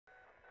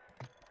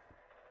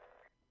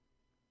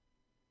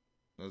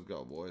Let's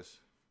go, boys.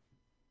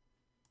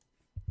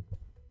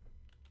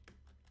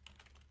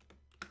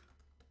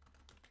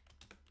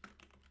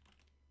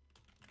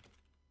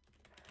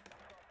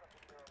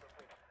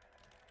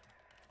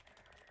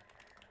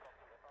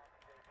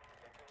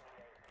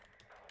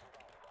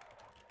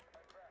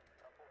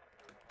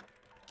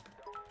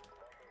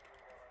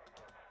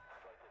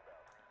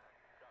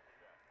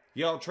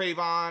 Yo,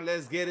 Trayvon,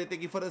 let's get it.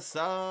 Thank you for the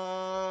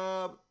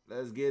sub.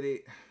 Let's get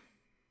it.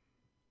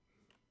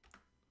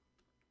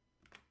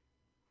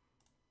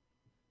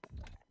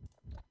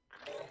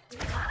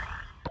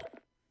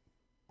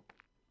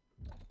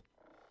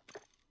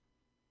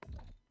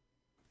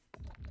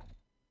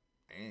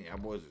 Man, y'all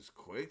boys is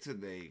quick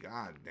today.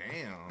 God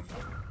damn.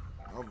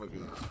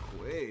 Motherfuckers is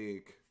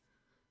quick.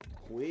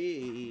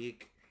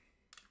 Quick.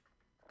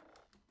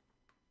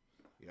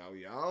 Yo,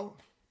 yo.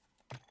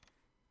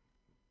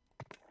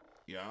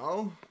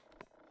 Yo.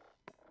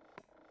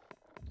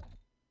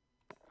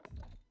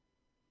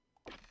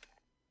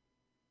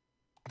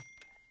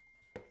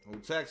 Who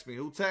text me?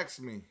 Who text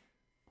me?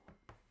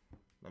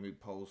 Let me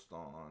post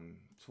on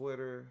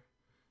Twitter.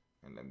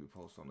 And let me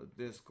post on the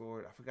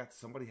Discord. I forgot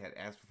somebody had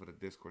asked for the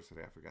Discord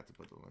today. I forgot to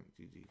put the link.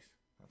 GG's.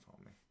 That's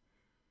on me.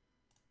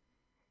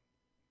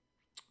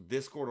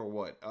 Discord or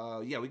what?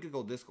 Yeah, we could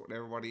go Discord.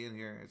 Everybody in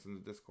here. It's in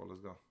the Discord.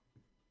 Let's go.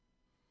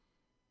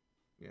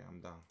 Yeah, I'm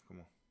down. Come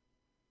on.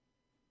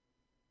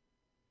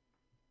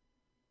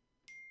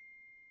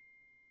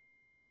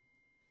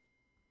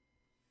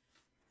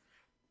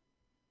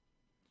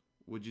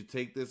 Would you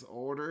take this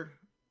order?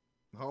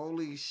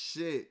 Holy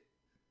shit.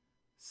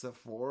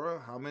 Sephora?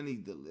 How many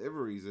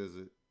deliveries is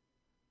it?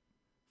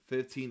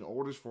 15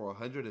 orders for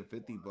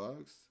 $150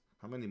 bucks?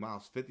 How many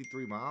miles?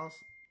 53 miles?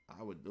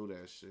 I would do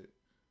that shit.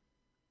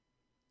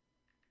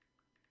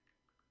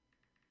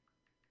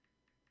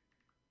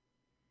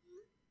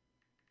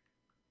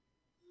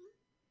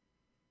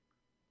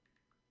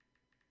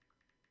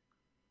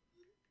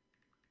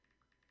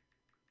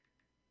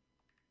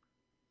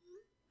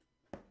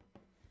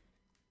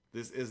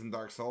 This isn't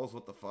Dark Souls.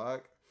 What the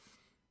fuck?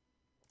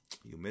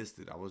 You missed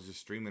it. I was just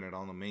streaming it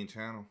on the main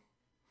channel.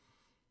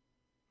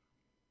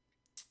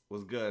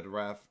 What's good,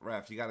 Raph?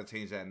 Raph, you gotta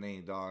change that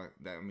name, dog.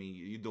 That, I mean,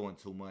 you're doing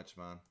too much,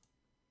 man.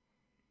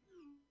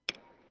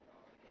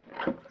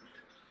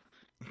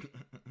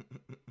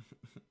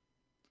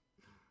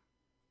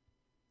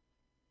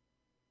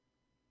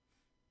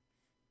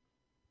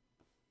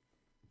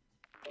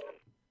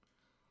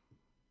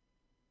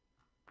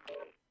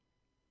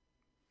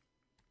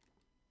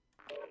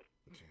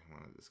 Okay, I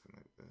want to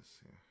disconnect this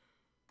here.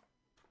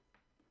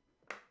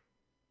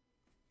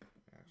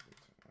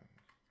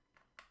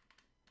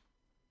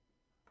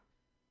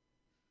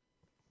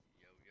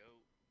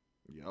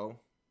 Yo,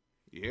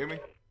 you hear me?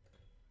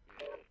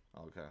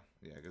 Okay,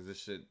 yeah, because this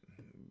shit,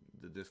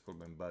 the Discord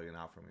been bugging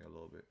out for me a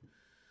little bit.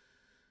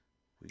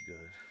 We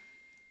good.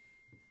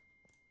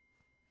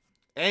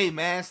 Hey,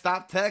 man,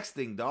 stop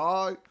texting,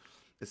 dog.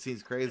 It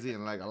seems crazy,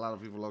 and like a lot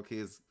of people, low-key,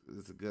 it's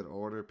a good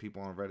order.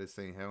 People on Reddit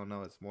saying, hell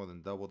no, it's more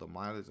than double the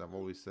mileage. I've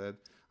always said,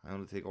 I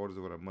only take orders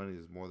where the money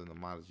is more than the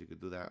mileage. You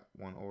could do that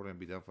one order and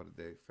be done for the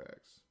day.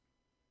 Facts.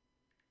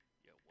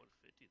 Yeah,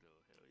 150 though,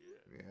 hell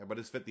yeah. Yeah, but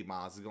it's 50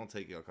 miles. It's going to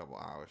take you a couple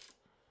hours.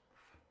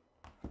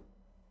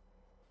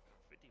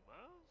 50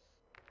 miles?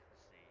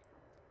 Let's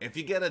see. If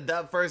you get a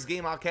dub first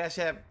game, I'll cash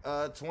at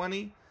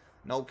 20.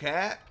 No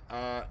cap.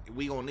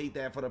 We gonna need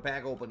that for the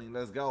pack opening.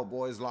 Let's go,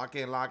 boys. Lock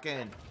in, lock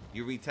in.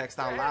 You retext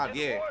out loud,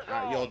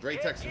 yeah. Yo, Dre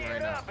texting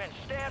right now.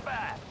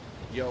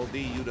 Yo, D,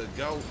 you the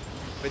GOAT.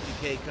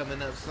 50K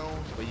coming up soon,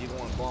 but you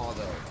going ball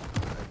though.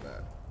 Like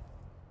that.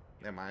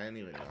 Damn, I ain't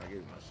even know. I gave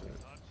you my shit.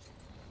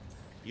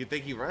 You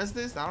think he runs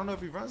this? I don't know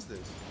if he runs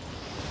this.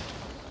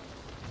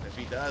 If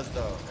he does,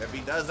 though, if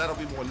he does, that'll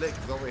be more lit.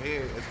 Cause over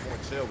here, it's more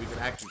chill. We can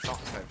actually talk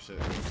type shit.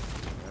 Yeah.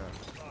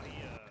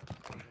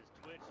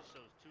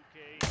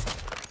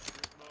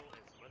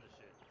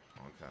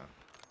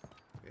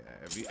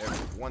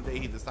 If one day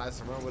he decides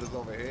to run with us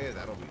over here,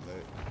 that'll be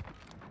lit.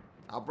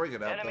 I'll bring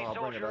it up, though. I'll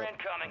bring it up.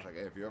 It's like,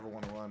 hey, if you ever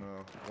want to run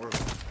work.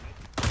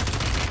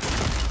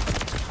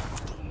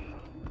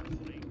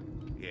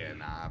 Yeah,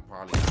 nah,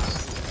 probably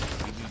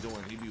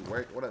not. He be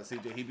working. What up,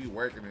 CJ? He be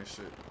working and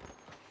shit.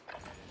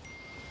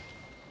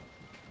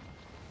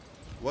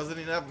 Wasn't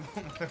enough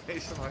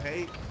motivational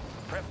hate?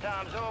 Prep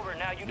time's over.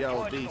 Now you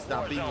Yo, D,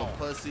 stop being a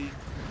pussy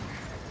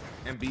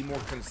and be more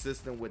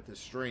consistent with the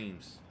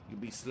streams. You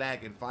be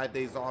slacking. 5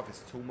 days off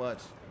is too much.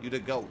 You the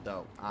GOAT,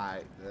 though.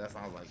 Alright, that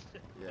sounds like,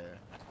 yeah.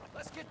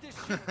 Let's get this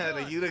shit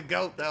done. You the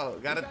GOAT, though.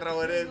 Gotta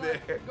throw it in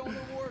there. Going to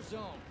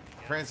Warzone.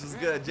 Prince was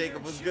good.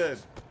 Jacob was good.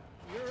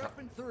 You're up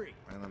in 3.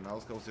 And then I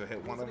was supposed to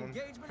hit one of them.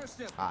 Engagement or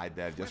simple. Alright,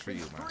 Dad, just for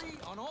you, man. 3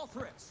 on all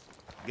threats.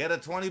 Get a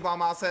 20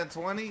 bomb outside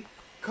 20.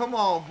 Come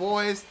on,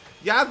 boys.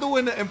 Y'all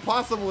doing the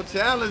impossible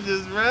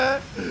challenges,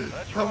 man.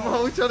 Come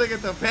on, we trying to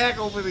get the pack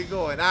opening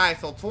going. Alright,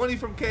 so 20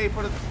 from K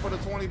for the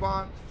 20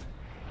 bomb.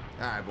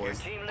 All right,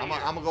 boys. I'm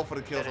gonna go for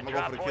the kills. I'm gonna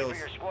go for the kills.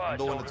 I'm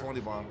doing the 20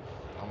 bomb.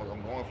 I'm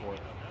going for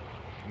it.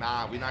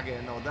 Nah, we not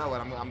getting no double.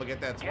 I'm gonna get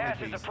that 20 Gas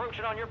piece. is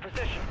approaching on your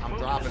position. I'm Move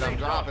to dropping, the I'm safe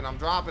dropping, zone. I'm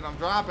dropping, I'm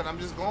dropping. I'm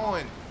just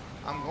going.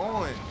 I'm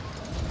going.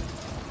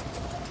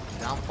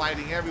 Yeah, I'm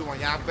fighting everyone.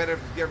 Y'all better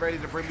get ready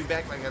to bring me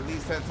back like at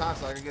least 10 times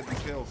so I can get these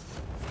kills.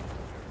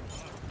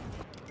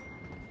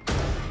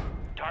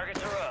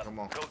 Targets are up. Come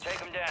on. Go take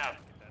them down.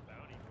 That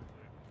bounty real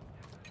quick.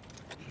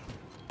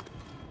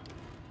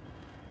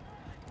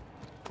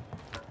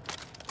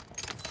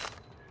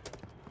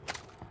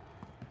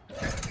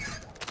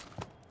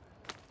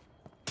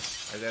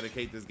 I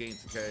dedicate this game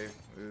to K.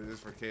 This is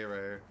for K right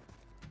here.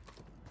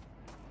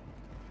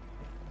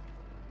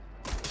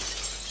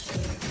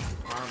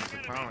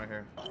 Pound right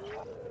here.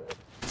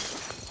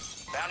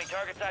 Bounty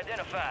targets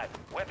identified.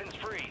 Weapons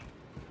free.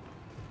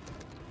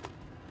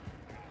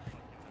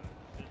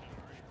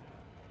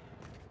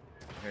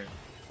 Here,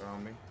 they're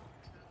on me.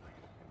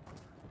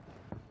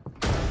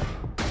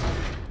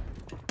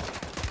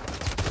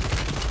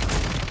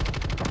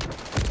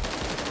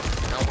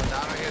 Got one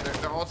down right here.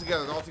 They're all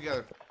together. They're all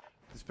together.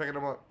 Just picking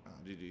them up. Oh,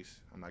 GG's.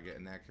 I'm not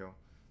getting that kill.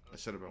 That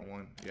should have been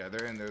one. Yeah,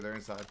 they're in there. They're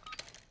inside.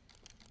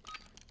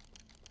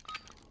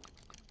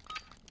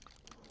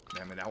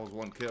 Damn it, that was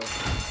one kill.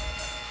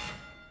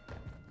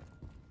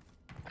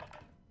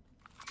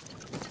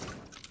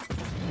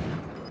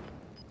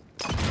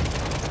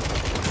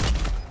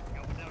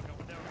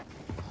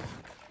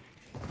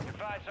 Your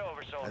fight's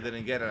over, soldier. I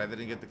didn't get it. I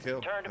didn't get the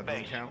kill. Turn to That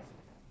doesn't base. count.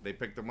 They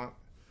picked them up.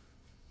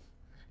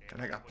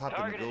 And I got popped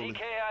in the Target is goalie.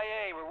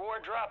 EKIA.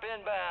 Reward drop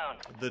inbound.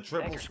 The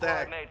triple Thank your squad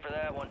stack. mate for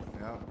that one.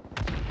 Yeah.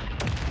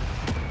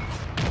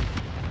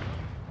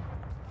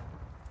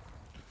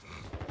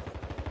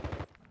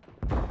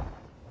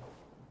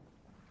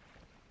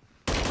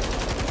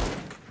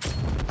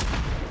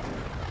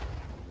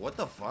 What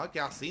the fuck?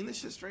 Y'all seen this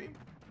shit stream?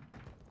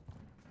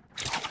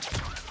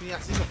 Stream, y'all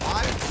seen the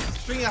fire?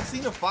 Stream, y'all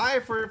seen the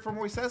fire for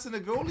Moises and the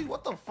goalie?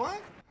 What the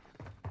fuck?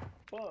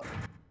 Fuck.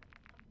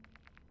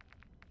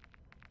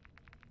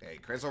 Hey,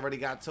 Chris already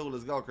got 2.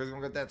 Let's go. Chris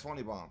gonna get that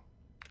 20 bomb.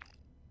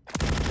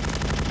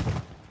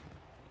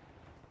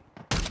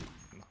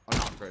 Oh, no,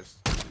 Chris.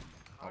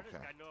 How did this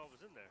Okay. guy know I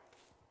was in there?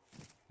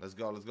 Let's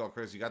go. Let's go,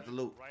 Chris. You got the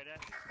loot. Right at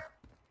me.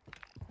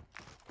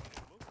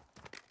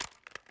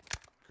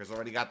 Chris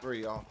already got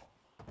 3, y'all.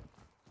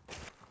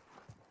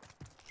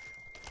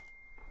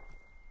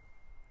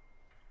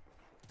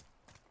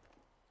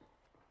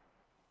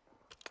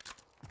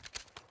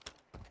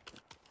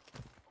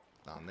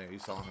 Down there, you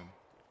saw him.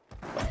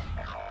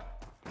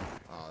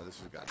 Oh, this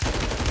just got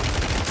chalked. Yeah,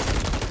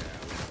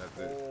 that's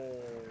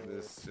it.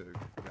 This shit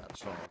got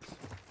chalked.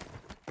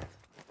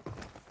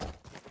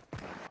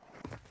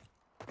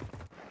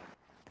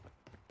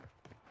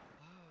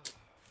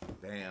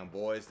 Damn,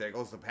 boys, there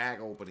goes the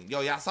pack opening.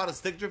 Yo, y'all saw the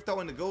stick drift though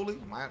in the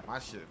goalie? My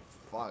shit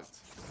fucked.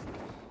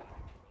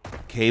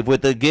 Cave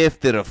with the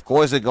gifted. Of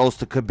course it goes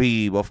to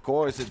Khabib. Of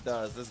course it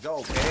does. Let's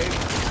go,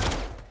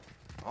 Cave.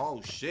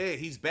 Oh shit,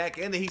 he's back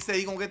in it. He said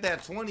he gonna get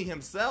that 20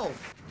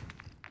 himself.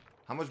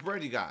 How much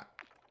bread you got?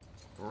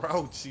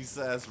 Roach, he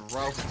says.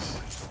 Roach.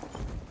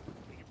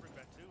 He can bring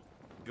back 2.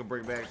 You can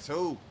bring back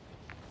 2.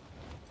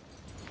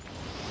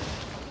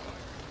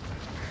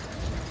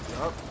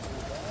 Yup.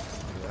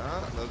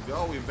 Yeah, let's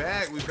go. We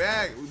back. We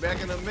back. We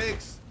back in the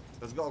mix.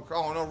 Let's go.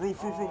 Oh no,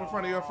 roof in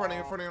front of you, in front of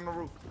you, in front of you on the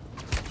roof.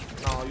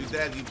 No, you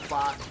dead, you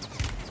bot.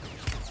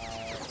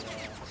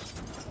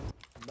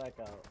 Back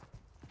out.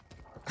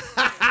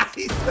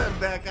 He said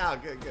back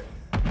out. Good, good.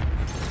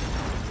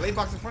 Play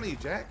box in front of you,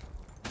 Jack.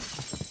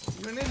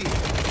 You're an idiot.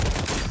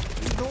 What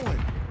are you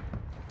doing?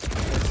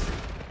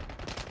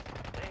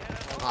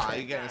 Ah,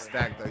 you getting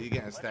stacked though. You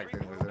getting stacked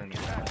anyways. There ain't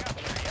no-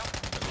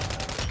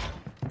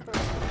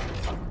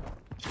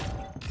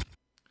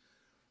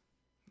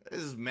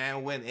 This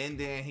man went in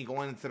there and he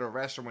going into the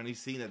restroom when he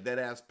seen a dead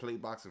ass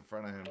plate box in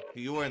front of him.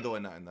 You weren't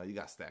doing nothing though. You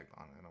got stacked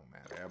on it. It don't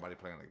matter. Everybody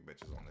playing like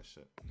bitches on this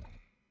shit.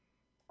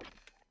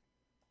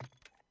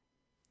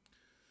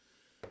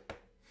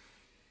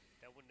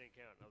 That one didn't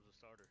count. That was a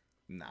starter.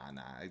 Nah,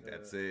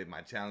 that's it.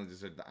 My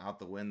challenges are out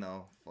the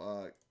window.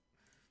 Fuck.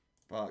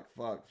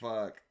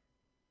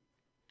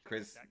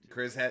 Chris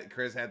had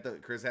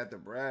the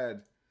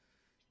bread.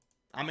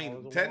 I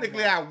mean,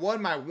 technically I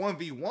won my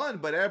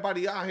 1v1, but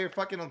everybody out here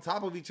fucking on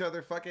top of each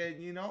other, fucking,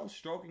 you know,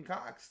 stroking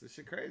cocks. This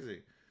shit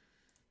crazy.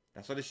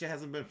 That's why this shit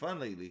hasn't been fun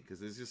lately,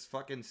 because it's just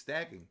fucking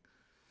stacking.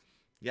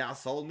 Y'all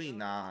sold me?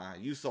 Nah,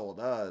 you sold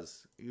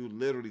us. You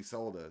literally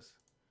sold us.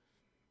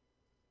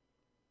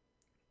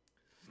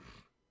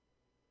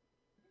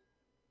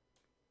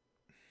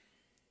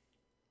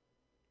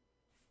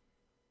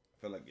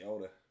 I feel like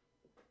Yoda.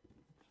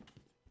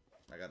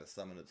 I gotta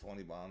summon a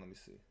 20 bomb. Let me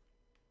see.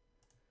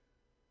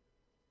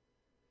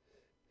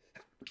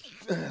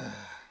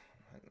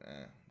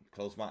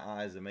 Close my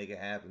eyes and make it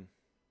happen.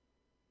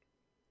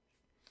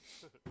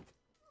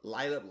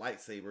 Light up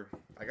lightsaber.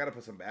 I gotta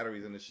put some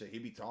batteries in this shit. He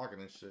be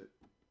talking and shit.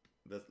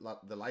 The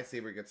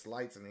lightsaber gets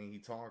lights and then he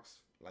talks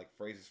like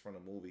phrases from the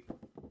movie.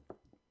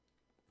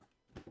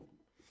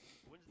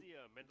 When's the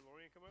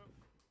Mandalorian come out?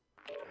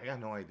 I got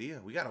no idea.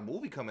 We got a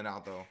movie coming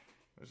out though.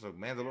 There's a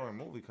Mandalorian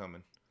movie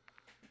coming.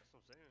 That's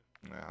what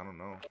I'm saying. Yeah, I don't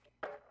know.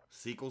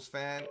 Sequels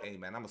fan? Hey,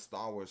 man, I'm a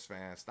Star Wars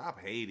fan. Stop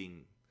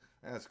hating.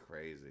 That's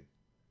crazy.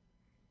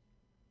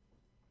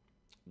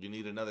 You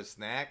need another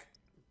snack?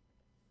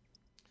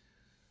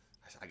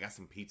 I got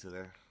some pizza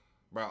there.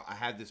 Bro, I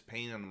had this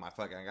pain on my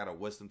fucking... I got a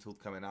wisdom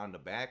tooth coming out in the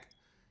back.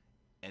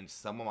 And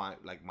some of my...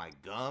 Like, my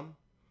gum...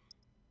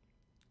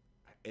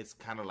 It's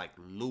kind of, like,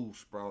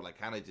 loose, bro. Like,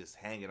 kind of just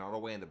hanging all the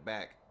way in the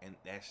back. And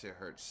that shit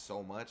hurts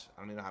so much. I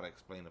don't even know how to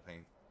explain the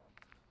pain.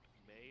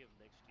 May of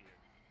next year.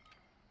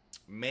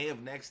 May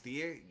of next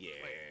year? Yeah.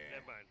 Wait,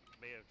 never mind.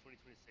 May of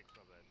 2026,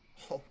 my bad.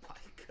 Oh, my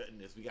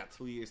goodness. We got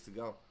 2 years to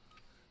go.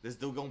 This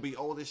dude gonna be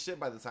old as shit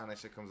by the time that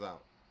shit comes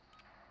out.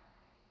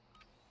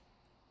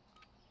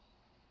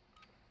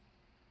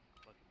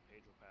 Fucking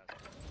Pedro pass.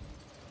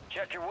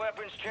 Check your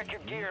weapons, check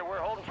your gear. We're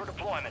holding for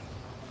deployment.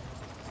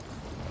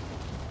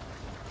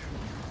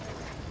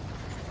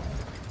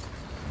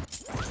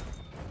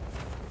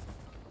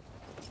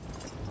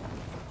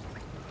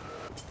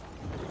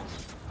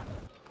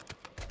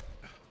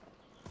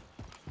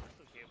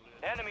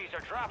 Enemies are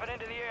dropping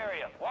into the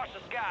area. Watch the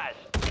skies.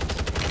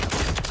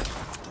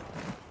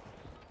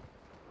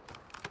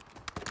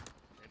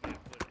 Maybe I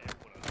put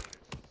everyone on notice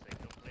and say,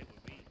 don't play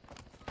with me.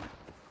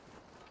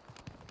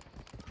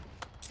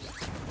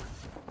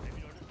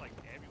 Maybe notice like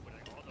everyone,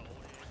 like all the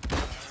old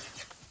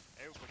heads,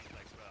 everybody's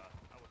like,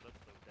 I would love to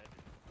play with that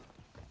dude.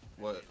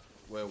 What?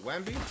 With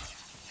Wemby?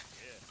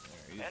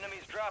 Yeah.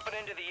 Enemies dropping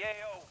into the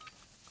AO.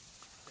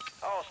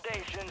 All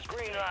stations,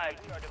 green light.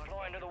 We are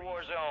deploying to the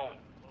war zone.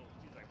 Oh,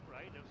 he's like, bro,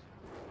 I ain't never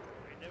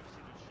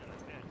seen no shit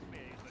like that. This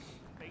man, he's like,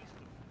 faced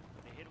him.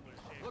 They hit him with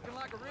a shit. Looking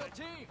like a real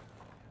team.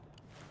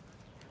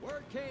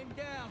 Word came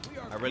down. We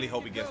are I really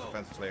hope he ready to gets go.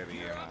 Defensive Player of the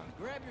Year, Gear up, man.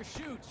 grab your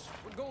chutes.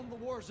 We're going to the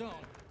war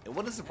zone. It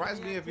wouldn't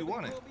surprise me if he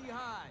won it. Will be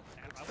high.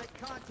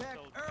 Expect contact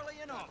early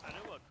and often. I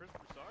know what Chris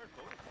Broussard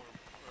voted for him.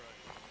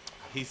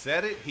 He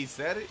said it? He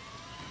said it?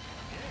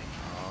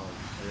 Oh,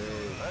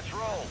 shit. Let's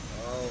roll.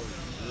 Oh,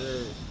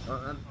 shit.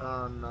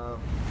 No.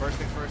 First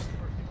thing first.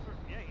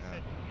 Yeah, he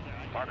said,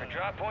 Mark a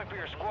drop point for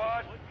your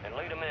squad and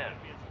lead them in.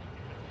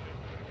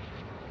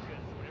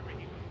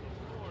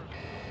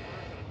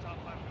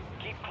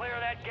 Keep clear of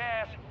that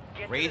gas.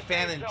 Get to Ray the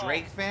fan safe and zone.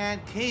 Drake fan?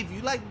 Cave,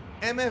 you like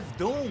MF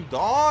Doom,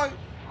 dog?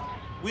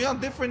 We on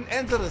different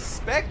ends of the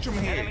spectrum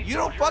here. Enemy You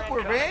don't soldier fuck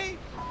with incoming. Ray?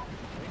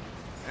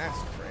 That's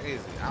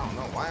crazy. I don't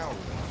know why I was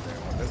out there.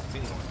 Well, this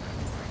team on there.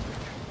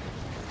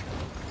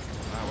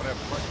 Nah, whatever.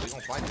 Fuck it. We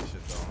gonna fight this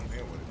shit, though. I'm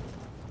here with it.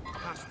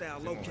 Hostile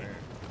Come on located. here.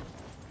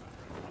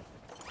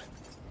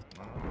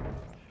 No.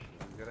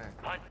 Good act.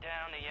 Hunt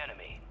down the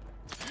enemy.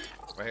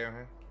 Right here,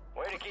 here.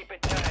 Way to keep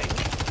it tight.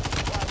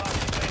 Fly box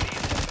ready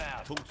is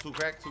inbound. Two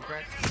crack, two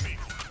crack.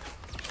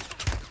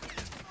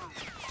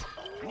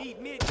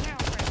 Need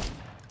mid-count.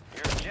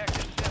 Your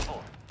objective's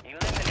simple.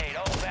 Eliminate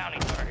all bounty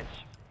targets.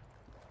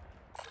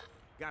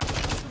 Got a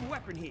custom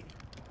weapon here.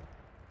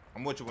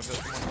 I'm with you, with this.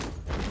 Come on.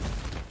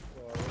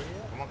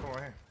 Come on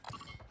right here.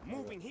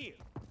 Moving here.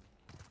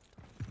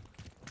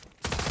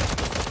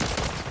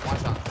 One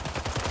shot.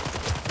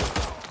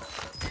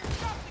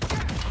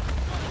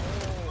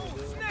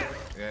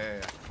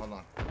 Yeah. Hold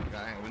on.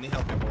 We need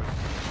help here, boys.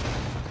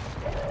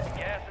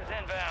 Gas is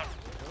inbound.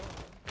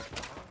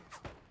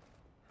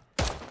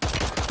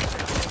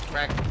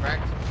 Cracked.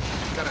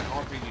 He's got an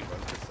RPG, bro.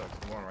 This sucks.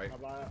 Come on, right?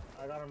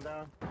 I got him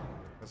down.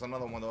 There's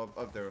another one though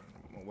up there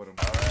with him.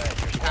 All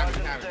right, your squad's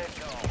in the Behind me. safe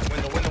zone.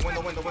 Window. There's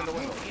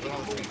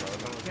another team, bro.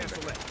 There's another team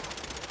Cancel back. that.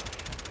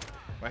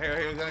 Right here.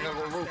 He's gonna go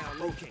Hostile roof.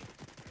 located.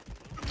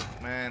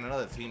 Man,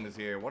 another team is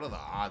here. What are the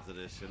odds of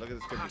this shit? Look at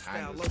this kid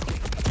Hostile behind us.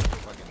 located.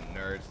 Fucking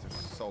nerds. They're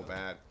so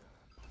bad.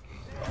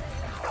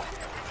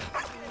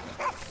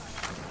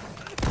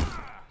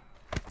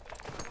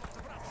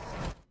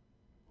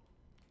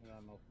 I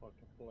got no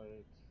fucking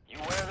plates. You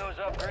wear those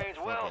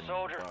upgrades well, Fucking-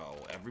 soldier. Bro,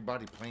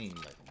 everybody playing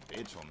like a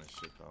bitch on this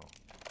shit, though.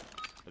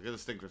 Look at the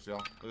stickers,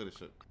 y'all. Look at this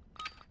shit.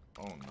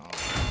 Oh, no.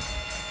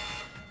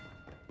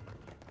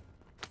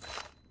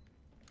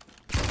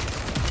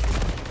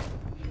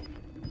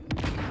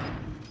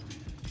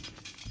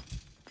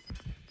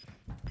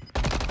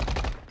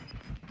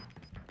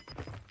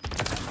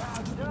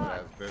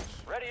 Ass bitch.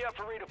 Ready up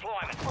for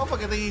redeployment.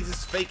 Motherfucker think he's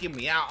just faking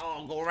me out.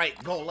 Oh, go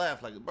right, go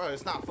left. Like, bro,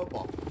 it's not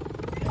football.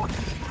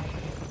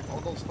 All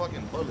those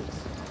fucking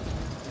bullets.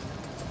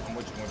 I'm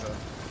with you, with that.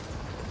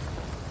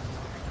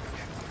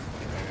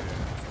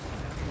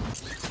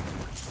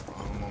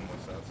 I'm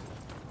almost out.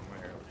 I'm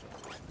right here with you.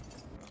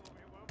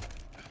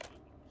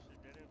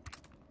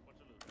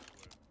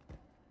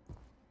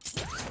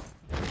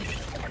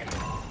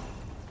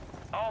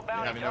 All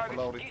bounty have enough for targets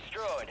loading?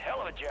 destroyed.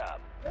 Hell of a job.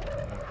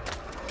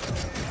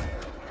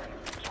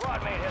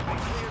 Squad mate has been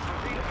cleared for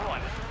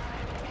redeployment.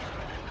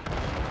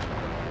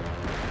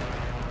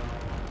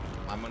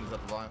 My money's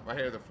up the line. Right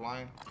here, they're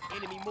flying.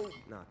 Enemy move.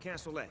 Nah,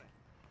 cancel that.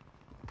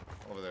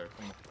 Over there.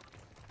 Come on.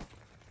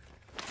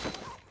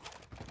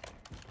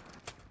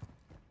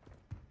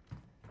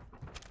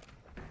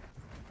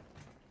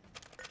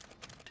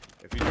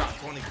 If you drop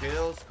 20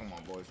 kills. Come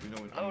on, boys. We know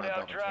I'm not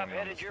Loadout dropping drop 20 on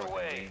headed this your fucking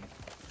way. game.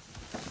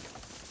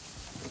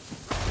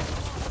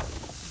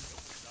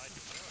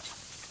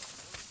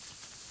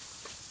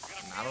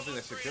 Nah, I don't think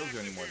that shit kills you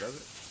anymore, does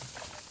it?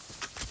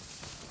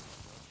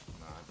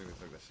 Nah, I think they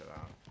took that shit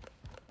out.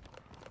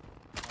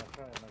 I'll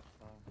try it next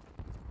time.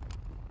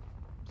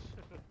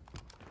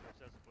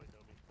 That's the play,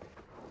 dummy.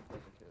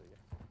 Doesn't kill you.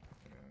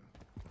 Yeah.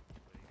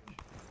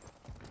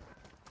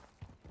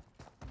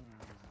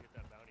 Get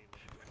that bounty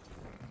list.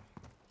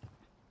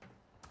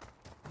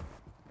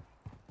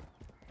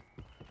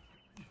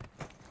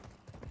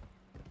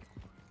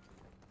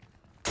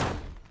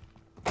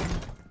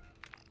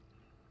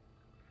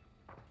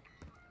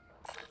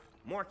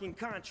 Marking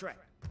contract.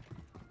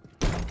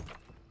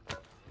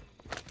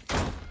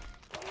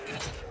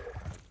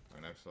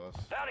 Right next to us.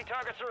 Bounty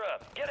targets are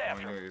up. Get On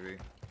after 'em. UAV.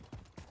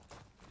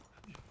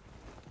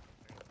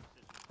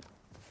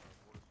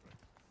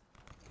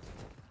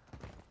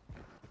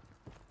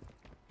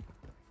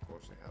 Of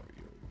course they have a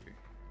UAV.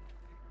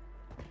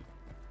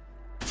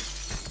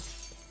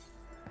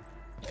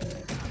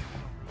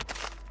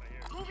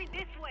 Moving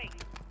this way.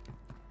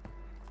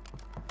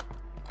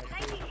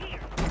 Hiding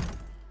here.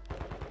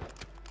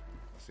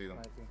 I see them.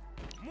 Sniping.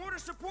 Mortar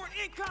support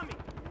incoming.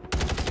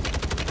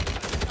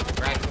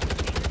 Crack them.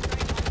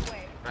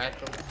 Crack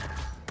them.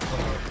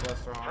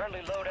 Cluster on.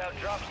 Friendly loadout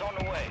drops on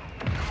the way.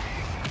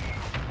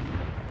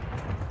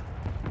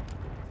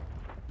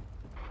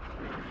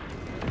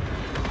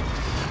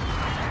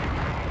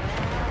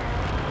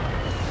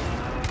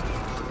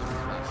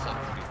 Shot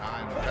from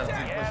behind. That's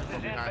Gas pushing is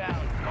from behind.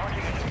 inbound.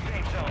 Marking a new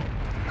safe zone.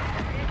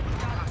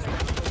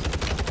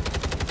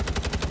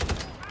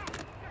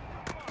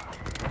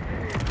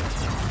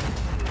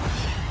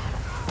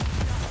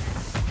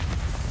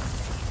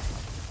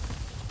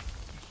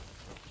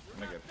 I'm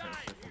gonna get pinned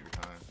shit from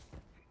behind.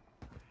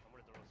 I'm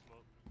gonna throw a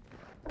smoke.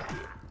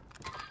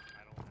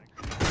 I don't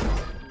actually.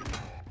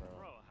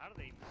 Bro, how do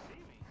they even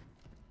see me?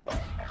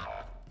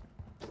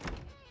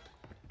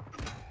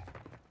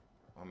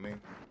 On me.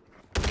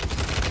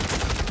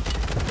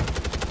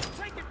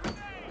 Take it,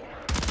 grenade.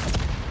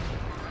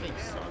 They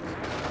suck.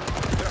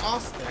 They're all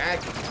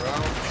stacking, bro.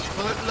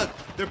 So look,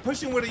 they're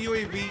pushing with a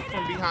UAV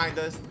from behind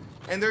us,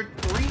 and they're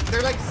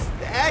like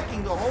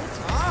stacking the whole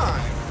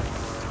time.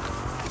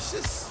 This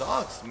shit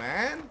sucks,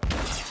 man.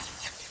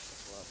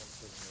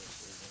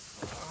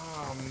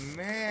 Oh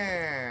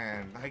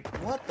man, like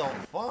what the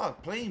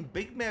fuck? Playing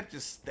big map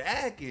just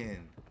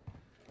stacking.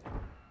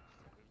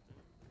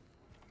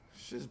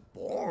 It's just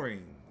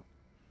boring.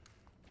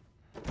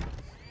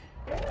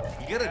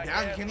 You get it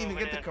down, you can't even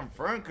get the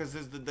confirm because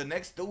the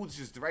next dude's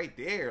just right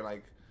there.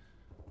 Like,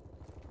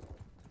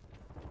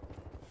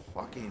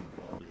 fucking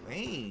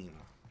lame.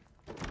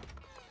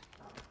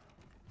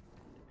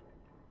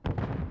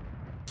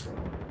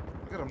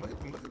 Look at him, look at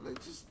them, look at them.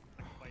 Just.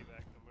 Fight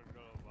back. I'm gonna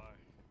go by.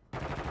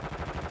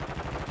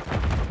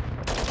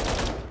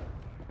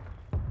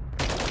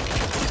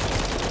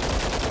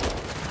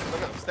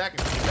 Look at him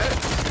stacking. You're dead.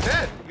 You're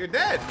dead. You're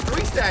dead.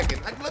 3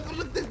 stacking. Like,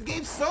 look, this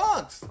game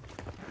sucks.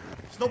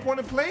 There's no point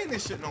in playing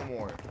this shit no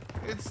more.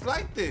 It's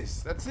like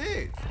this. That's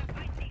it.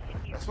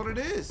 That's what it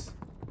is.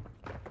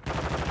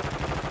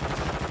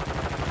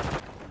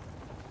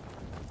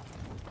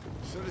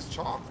 Shit is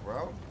chalk,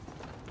 bro.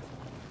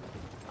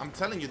 I'm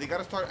telling you, they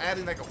gotta start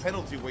adding like a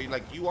penalty where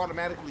you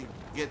automatically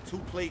get 2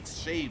 plates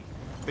shaved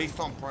based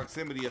on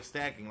proximity of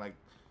stacking. Like,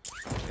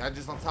 y'all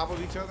just on top of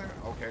each other?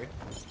 Okay.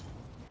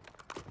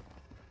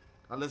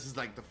 Unless it's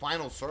like the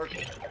final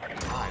circle.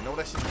 I know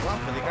that shit's rough,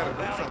 but they gotta do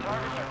Bounty something.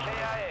 targets are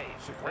KIA.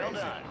 Shit Well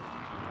crazy. done.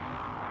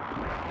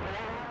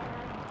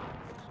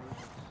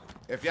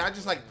 If y'all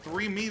just like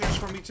 3 meters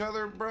from each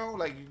other, bro,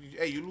 like,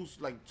 hey, you lose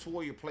like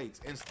 2 of your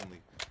plates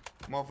instantly.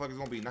 Motherfucker's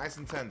gonna be nice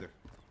and tender.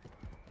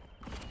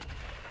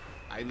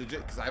 I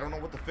legit, because I don't know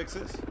what the fix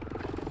is. Leave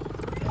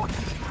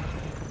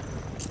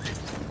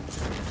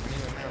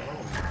it there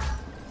alone.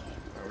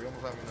 Alright, we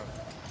almost have enough.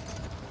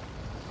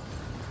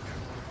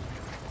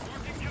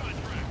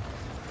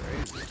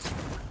 Crazy.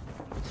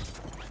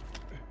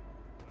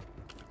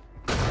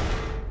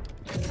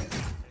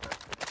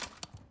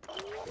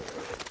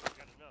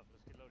 Got enough.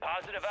 Let's get loaded.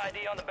 Positive ID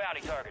on the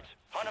bounty targets.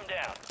 Hunt them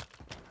down.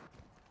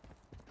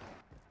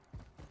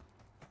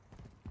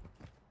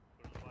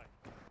 Go to the fight.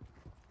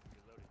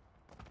 Get loaded.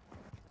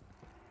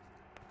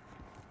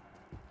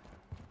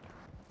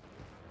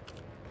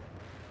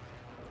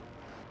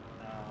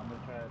 I'm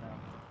gonna try it now.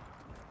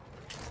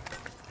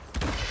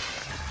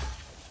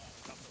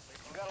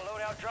 You got a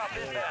loadout drop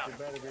inbound. You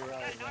better be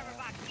right now. Armor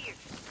box here.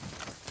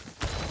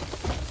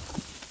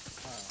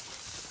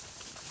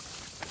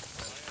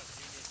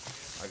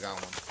 I got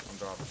one. I'm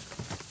dropping.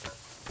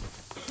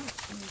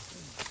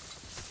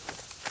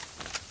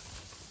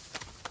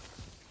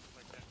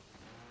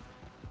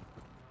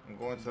 I'm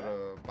going to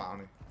the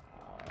bounty.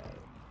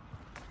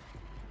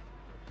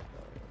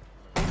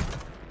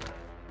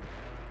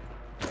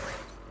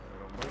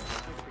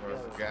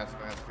 Where's the gas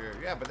mask here?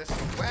 Yeah, but that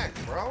shit's whack,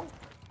 bro.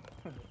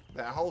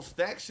 That whole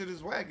stack shit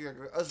is whack.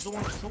 Us doing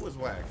it too is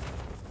whack.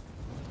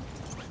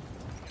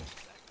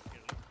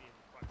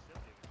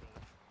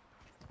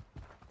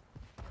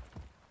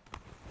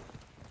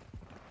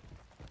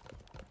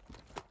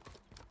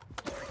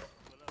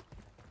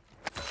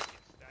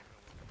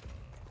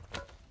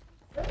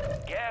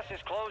 is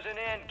closing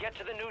in. Get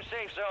to the new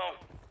safe zone.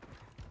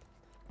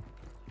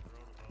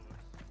 Road above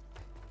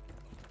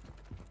us.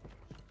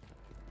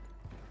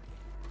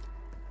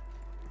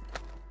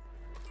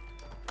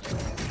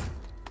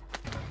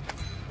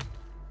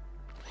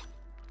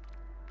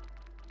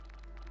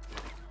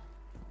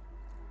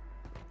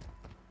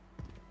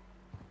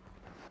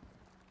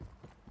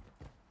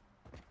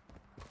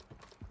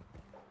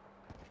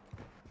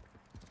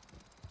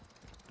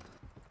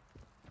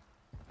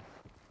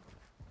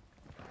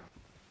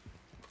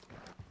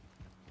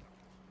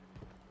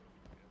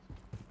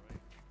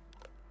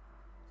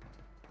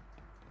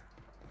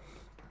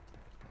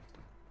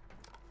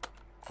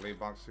 Play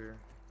box here.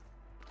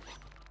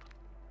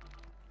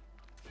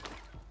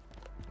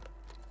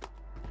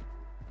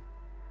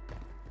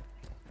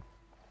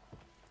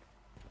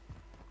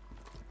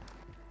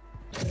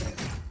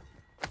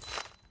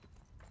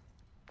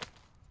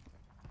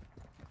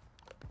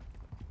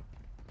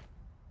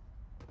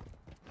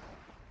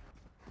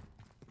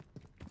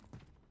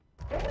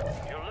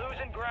 You're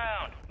losing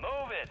ground.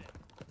 Move it.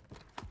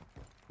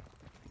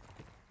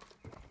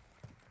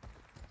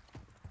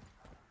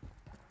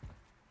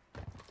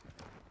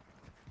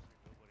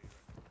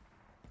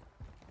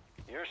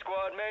 Your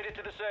squad made it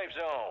to the safe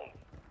zone.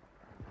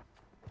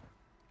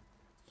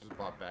 Just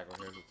bought back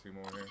over here. There's two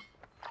more here.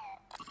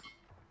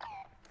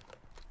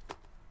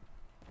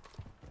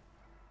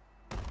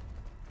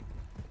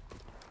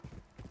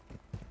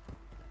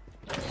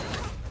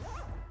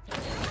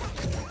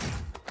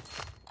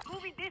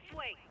 Moving this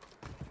way.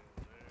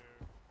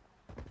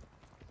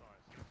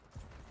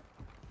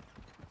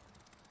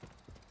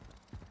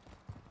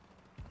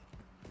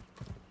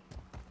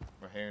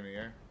 My hair in the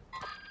air.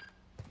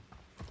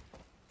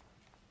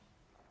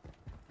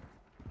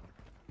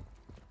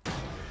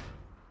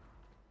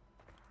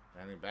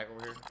 Any back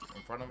over here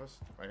in front of us?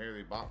 Right here,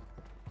 they bop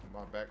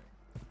back.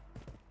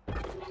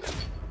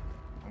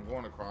 I'm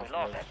going across. We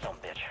lost that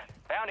sumbitch.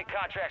 Bounty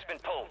contract's been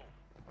pulled.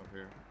 Up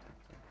here.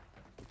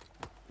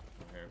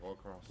 Up here, go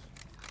across.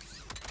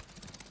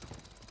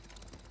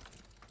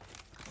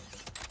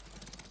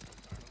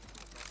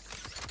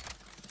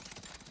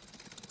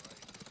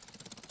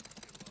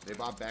 They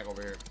bop back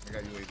over here. I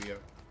got UAV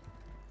up.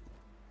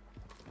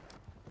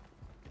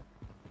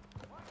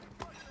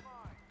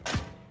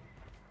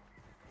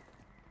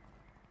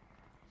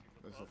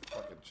 There's a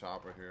fucking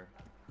chopper here.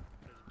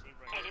 There's a team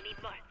right Enemy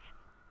butts.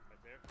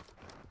 right there.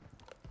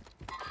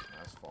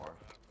 That's far.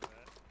 After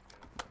that,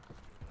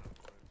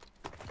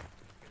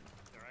 yeah,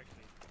 they're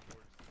actually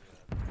towards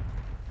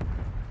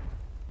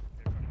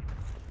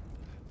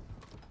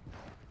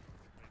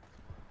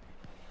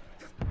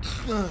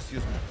the.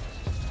 Excuse me.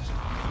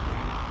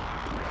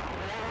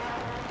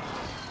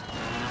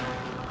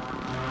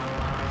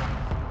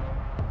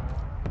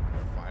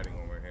 They're fighting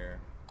over here.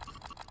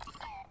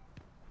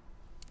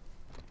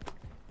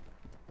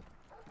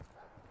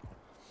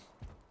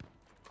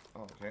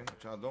 Oh, okay,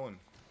 what y'all doing?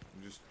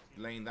 You just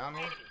laying down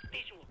here? Enemy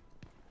visual.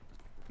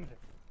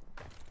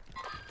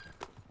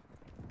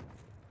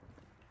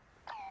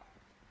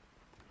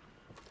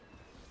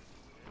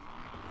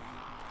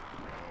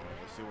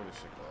 Let's see where this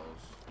shit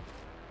goes.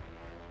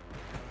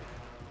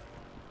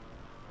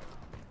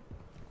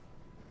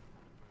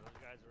 Where those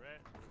guys are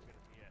at, where it's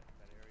gonna be at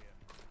that area.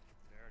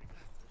 They're already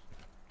got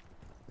position.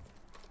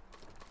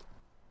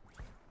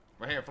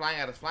 Right here, flying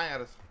at us, flying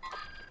at us.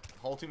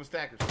 Whole team of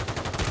stackers.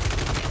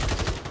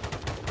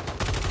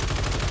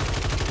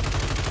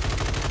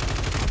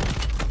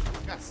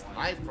 You got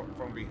sniped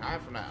from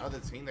behind from that other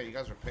team that you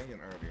guys were pinging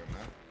earlier,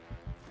 man.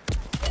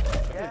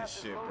 Look at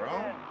this shit,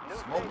 bro.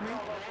 Smoke me?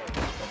 What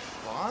the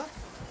fuck?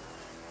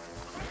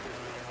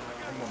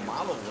 From a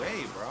mile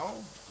away, bro.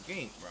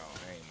 Gink, bro.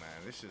 Hey,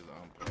 man, this is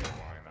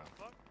unplayable right now.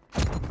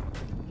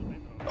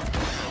 The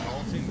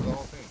whole team, the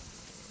whole team.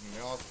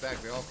 They all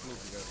stacked, they all flew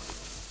together.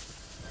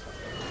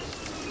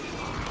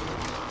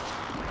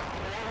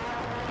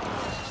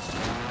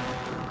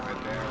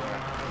 Right there,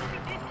 right.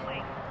 Moving this way.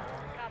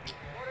 Copy.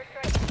 Order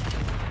strike.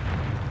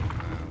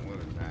 Man, what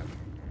is happening?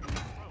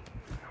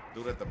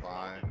 Dude at the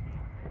buy.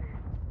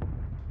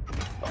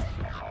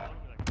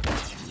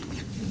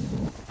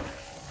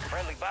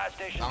 Friendly buy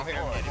station Down here,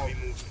 deployed. smoke.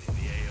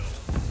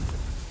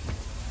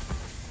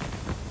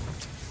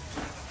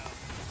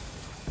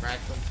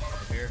 Cracked them.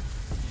 Right here.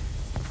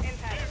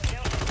 Impact.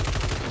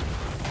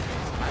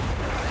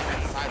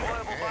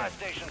 Deployable buy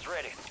station's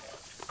ready.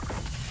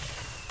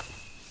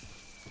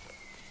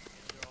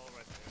 They're all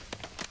right there.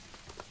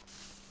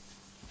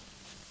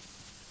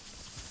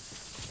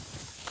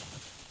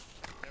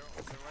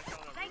 They're right down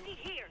that road. 90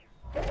 here.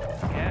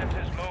 Gas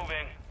is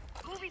moving.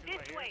 Moving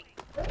this way.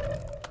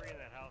 Three in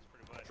that house,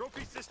 pretty much.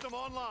 Trophy system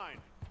online.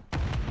 Yeah,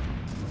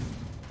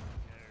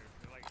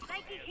 they're like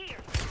 90 here.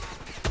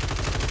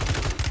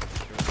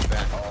 Here's the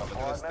back. All Look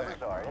at this squad members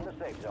stack. are in the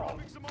safe zone.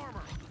 Moving some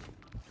armor.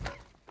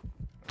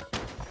 Got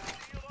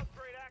shield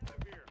upgrade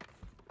active here.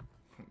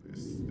 This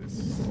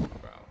is,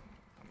 bro.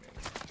 I mean,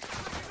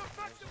 Taking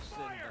effective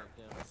fire.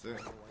 that's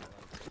it.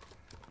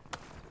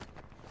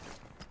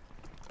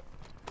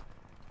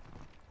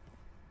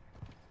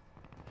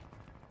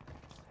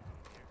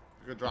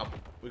 could drop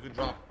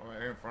right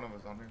here in front of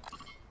us on here.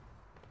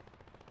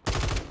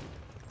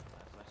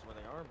 That's where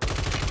they are, bro.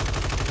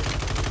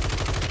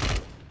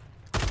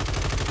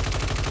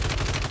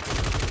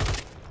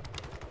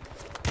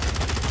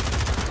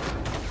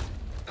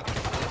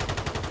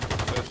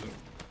 Listen.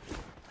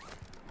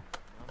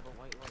 Number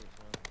white lights,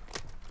 man.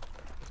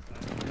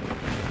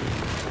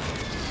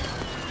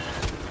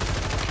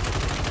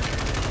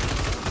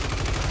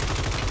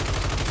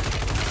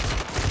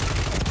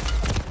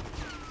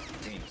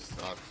 Game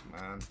sucks,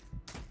 man.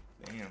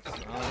 Damn, son.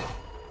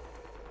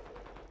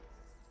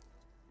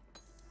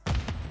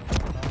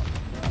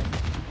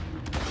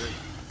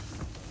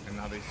 And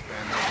now they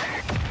spam it.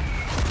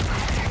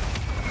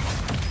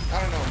 I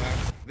don't know, man.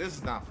 This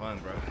is not fun,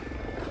 bro.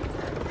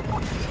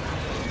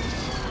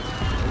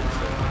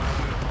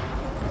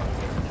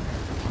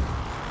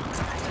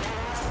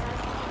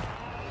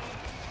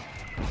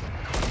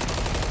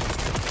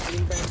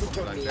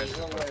 Like that shit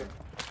fucking-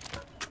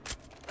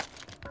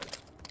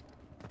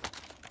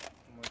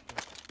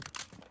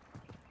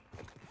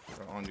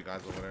 They're on you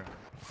guys over there.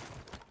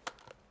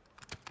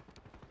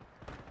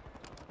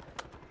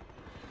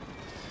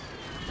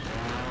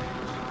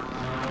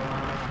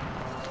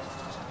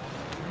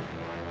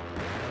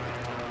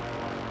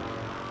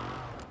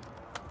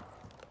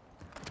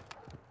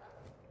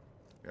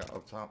 Yeah,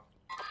 up top.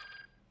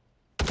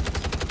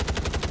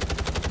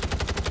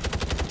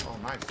 Oh,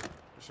 nice. Good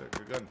shit,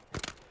 you're good.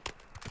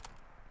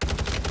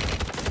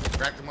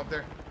 Cracked him up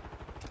there.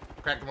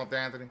 Cracked him up there,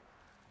 Anthony.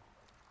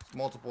 It's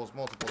multiple, it's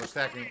multiple. They're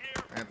stacking,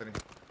 Anthony.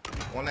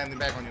 One landing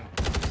back on you.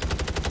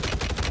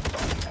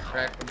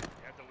 Cracked him.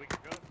 After we can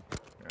go.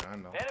 Yeah, I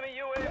know. Enemy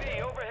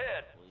UAV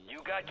overhead.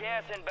 You got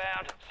gas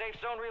inbound. Safe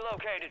zone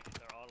relocated.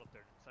 They're all up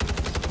there.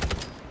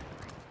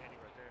 Andy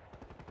right there.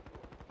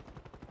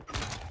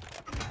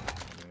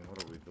 I mean, what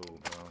do we do,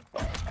 bro?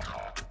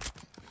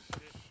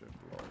 Shit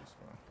blows,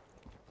 bro.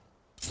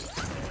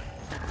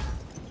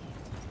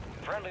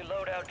 Friendly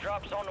loadout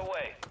drops on the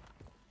way.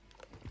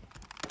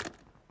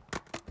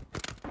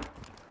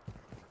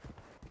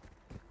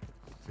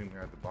 See him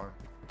here at the bar.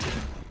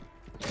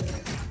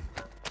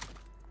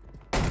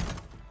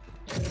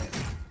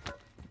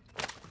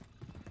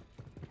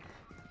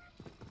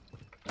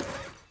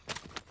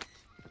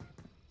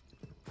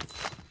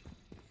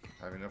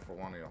 Have enough for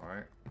one of you,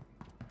 alright?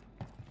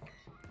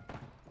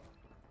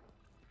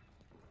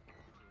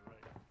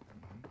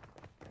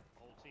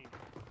 Whole team.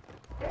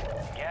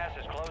 Gas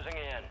is closing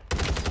in.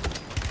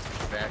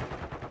 Back.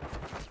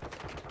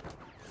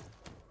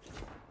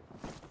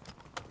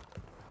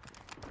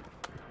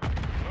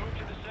 Move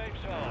to the safe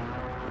zone.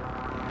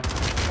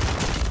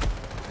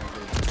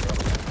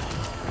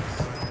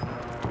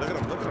 Look at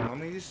him, look at him. I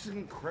mean, he's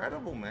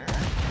incredible, man.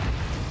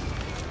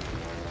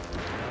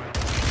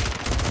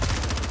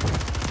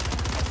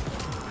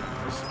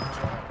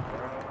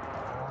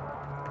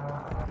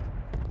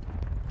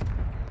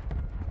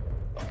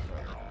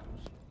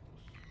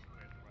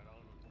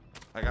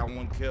 I got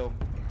 1 kill,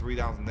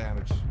 3,000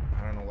 damage.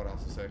 I don't know what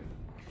else to say.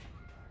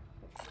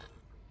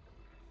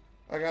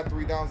 I got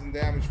 3,000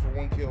 damage for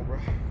 1 kill, bro.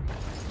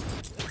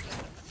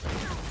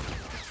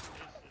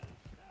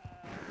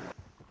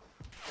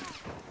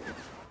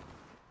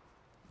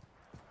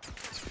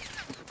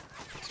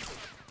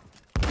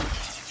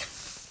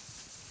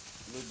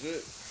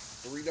 Legit,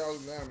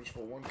 3,000 damage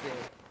for 1 kill.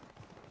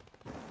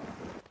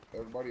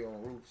 Everybody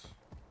on roofs.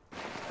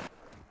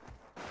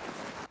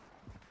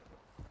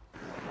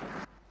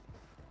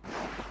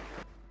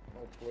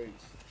 No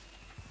plates.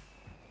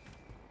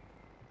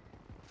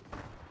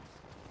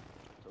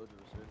 Told you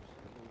it was serious.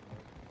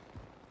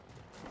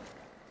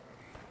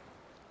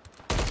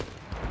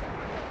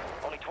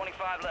 Only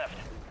 25 left.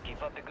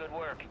 Keep up the good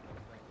work.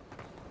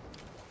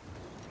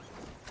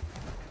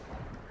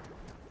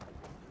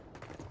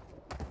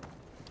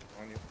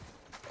 On you.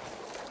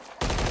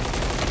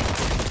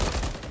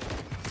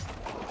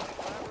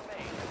 5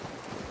 remain.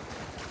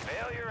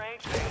 Failure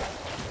ain't fatal.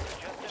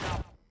 Just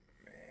enough.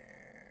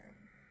 Man.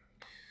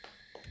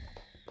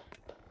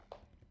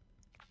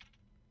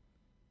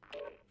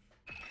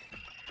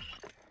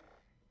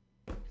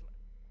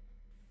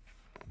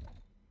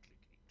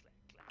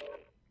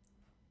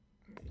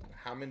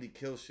 How many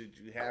kills should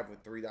you have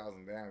with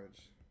 3,000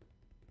 damage?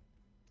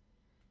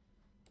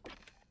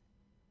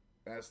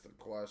 That's the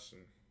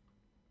question.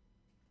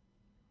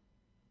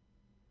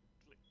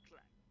 Click,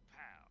 clack,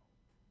 pow.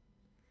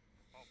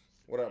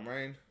 What up,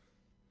 man?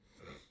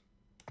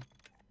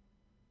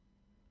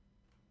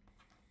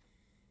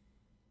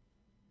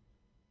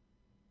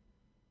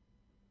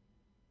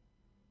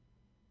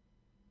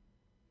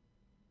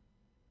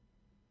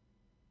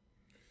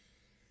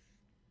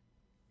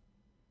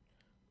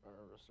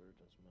 Our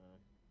resurgence, man.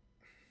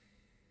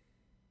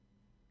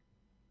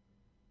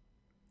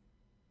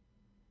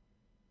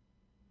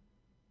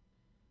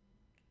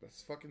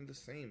 That's fucking the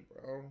same,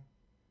 bro.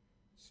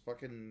 It's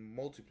fucking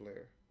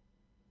multiplayer.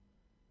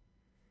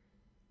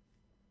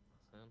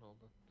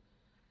 Handholder.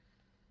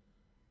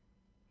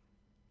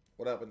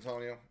 What up,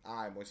 Antonio?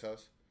 Aye, Moises. Click,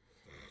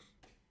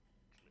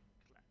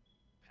 clack,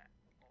 pat,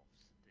 off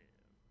still.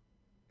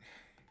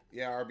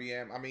 Yeah,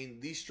 RBM. I mean,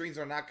 these streams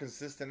are not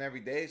consistent every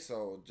day,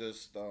 so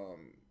just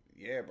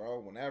yeah, bro.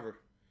 Whenever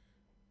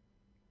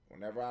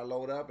I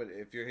load up,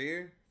 if you're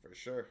here, for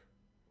sure.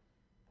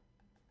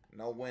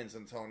 No wins,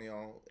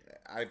 Antonio.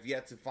 I've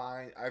yet to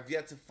fight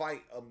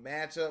a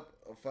matchup,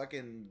 a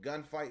fucking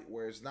gunfight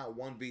where it's not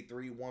 1v3,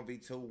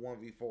 1v2,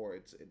 1v4.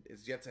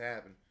 It's yet to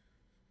happen.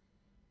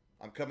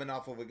 I'm coming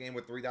off of a game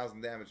with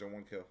 3,000 damage and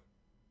 1 kill.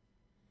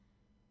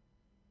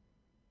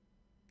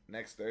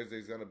 Next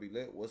Thursday's gonna be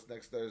lit. What's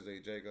next Thursday,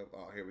 Jacob?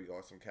 Oh, here we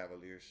go. Some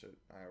Cavaliers shit.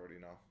 I already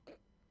know.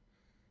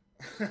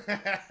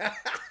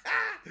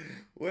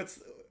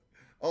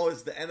 Oh,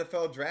 it's the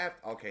NFL draft?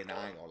 Okay, nah,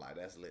 I ain't gonna lie.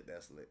 That's lit.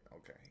 That's lit.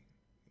 Okay.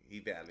 He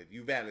valid.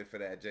 You valid for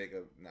that,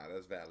 Jacob. Nah,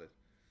 that's valid.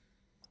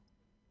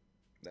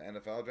 The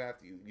NFL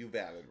draft, you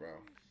valid, bro.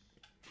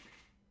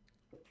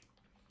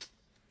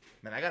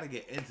 Man, I gotta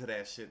get into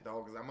that shit,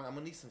 though, because I'm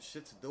gonna need some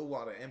shit to do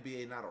while the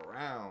NBA not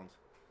around.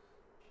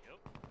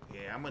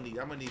 Yeah, I'm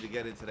gonna need to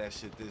get into that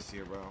shit this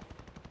year, bro.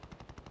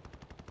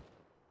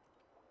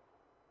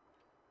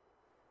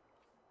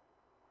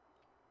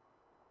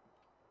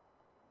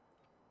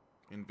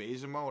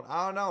 Invasion mode?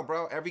 I don't know,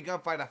 bro. Every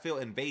gunfight I feel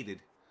invaded.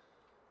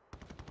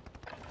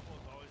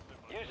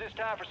 Use this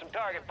time for some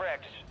target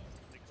practice.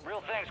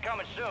 Real things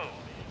coming soon.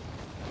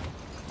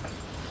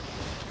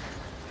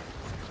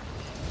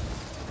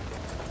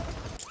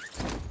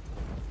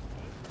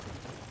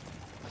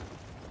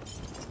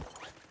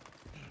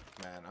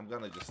 Man, I'm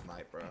gonna just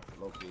snipe, bro.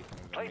 Low key.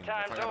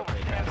 Playtime's over.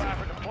 Stand by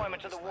for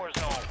deployment to the war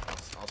zone.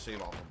 I'll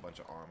shave off a bunch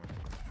of armor.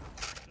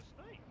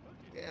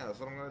 Yeah, that's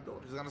what I'm gonna do.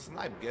 Just gonna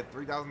snipe. Get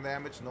 3,000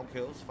 damage, no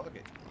kills. Fuck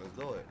it. Let's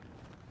do it.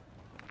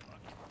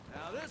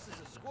 Now this is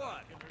a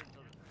squad.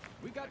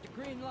 We got the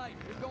green light.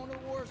 We're going to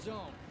the war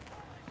zone.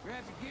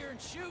 Grab your gear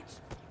and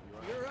shoot.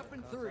 You're up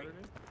in 3.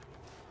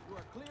 You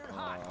are cleared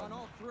hot on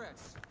all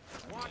threats.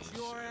 Watch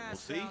your We'll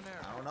ass see. down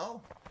there. I don't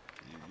know.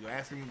 You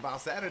asking me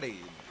about Saturday.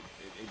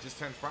 It just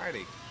turned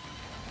Friday.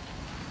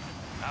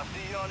 I'll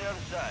see you on the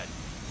other side.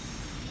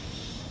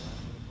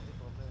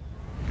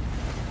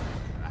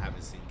 I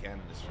haven't seen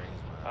Canada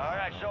streams, man. All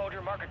right,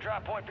 soldier. Mark a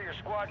drop point for your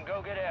squad and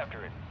go get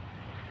after it.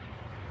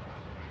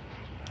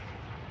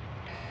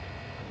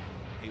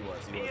 He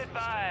was. Be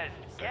advised,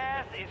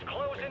 gas is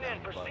closing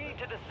in. Proceed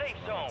to the safe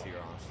zone.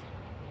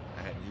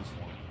 I had use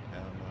for him.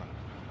 Hell no.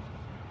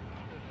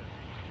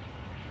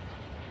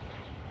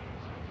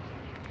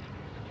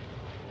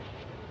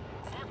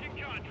 Marking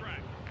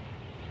contract.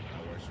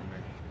 That works for me.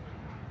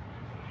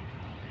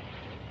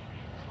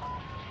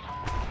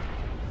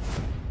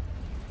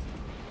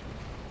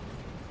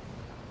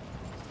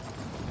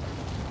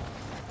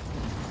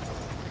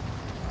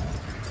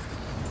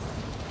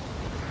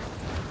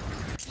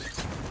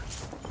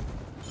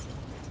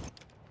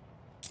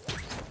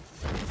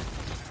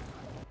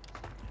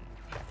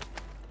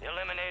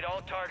 Eliminate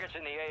all targets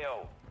in the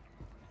AO.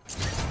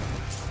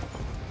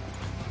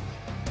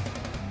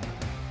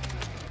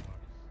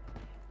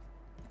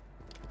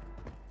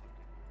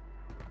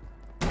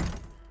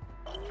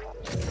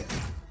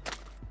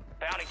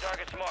 Bounty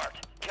targets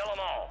marked. Kill them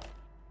all.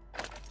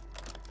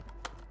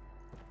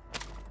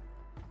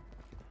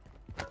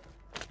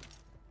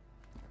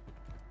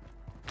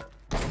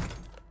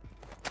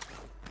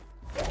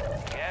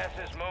 Gas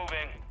is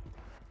moving.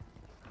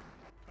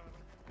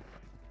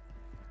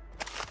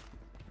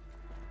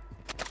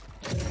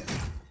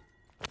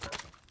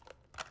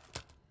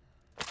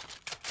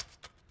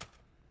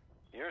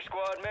 Your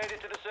squad made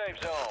it to the safe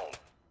zone.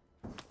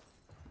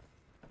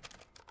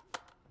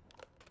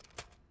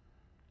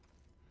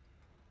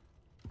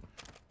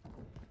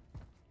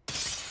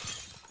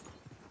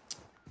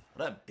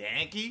 What up,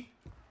 Danky?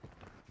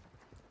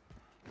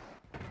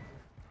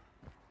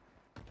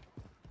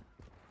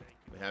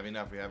 We have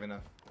enough. We have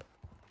enough.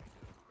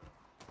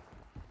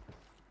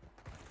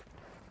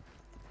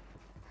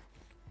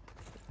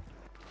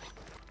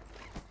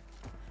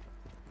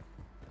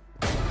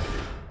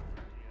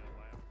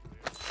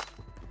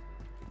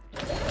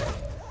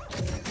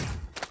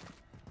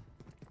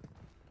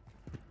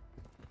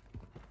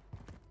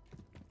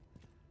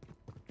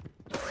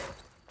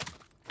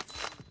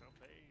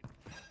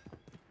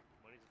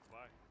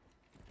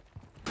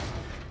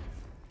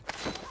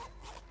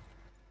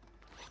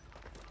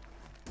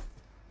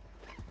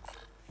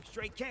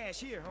 Straight cash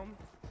here, homie.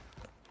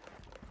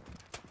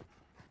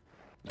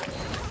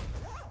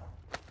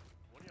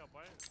 What are y'all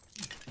buying?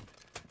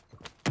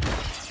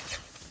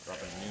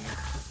 Dropping muni.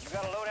 You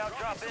got a loadout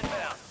drop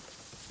inbound.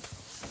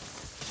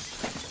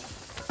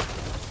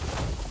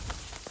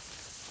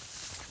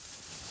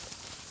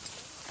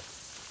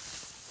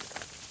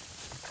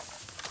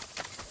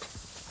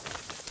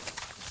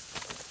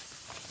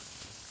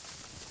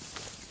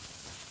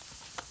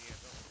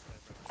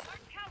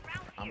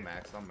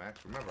 I'm max.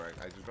 Remember,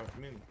 I just dropped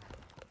community.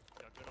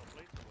 Y'all good on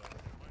plates or what?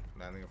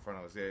 Landing in front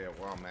of us. Yeah,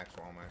 we're on max.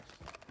 We're on max.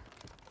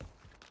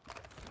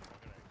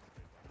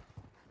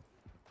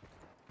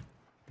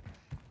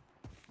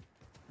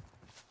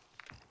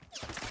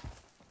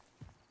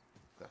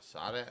 That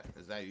shot at?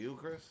 Is that you,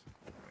 Chris?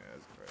 Yeah,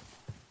 that's Chris.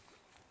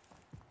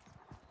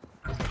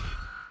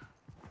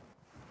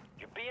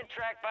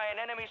 attacked by an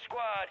enemy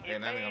squad. Yeah,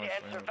 now they Evade gonna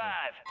and swing with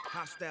survive.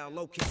 Hostile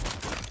located.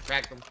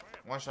 Cracked him.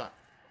 One shot.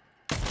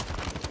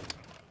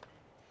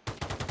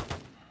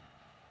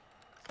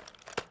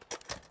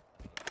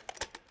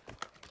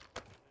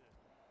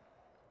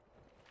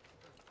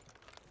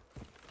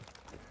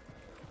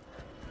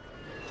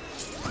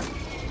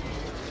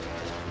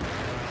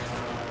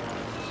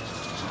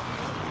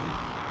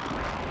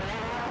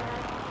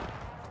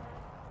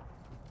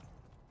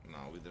 No,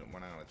 we didn't. We're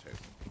not gonna chase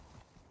him.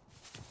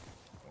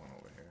 One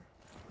over here.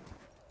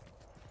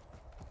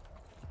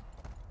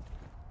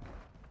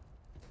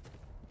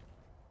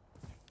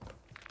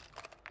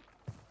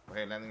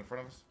 Hey, landing in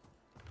front of us.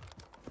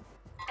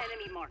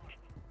 Enemy marked.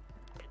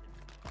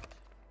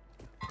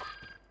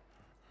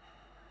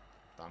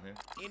 Down here.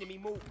 Enemy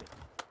movement.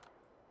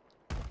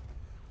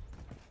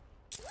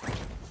 How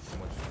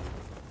much?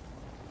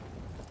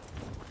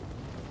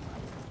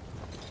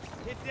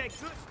 Hit that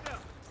good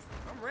stuff.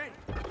 I'm ready.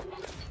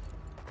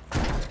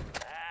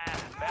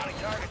 Bounty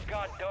target's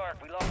gone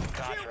dark. We lost the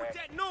Deal with contract.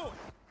 that noise.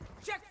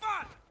 Check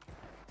fire.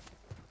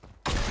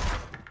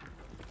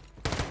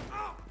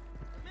 Oh,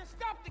 man,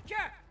 stop the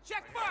cat.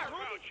 Check fire.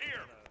 Crouch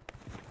here.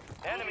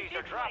 Enemies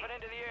are dropping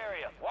into the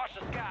area. Watch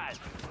the skies.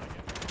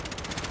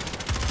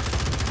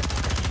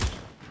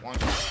 One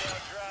shot.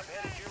 Down drop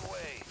headed your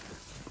way.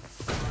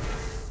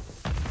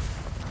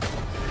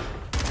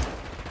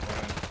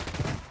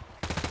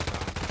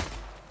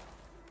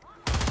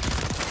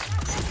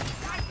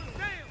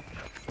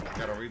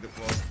 Gotta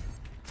redeploy.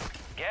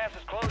 Gas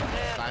is closing in.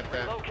 Snipe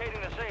that.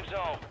 Relocating the safe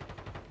zone.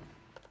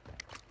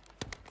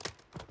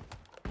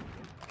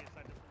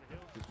 Inside this from the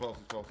hill. He's close.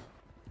 He's close.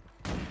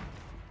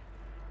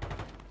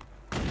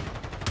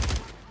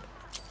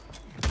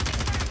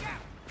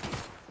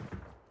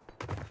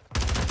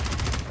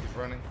 He's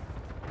running.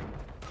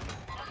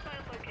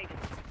 Hostile located.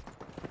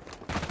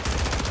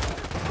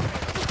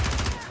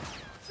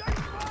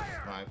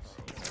 Snipes.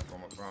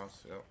 From across.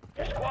 Yep.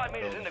 Your squad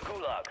mate is in the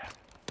gulag.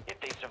 If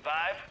they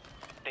survive,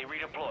 they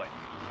redeploy.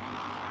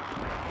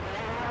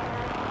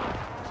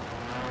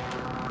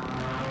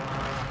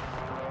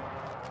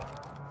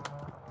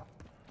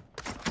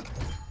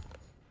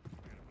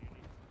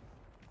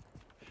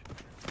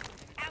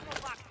 Ammo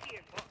box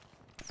here.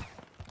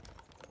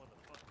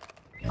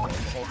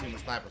 Whole team of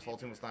snipers. Whole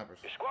team of snipers.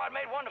 Your squad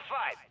mate won the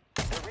fight.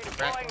 They're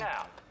redeploying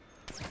now.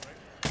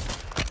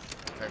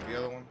 Attack the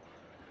other one.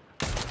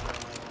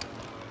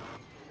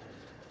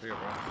 Here,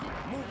 bro.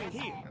 Moving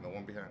here. And the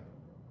one behind.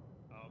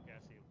 Oh, okay, I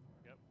see him.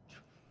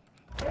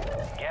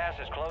 Yep. Gas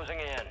is closing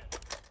in.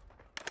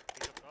 He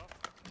jumped off.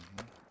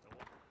 The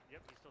one.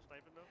 Yep, he's still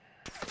sniping though.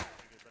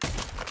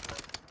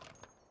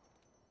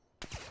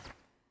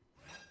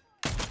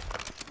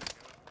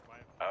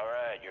 All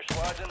right, your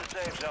squad's in the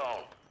safe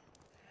zone.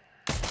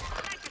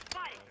 Sniper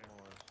spotted.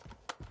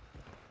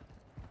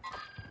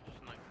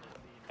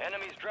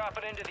 Enemies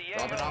dropping into the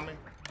Drop it on AO. me.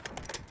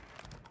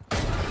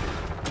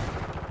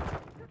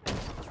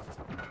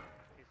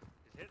 He's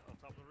hit on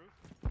top of the roof.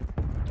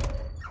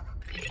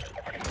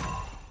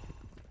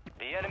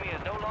 The enemy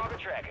is no longer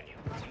tracking you.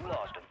 You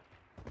lost him.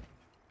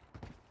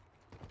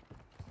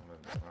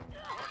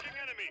 Marking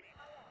enemy.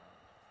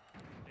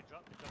 They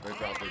dropped. They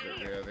drop it.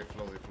 Yeah, they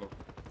flow. They flow.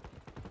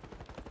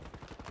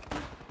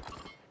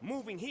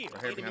 Moving here.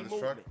 Right here behind Enemy this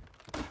truck.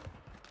 movement.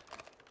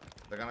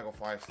 They're gonna go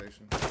fire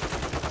station.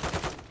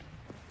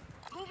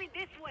 Moving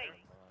this way.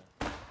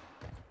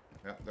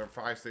 Yeah, they're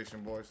fire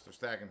station boys. They're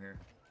stacking here.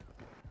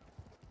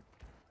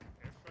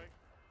 Airstrike.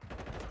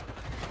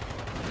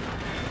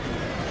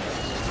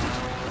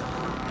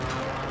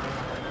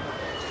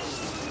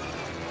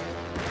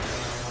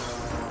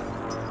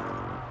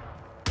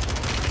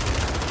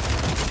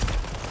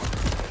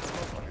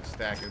 Fucking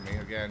stacking me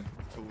again.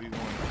 2v1.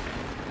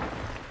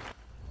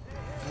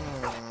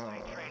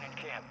 Training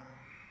camp.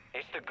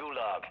 It's the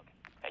gulag,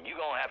 and you're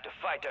gonna have to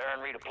fight to earn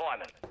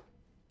redeployment.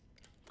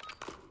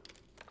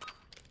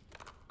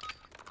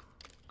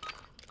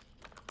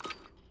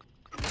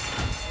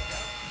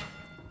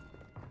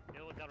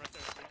 Yeah, look down right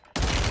there. See?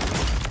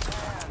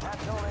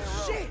 That's only a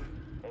road. Shit.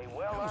 A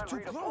well-earned too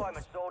redeployment,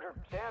 close. soldier.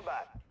 Stand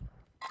by.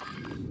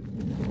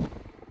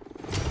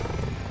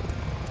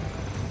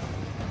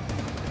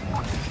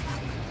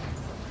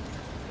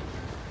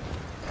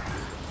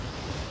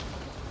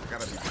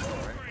 Gotta be slow,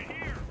 right? Right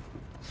here.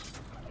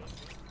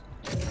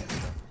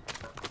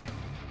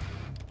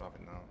 Drop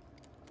it now.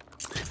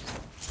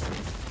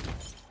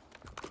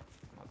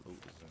 My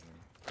loot is in here.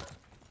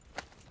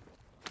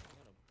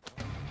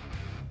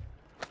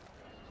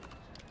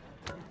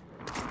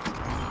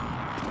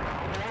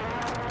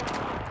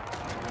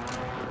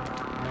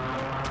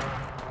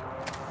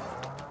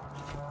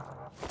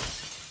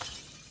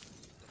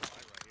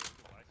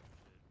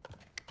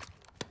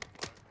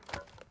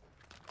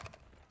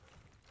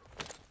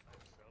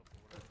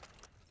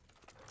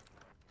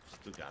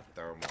 Still got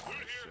thermal on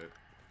this shit.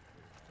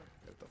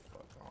 Get the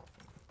fuck off.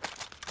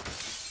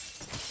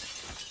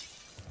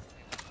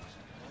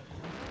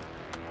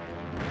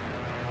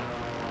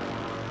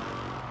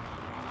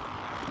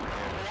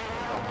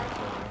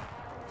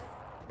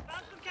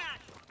 Found some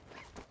cash.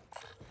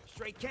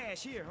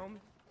 Cash here, homie.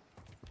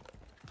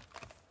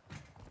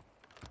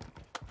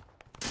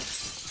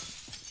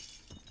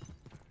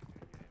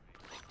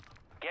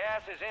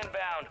 Gas is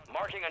inbound,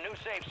 marking a new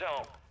safe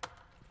zone.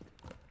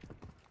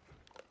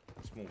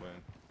 Let's move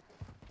in.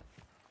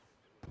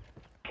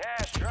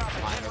 Cash dropping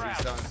en Finally,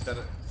 route. so instead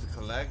of to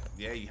collect,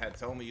 yeah, you had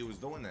told me you was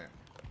doing that.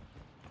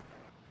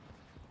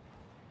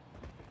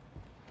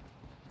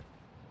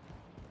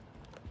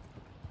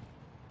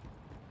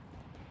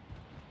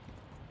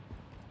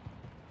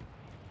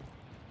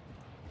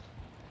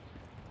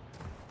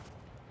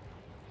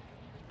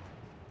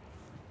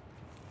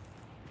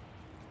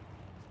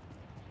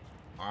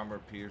 Armor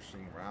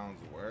piercing rounds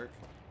work?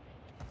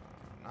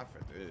 Not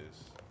for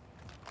this.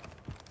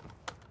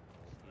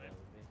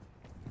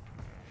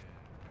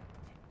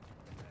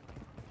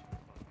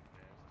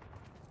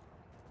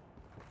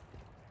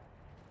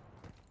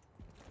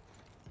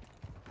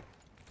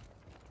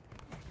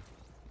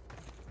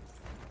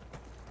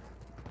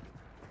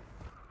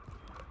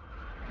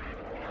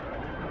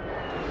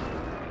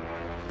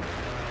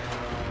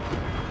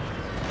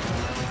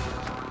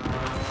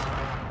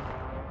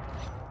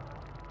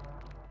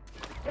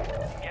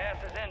 Gas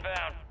is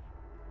inbound.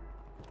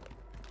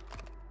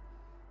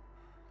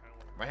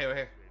 Right here, right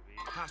here.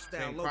 Hostile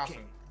Same located.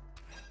 crossing.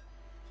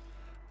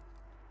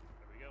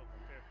 There we go. Up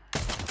there.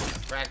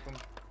 Cracked them.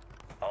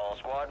 All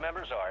squad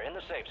members are in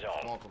the safe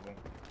zone. Multiple.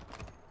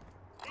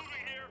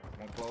 Moving here.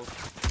 One close.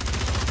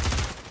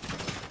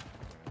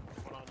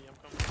 Hold on, I'm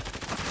coming.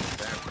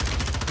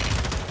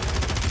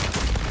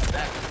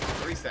 Stack.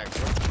 3 stacks,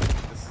 bro.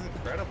 This is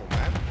incredible,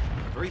 man.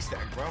 3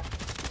 stack, bro.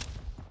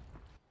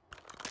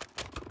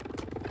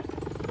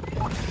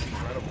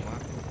 Incredible, man.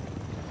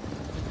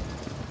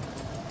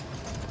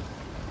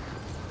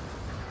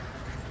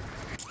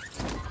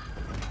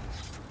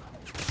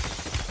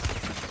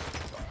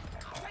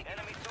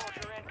 Enemy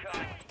soldier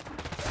incoming.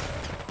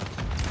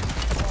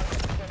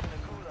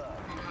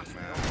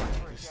 Man,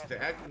 you're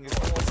stacking. It's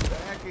all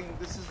stacking.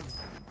 This is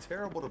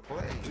terrible to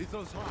play.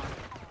 Lethal's hot.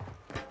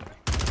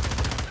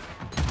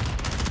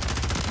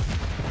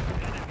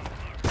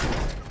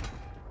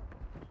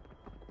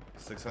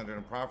 600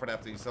 in profit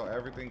after you sell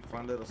everything,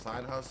 fun little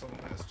side hustle.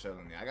 That's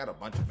chilling. I got a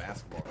bunch of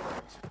basketball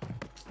cards,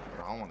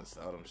 but I don't want to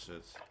sell them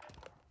shits.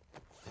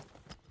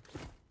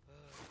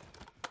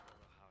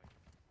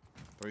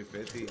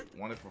 350,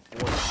 wanted for $4.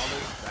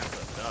 That's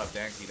a dub,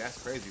 Danky. That's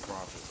crazy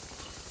profit.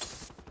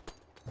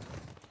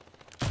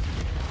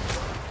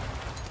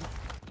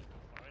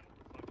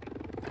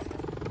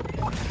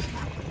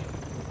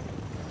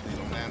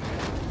 Little man.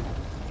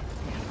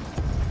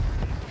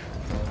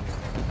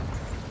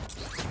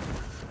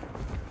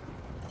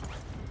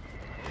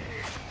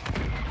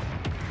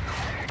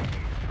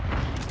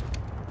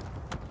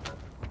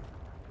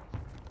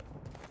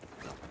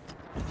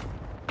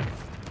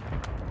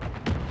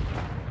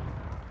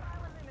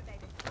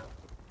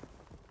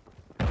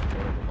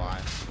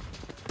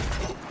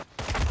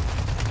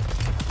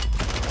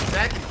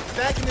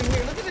 Stacking in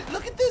here. Look at it.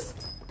 Look at this.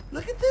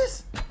 Look at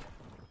this.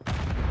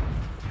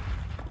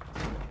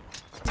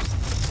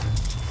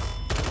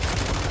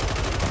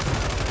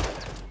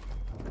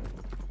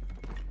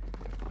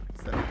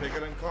 Instead of picking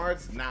them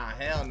cards? Nah,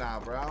 hell nah,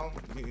 bro.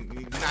 You're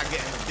not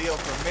getting a deal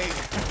from me.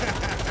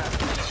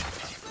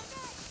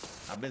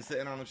 I've been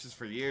sitting on them shits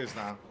for years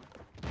now.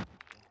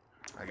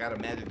 I got a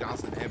Magic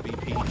Johnson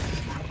MVP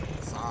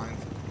signed.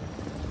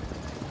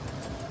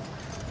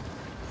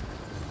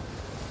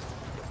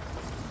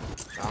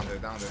 Down there,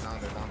 down there, down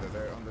there, down there.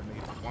 They're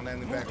underneath. One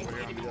landing back over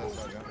here on the other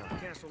side. Yeah.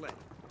 Cancel that.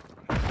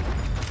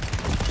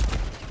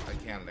 I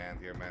can't land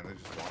here, man. They're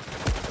just walking.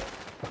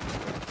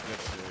 Good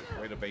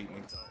shit. Way to bait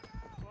me.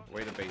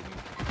 Way to bait me.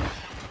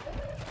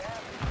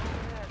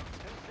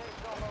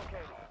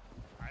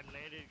 I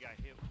landed, got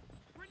hit.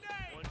 One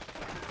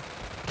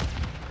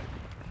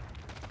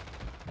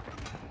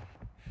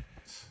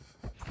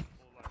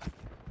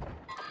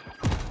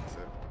That's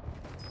it.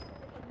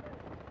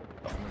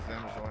 How much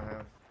damage do I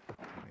have?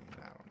 I mean,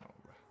 I don't know,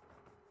 bro.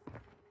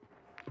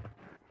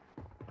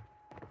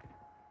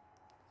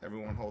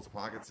 Everyone holds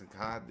pockets in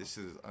COD. This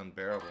is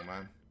unbearable,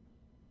 man.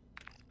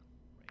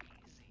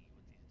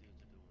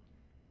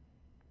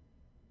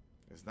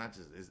 It's not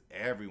just, it's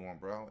everyone,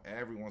 bro.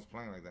 Everyone's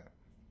playing like that.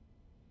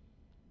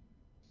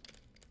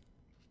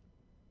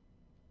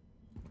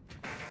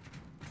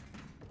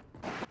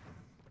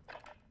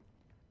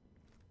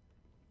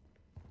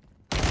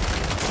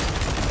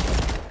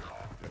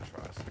 Good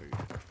try, Steve.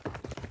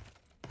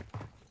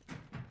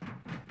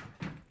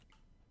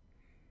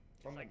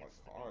 I don't know my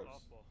cards.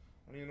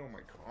 I don't even know where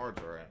my cards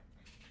are at.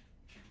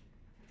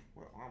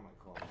 Where are my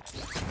cards?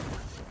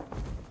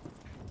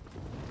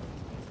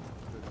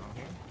 They're down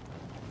here?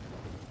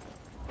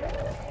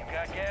 You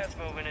got gas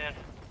moving in.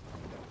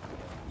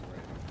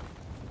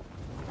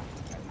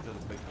 These are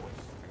the big boys.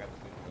 I got the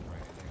big boys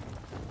right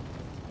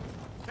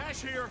here. Cash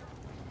here.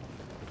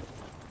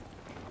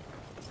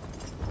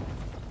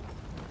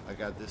 I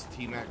got this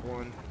T-Mac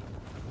one.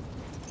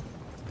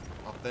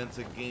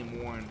 Authentic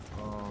game worn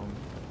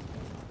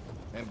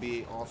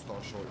NBA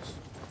All-Star shorts.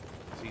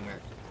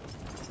 T-Mac.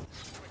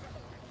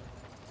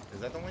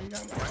 that the one you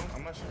got?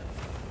 I'm not sure.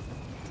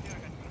 Yeah,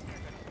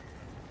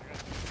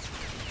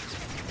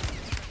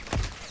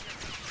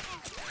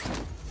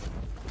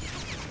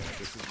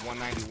 this is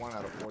 191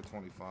 out of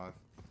 425.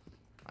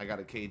 I got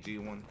a KG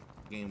one,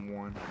 game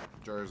worn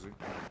jersey.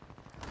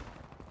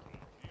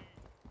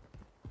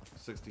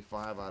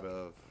 65 out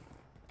of,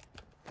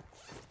 I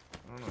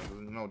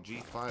don't know, no,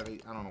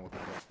 G58, I don't know what the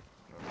fuck.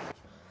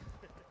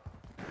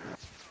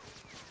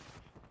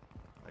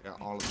 I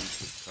got all of these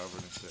shit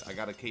covered and shit. I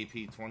got a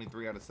KP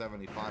 23 out of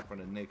 75 from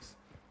the Knicks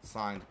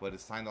signed, but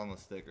it's signed on the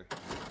sticker.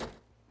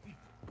 Yeah,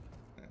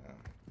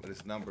 but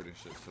it's numbered and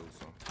shit too,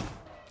 so.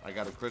 I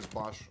got a Chris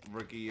Bosh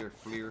rookie year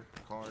Fleer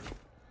card.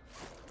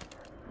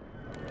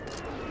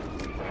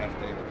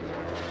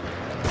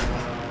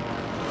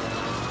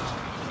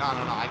 No,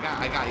 I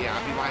got, yeah, I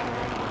be buying the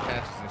random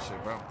patches and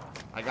shit, bro.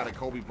 I got a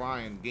Kobe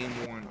Bryant game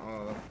worn,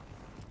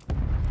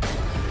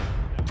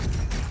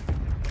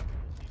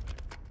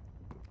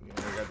 I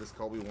got this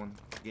Kobe one,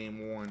 game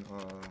worn,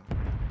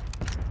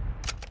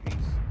 piece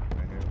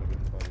right here. Look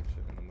at the fucking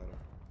shit in the middle.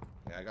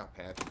 Yeah, I got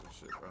patches and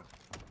shit, bro.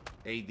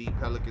 AD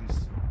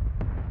Pelicans.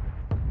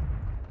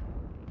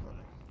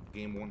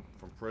 Game one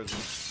from prison.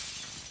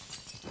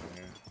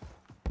 Yeah.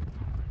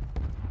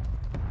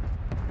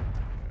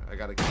 I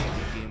got a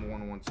game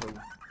one too.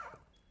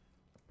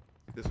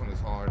 This one is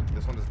hard.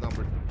 This one is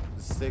numbered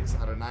 6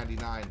 out of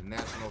 99.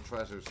 National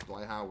Treasures,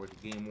 Dwight Howard,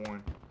 game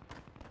one.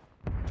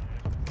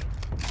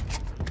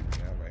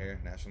 Yeah, right here.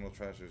 National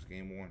Treasures,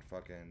 game one.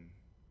 Fucking.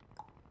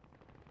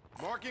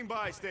 Marking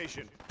buy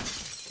station.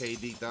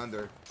 KD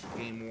Thunder,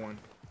 game one.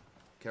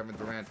 Kevin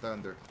Durant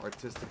Thunder,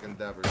 Artistic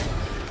Endeavors.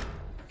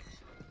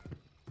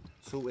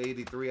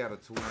 283 out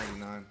of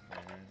 299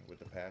 with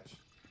the patch.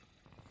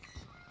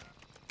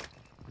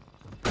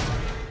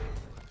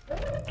 I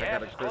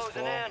got a Chris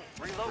Closing Paul. in.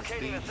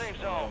 Relocating the safe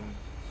zone.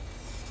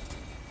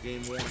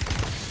 Game one.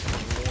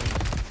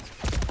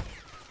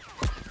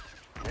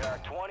 There are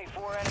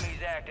 24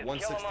 enemies active.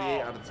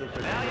 168 out of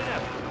 250. Valiant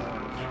effort.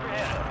 Keep your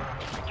head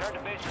up. Return to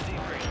base for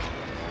debrief.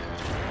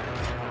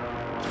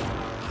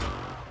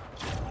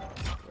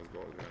 Let's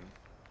go again.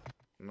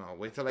 No,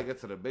 wait till I get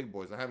to the big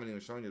boys. I haven't even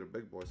shown you the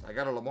big boys. I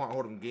got a Lamar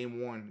Odom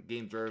game one,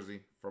 game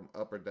jersey from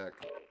Upper Deck.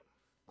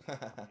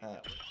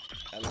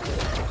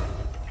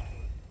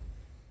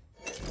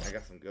 I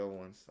got some good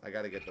ones. I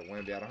gotta get the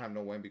Wemby. I don't have no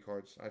Wemby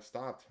cards. I've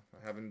stopped. I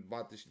haven't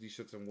bought these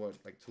shits in what,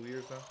 like 2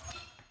 years now?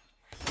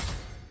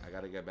 I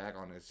gotta get back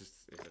on it. It's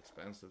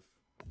expensive.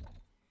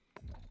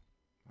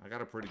 I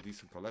got a pretty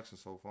decent collection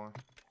so far.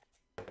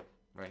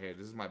 Right here.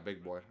 This is my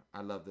big boy.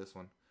 I love this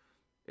one.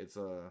 It's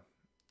a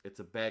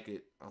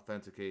Beckett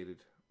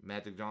authenticated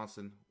Magic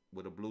Johnson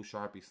with a blue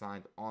Sharpie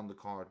signed on the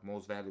card.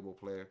 Most valuable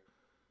player.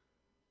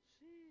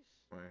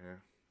 Right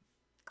here.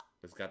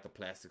 It's got the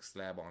plastic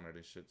slab on it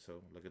and shit,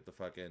 so look at the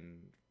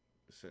fucking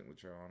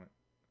signature on it.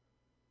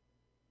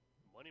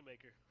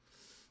 Moneymaker.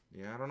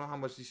 Yeah, I don't know how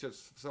much these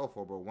shits sell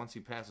for, but once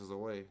he passes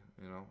away,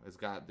 you know, it's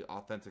got the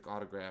authentic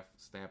autograph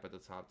stamp at the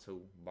top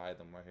too. Buy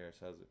them right here, it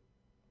says it.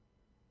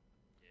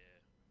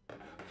 Yeah.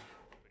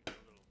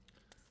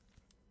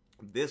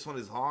 This one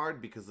is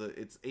hard because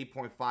it's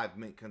 8.5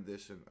 mint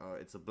condition.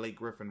 It's a Blake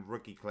Griffin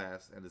rookie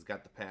class, and it's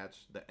got the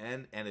patch, the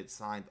N, and it's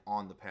signed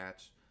on the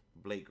patch.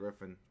 Blake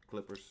Griffin,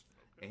 Clippers.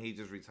 And he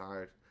just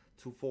retired.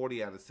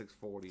 240 out of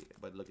 640.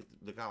 But look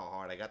how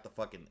hard. I got the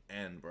fucking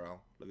N, bro.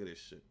 Look at this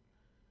shit.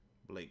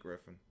 Blake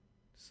Griffin.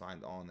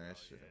 Signed on that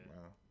shit, yeah.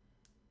 Bro.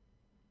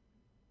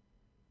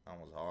 That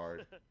was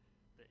hard. The N.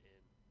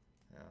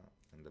 Yeah.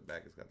 And the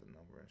back has got the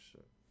number and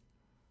shit.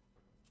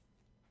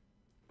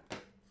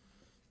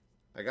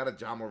 I got a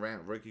John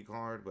Morant rookie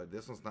card, but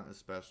this one's nothing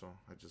special.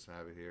 I just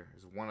have it here.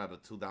 It's 1 out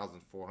of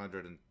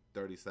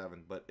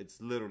 2,437. But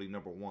it's literally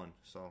number 1.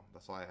 So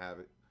that's why I have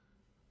it.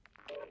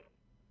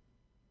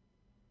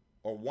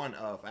 Or one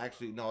of.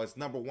 Actually, no, it's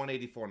number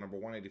 184. Number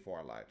 184.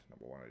 I lied.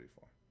 Number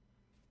 184.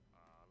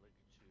 Look at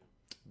you.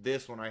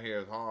 This one right here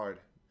is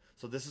hard.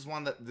 So this is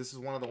one of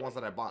the ones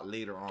that I bought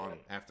later on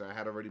after I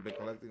had already been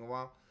collecting a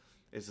while.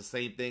 It's the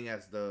same thing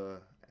as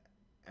the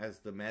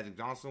Magic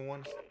Johnson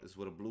ones. It's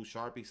with a blue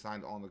Sharpie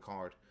signed on the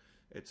card.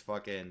 It's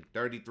fucking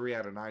 33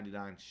 out of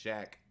 99.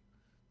 Shaq,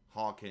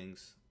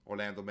 Hawkins,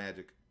 Orlando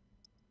Magic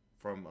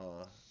from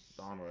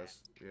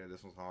Donruss. Yeah,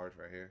 this one's hard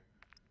right here.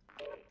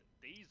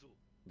 Diesel.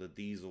 The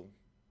Diesel.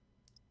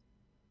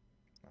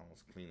 That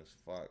one's clean as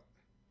fuck.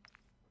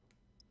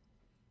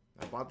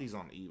 I bought these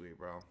on eBay,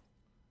 bro.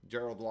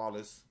 Gerald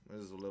Wallace.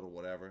 This is a little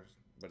whatever,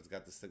 but it's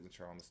got the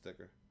signature on the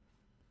sticker.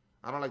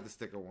 I don't like the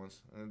sticker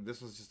ones. And this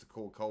was just a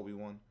cool Kobe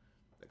one.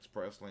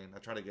 Express Lane. I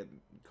try to get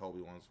Kobe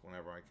ones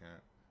whenever I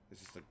can.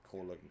 It's just a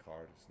cool looking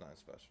card. It's not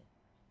special.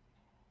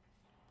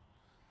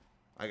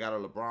 I got a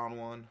LeBron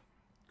one.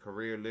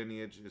 Career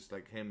lineage. It's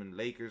like him in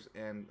Lakers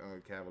and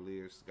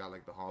Cavaliers. It's got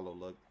like the hollow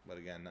look, but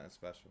again, nothing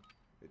special.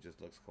 It just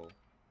looks cool.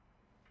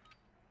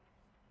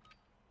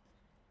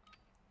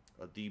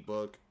 A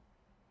D-Book.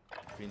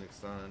 Phoenix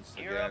Suns.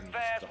 Gear up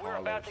fast. We're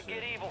about to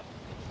get evil.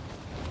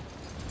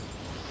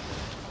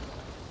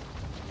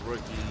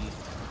 Rookie.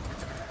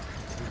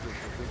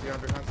 This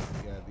DeAndre Hunter?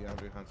 Yeah,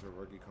 DeAndre Hunter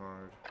rookie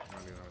card. I'm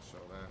not even gonna show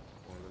that.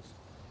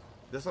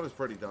 This one is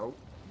pretty dope.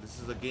 This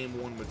is a game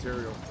 1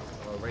 material.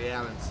 Ray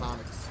Allen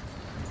Sonics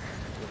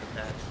with a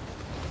patch.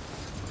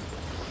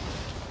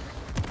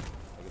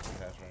 Look at the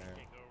patch right here.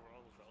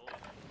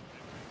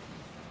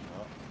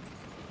 Oh.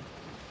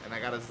 And I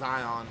got a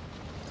Zion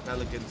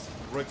Pelicans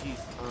rookie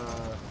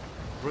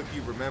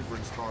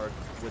remembrance card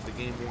with the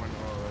game 1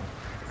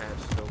 patch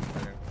still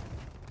there.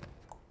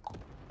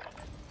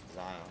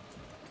 Zion.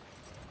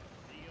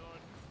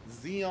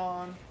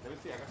 Let me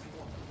see. I got some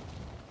more.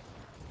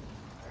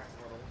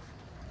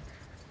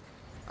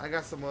 I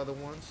got some other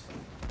ones.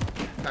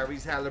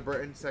 Tyrese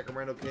Halliburton,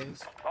 Sacramento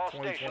Kings, All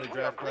 2020 stations, we are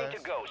draft clear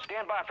class. to go.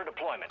 Stand by for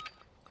deployment.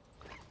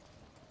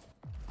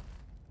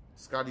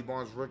 Scotty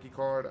Barnes rookie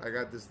card. I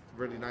got this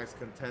really nice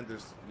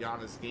Contenders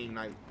Giannis game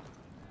night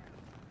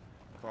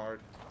card.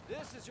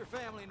 This is your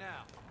family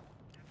now.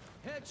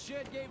 Head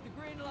shed gave the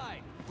green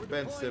light. We're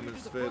Ben deploying you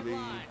Simmons, to the front Philly.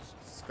 lines.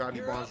 Scotty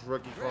Gear Barnes up,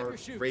 rookie grab your card.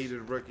 chutes.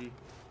 Rated rookie.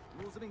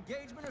 Rules of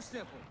engagement are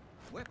simple.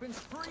 Weapons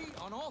free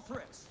on all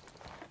threats.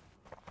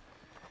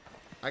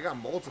 I got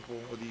multiple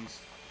of these.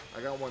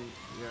 I got one.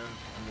 Yeah. I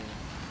mean,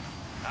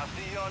 I'll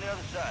see you on the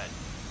other side.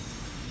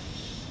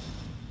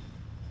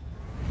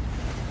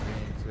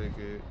 game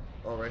ticket.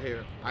 Oh, right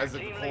here.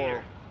 Isaac Team Okoro.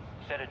 leader.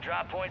 Set a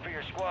drop point for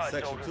your squad,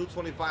 Section soldier.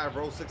 225,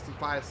 row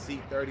 65,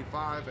 seat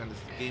 35, and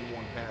it's the game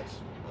 1 patch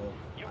of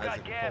You Isaac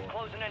got gas Okoro.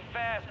 closing in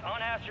fast.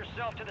 Unass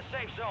yourself to the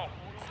safe zone.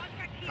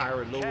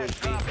 Kyron Lewis,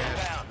 Chest game drop patch,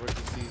 inbound.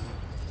 rookie season.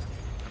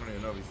 I don't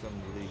even know if he's still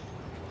in the league.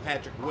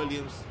 Patrick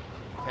Williams,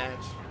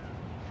 patch.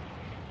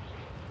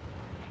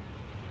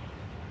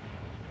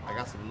 I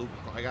got some Luke.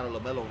 I got a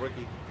LaMelo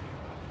rookie.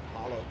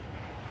 Hollow.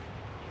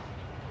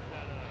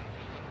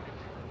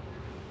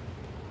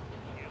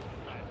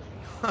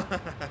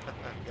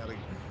 Gotta,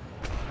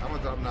 I'm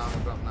gonna drop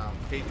now.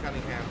 Kate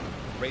Cunningham,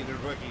 rated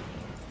rookie.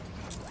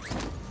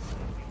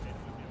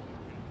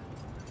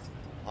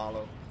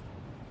 Hollow.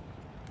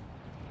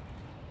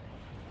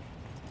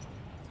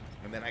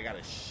 And then I got a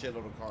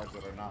shitload of cards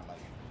that are not like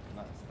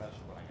nothing special,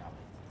 but I got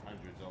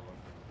hundreds of them.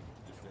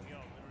 Just in.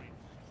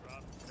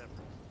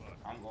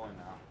 I'm going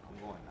now.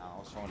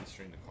 I'll show on the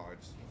stream the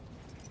cards.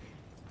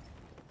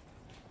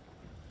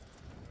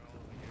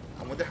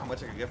 I wonder how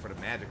much I could get for the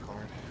Magic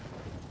card.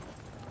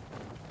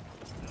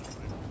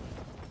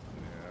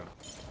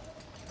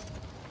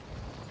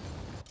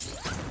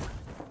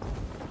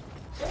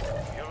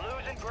 Yeah. You're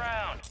losing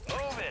ground.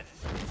 Move it.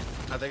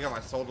 I think if I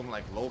sold them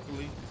like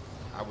locally,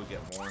 I would get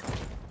more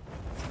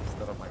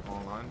instead of like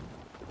online.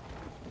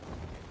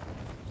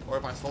 Or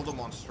if I sold them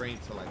on stream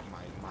to like my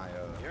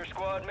Your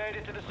squad made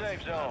it to the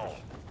safe zone.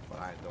 but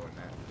I ain't doing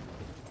that.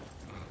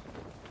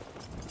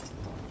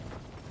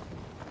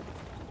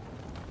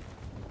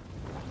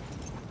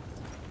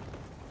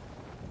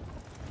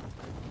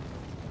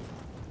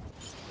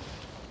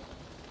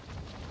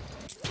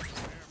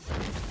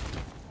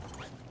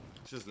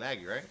 It's just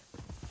laggy, right?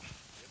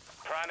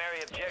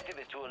 Primary objective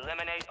is to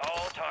eliminate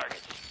all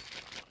targets.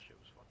 Shit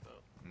was fucked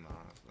up.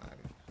 Nah, it's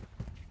laggy.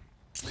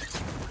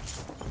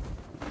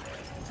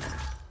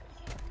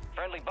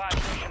 Friendly buy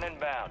station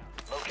inbound.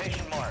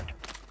 Location marked.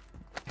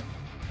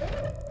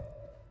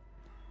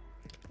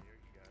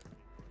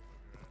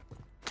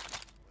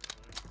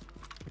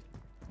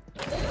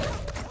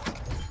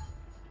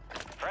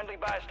 Friendly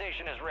buy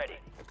station is ready.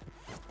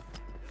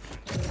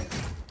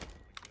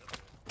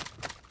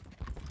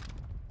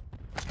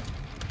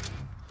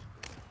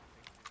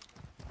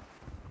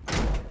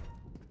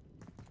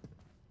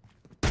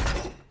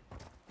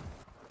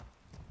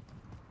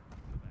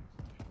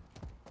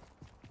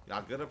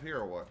 Y'all good up here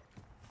or what?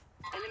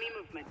 Enemy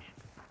movement.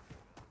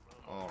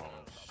 Oh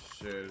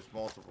shit, there's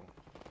multiple.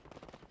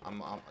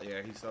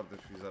 Yeah, he's up there,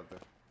 she's up there.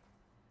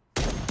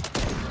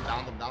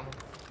 Down them.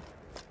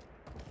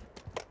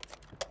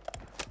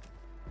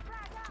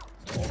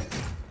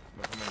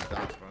 Look how many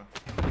dots, bro.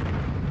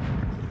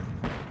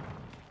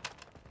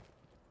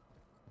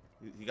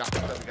 He got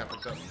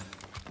picked up,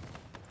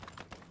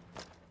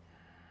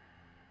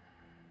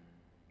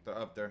 They're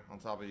up there, on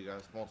top of you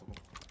guys, multiple.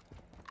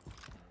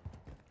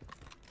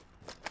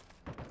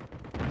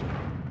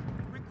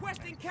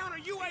 Requesting counter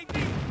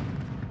UAV.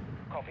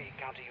 Copy.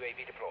 Counter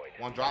UAV deployed.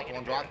 One dropped.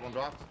 Nah, one's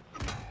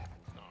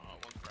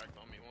cracked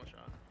on me, one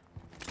shot.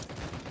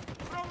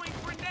 Throwing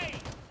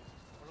grenade.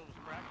 One of them's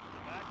cracked in the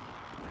back.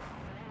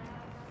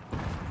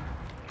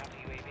 Counter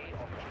UAV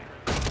offline.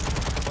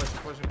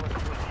 Push.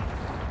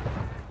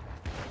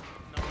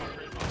 No, I'm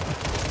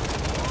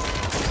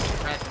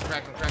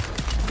Crack him.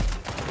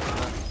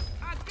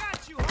 I got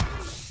you,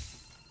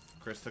 homie.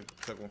 Chris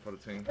took one for the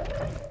team.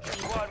 Your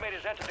squad mate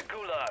has entered the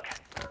gulag.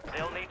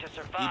 They'll need to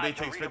survive eBay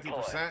to takes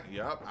redeploy. 50%.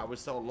 Yup, I would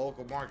sell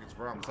local markets,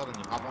 bro. I'm telling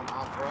you, hop on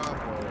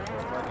OfferUp or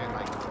fucking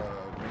like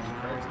maybe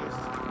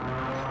Craigslist.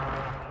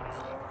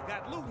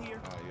 Got loot here.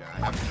 Oh yeah, I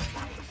have it.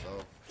 So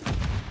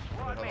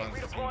Squad mate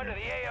redeploying to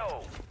the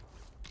AO.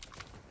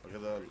 look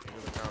at the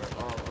counter.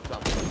 Oh, up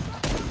top.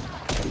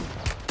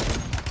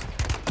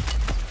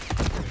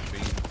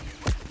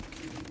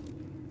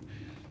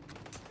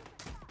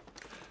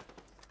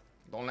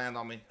 Don't land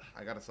on me.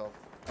 I got a self.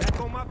 Back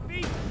on my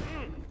feet.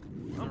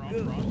 They're I'm all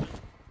good. crossing.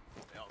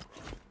 They all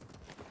crossing.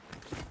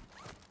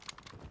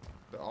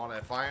 They're all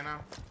at fire now.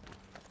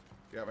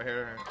 Yeah, right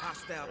here.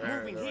 Hostile Right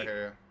moving right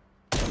here.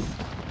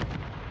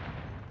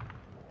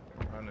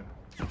 Running.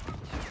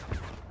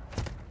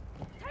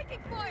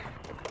 Taking fire.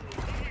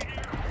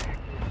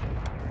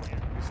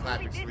 He's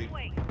sniping Moving sleep. this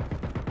way.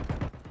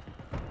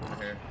 Right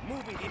here.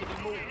 Moving, enemy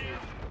moving.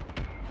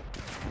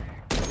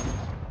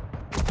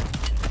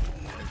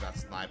 He got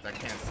sniped. I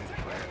can't see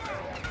the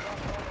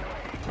player.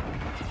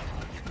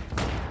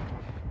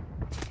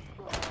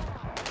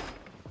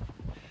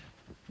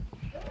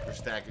 They're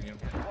stacking you.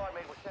 Squad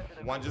mate was sent to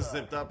the One just gulag.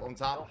 zipped up on They'll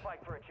top. fight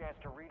for a chance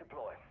to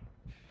redeploy.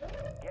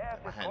 Gas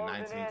I is had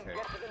closing in. 19K.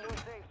 Get to the new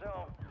safe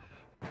zone.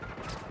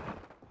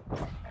 I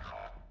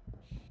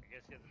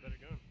guess he has a better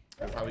gun.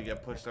 That's how we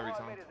get pushed every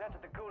Squad time. mate is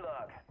entered the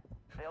gulag.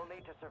 They'll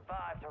need to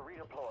survive to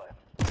redeploy.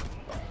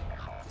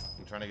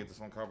 I'm trying to get this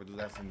one car, but do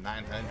that for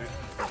 900.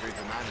 For 3 to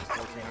 9 is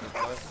 1400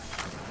 plus.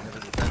 And if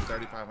it's a 10,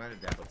 3500.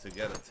 Yeah, but to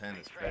get a 10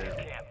 is Training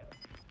crazy. camp.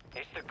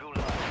 It's the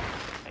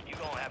gulag, and you're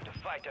gonna have to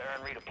fight to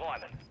earn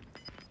redeployment.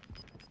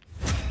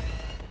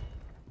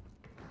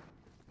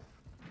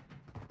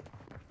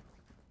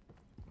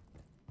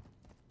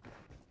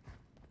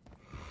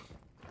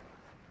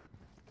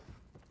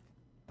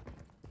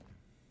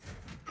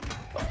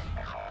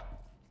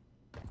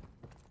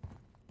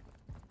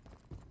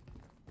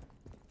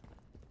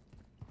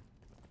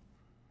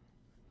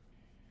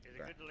 Is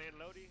it good to land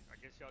Lodi? I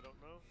guess y'all don't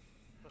know.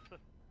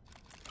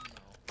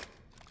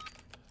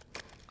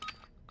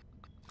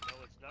 No,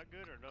 it's not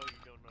good, or no,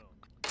 you don't know.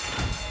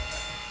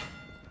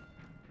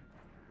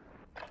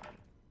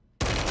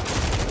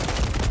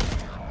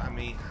 I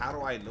mean, how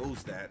do I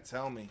lose that?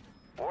 Tell me.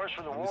 Wars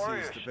for the Let me see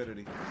Warriors, the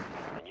stupidity.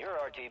 and you're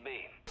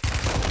RTB.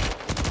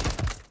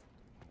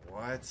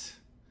 What?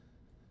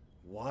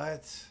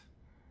 What?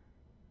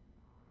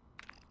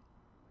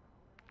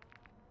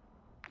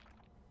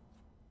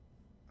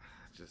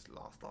 I just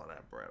lost all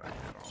that bread I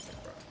had on me,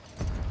 bro.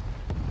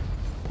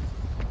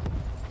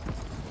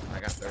 I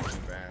got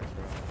 13 bands,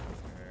 bro.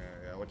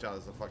 Yeah, watch out,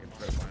 there's a fucking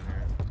trip line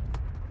here.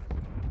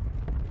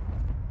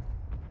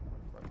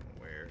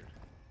 Fucking weird.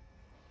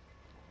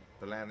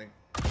 The landing.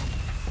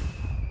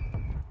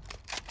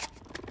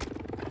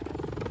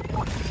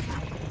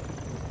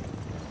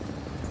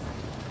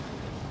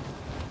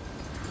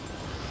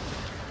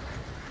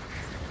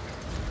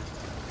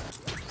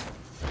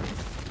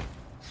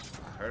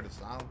 I heard a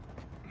sound.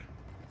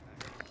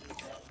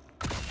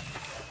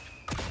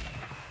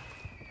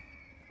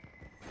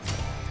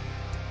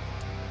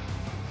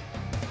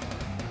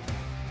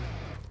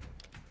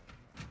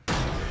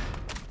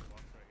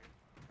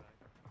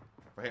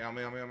 Right here, on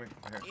me. Right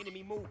here.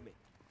 Enemy movement.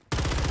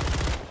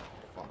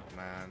 Fuck,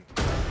 man.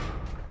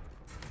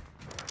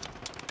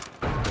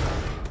 Oh,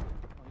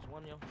 he's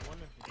one, yo. One,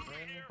 he's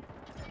brand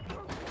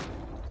new.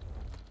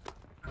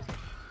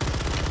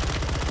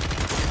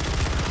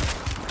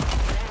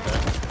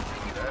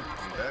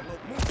 I'm dead.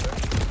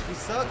 He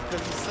sucks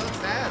because he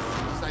sucks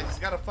ass. He's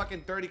got a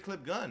fucking 30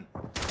 clip gun.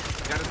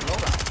 He got his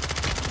loadout.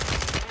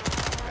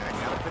 And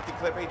he got a 50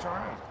 clip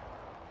HRM.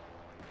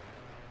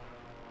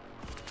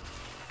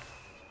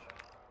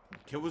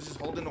 Kid was just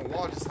holding the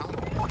wall, just telling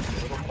him. A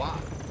little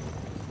bot.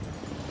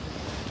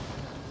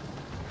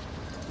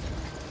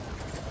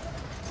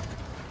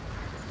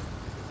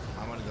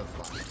 I'm gonna go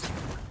fly.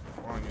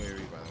 We're on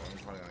UAV, by the way. I'm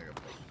probably gonna go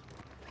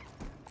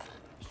fly.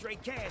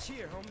 Straight cash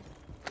here, homie.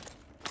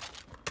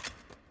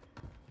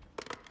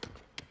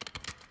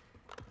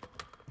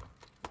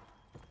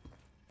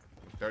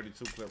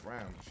 .32 clip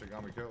round. Shit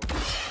got me killed.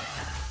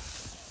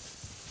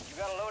 You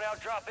got a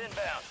loadout drop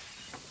inbound.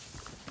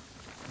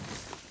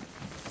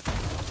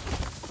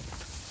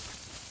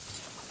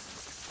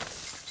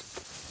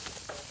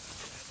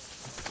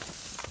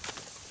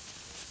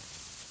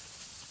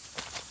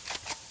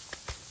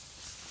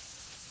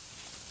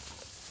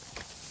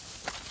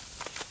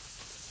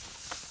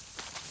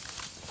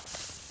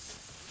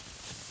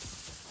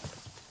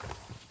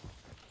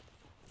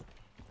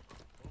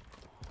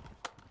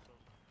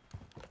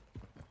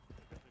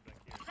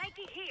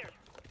 Safety here.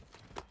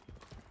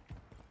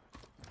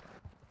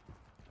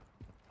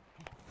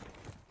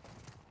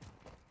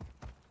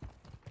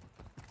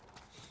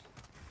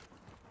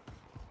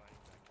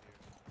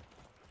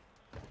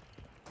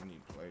 I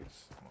need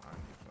plates. Oh, I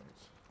need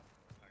plates.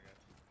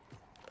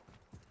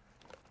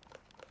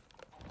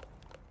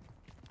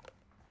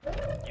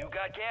 You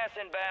got gas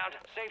inbound.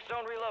 Safe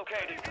zone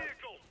relocated.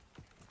 Vehicle.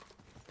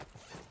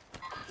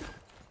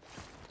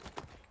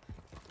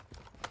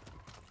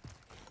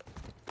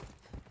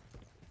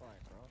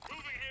 Fine, bro.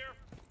 Moving here.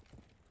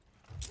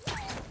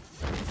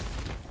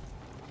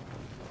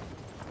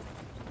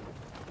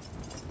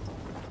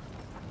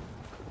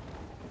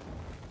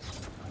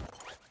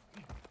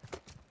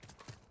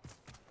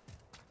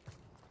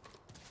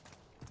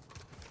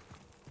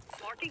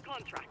 Marking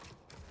contract.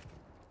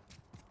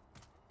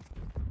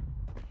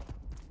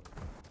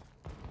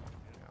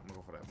 Yeah, I'm gonna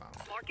go for that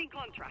mountain. Marking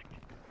contract.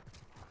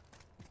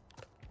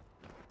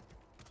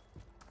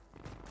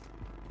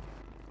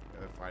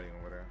 fighting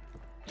over there.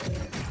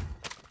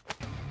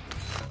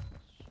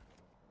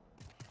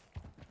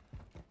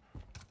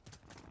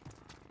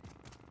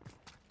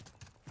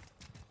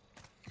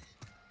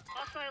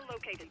 Hostile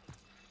located.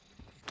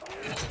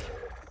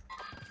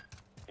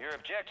 Your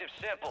objective's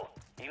simple.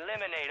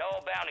 Eliminate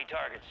all bounty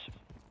targets.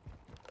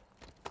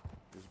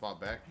 Just bought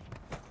back.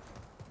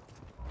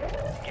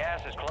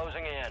 Gas is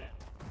closing in.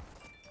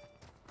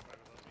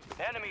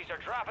 Enemies are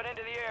dropping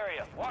into the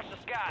area. Watch the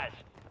skies.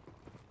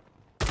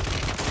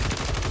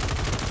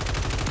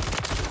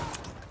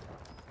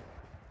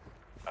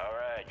 All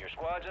right, your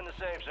squad's in the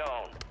safe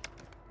zone.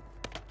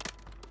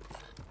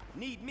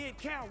 Need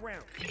mid-cow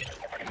round.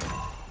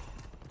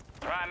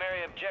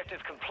 Primary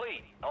objective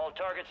complete. All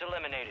targets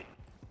eliminated.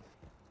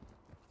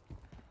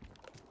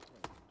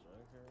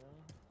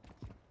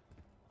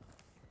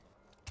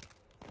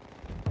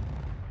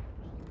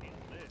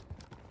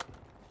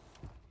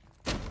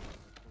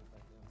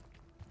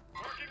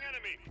 Marking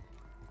enemy.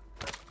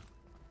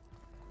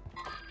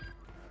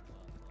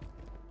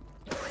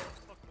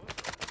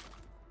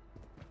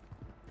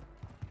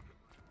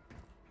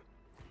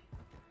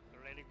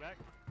 They're landing back.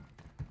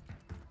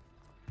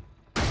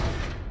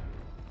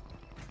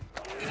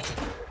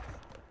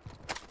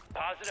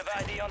 Positive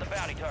ID on the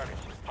bounty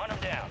targets. Hunt them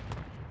down.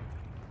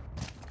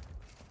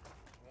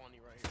 One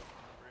right here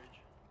on the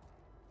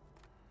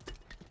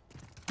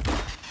bridge.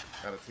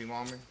 Got a team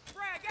on me.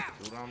 Frag out.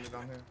 Dude on me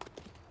down here.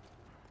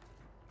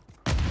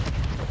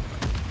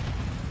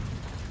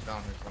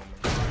 Down here somewhere.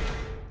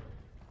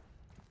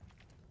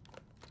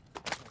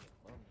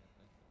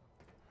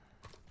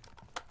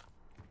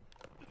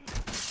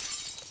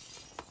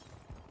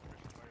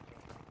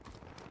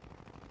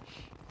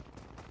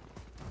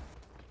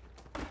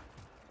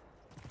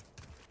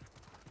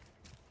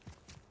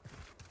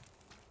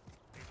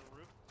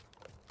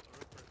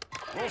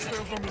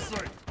 Hostiles on the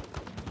site.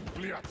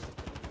 Bliat.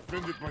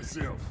 Defended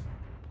myself.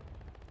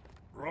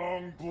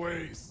 Wrong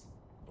place.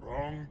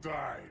 Wrong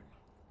time.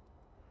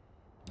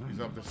 He's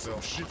up there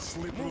still. Shit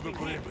slip through the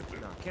perimeter.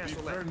 No,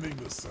 cancel that.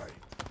 Defending the site.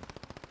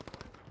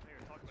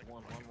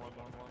 One. Oh,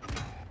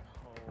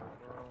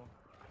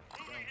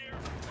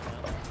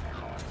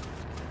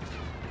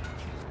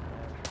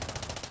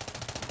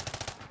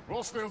 bro.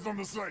 Hostiles on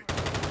the site.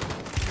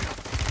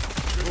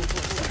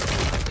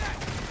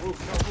 Roof,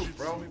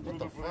 bro. What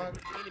the fuck?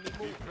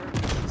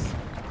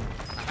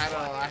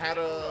 I had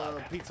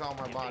a pizza on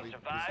my body. This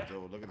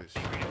dude, look at this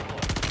shit. Bro.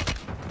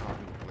 How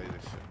people play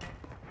this shit.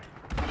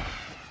 I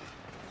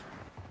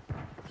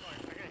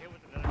got hit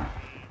with another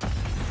team.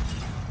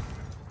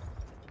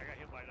 I got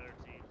hit by another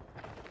team.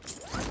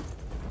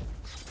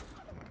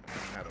 I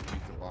had a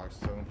pizza box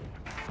too.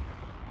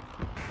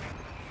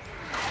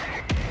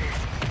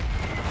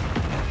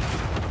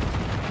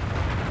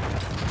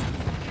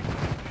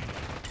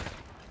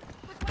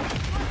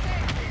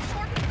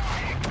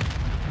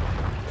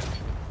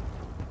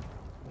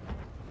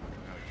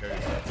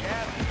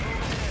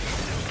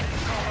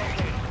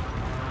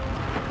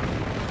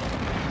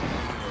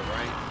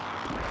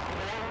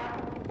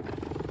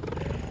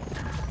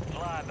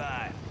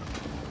 Flyby.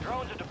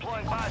 Drones are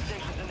deploying buy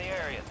stations in the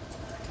area.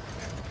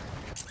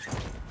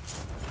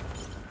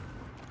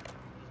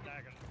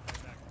 Back.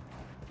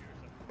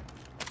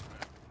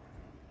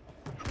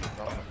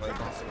 Dropping the play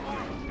box.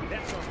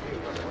 That's on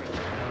field.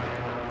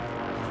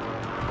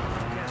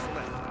 Cancel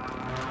that.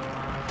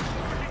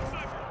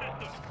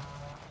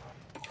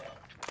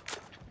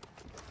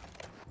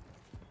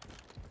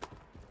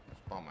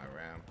 Spawn my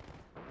ram.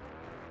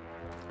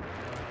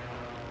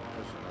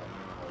 Pushing up.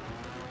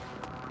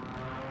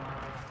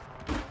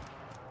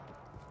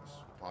 Just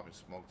popping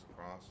smokes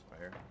across right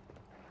here.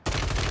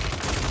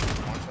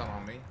 One shot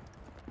on me.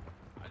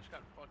 I just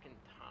got fucking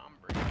Tom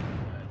Brady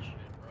with that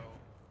shit, bro.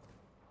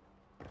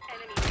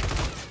 Enemy.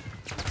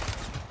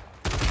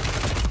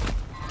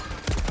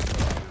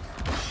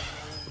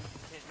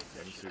 Can't make Let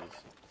that me see shit. this.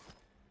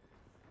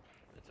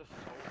 It's a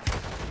soul.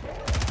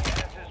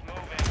 Gas is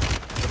moving.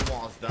 Good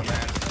walls,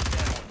 dumbass.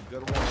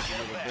 Good walls, you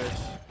little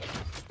bitch.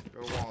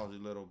 Good walls, you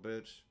little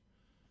bitch.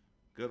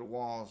 Good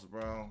walls,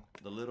 bro.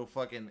 The little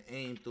fucking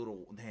aim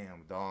through the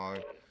damn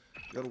dog.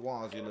 Good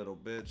walls, you little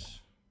bitch.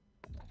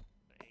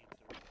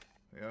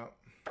 Yep.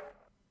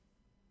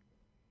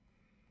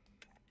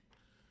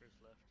 Chris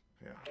left.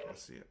 Yeah, I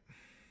see it.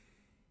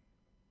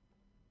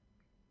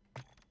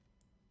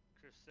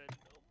 Chris said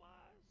no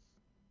mas.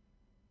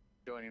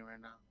 Joining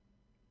right now.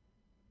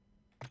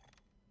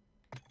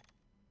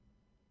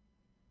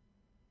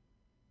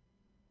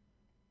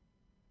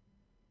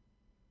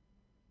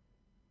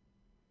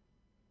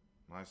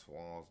 Nice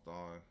walls,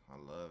 dog. I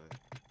love it.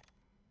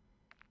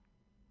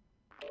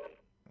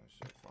 That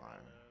shit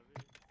fire.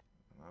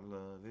 I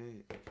love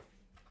it.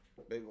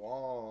 Big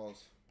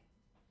walls.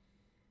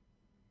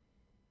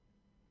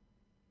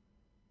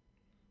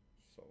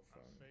 So I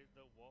funny. saved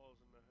the walls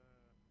in the house.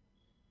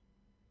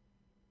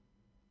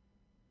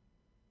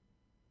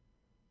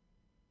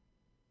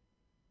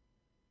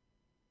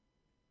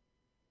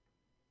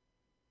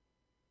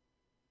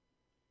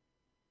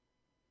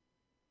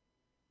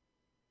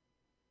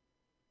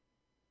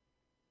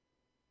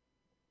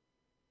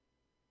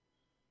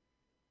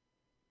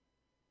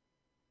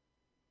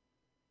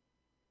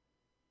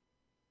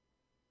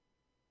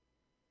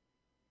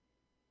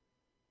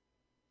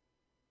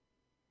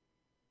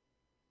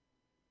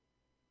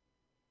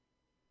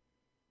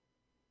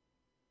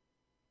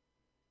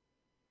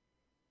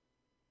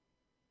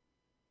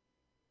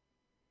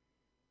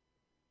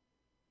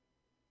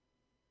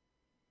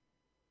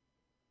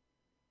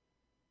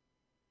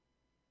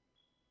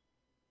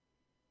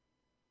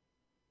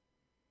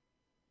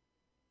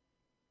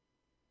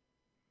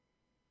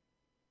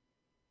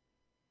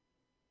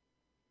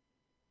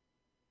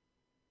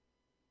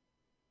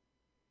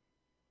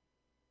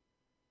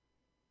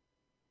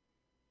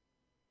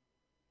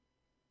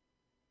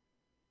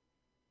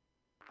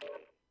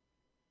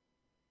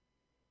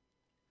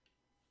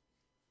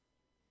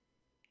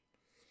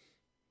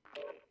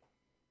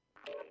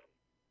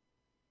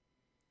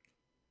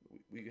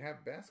 you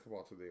have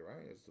basketball today,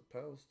 right? It's the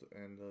Pels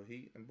and the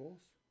Heat and Bulls.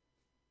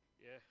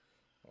 Yeah.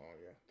 Oh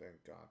yeah,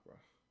 thank God, bro.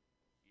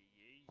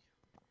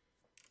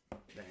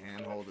 Yeah. The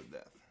handhold of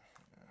death.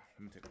 Yeah.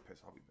 Let me take a piss.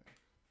 I'll be back.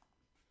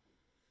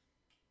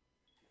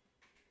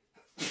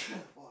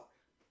 Fuck.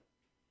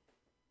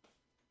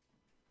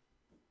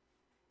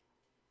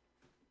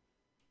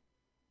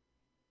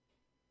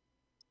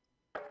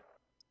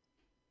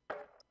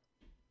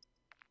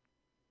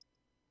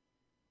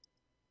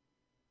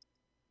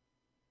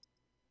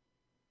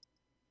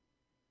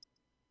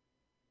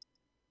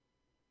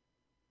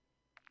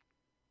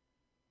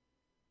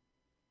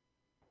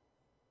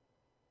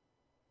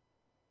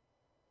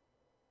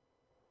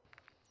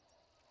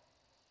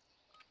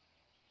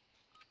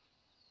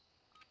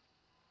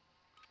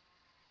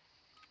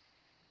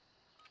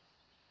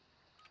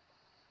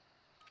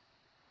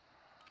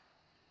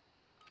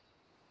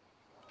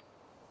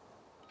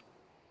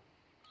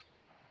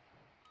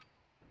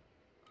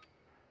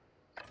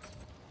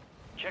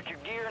 Check your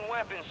gear and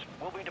weapons.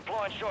 We'll be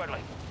deploying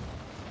shortly.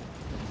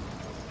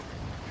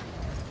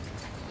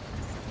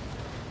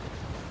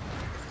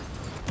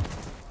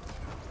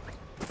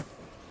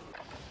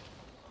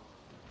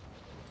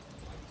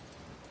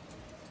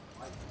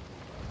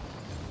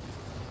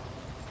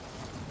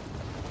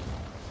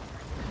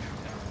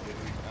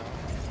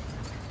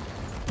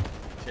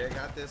 Check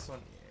out this one.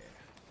 Yeah.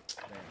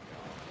 Thank God.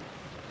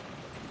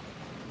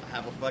 I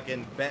have a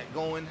fucking bet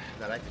going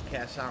that I could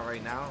cash out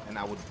right now, and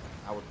I would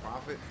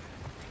profit,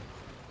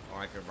 or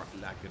I could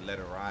let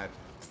it ride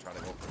and try to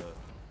go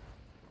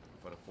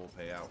for the full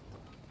payout.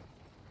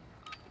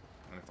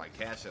 And if I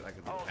cash it, I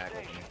could do the pack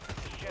opening.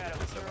 Shadow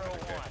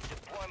 01.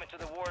 Deployment to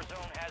the war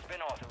zone has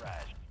been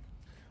authorized.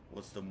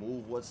 What's the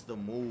move? What's the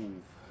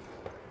move?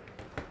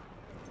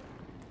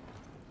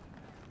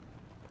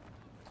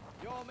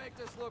 Y'all make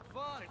this look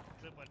fun.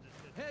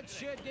 Head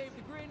shed gave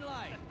the green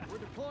light. We're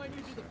deploying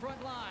you to the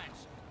front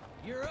lines.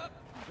 Gear up,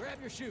 grab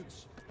your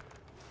chutes.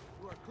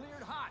 You are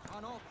cleared hot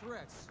on all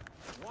threats.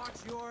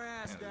 Watch your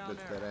ass down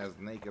there. That ass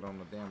naked on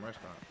the damn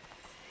restaurant.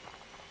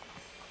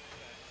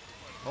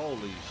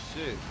 Holy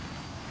shit.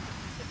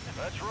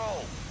 Let's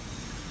roll.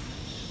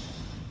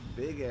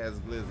 Big ass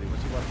glizzy.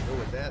 What you about to do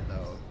with that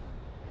though?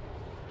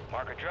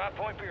 Mark a drop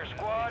point for your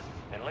squad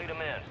and lead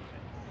them in.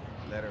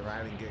 Let it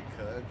ride and get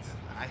cooked.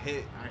 I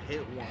hit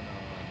one.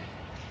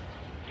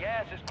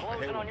 Gas is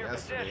closing on your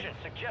position.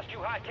 Suggest you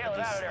hightail it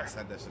out of there. I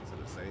sent that shit to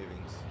the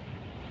savings.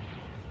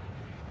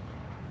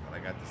 But I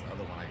got this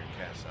other one I can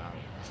cash out.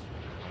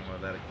 I'm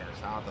gonna let it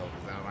cash out though,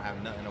 because I don't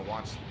have nothing to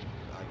watch.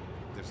 Like,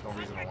 there's no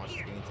reason to watch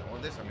the game. Or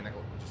this, I mean, I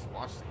go just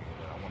watch the game,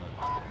 but I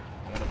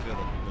wanna feel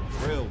the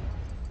thrill.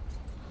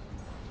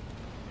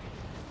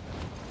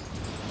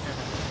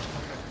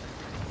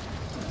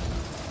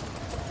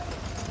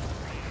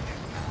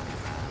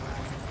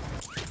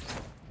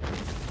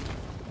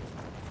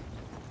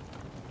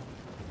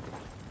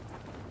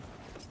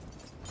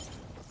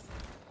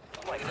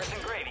 Like this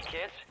and gravy,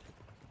 kids.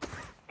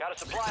 Got a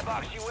supply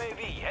box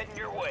UAV heading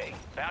your way.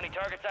 Bounty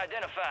targets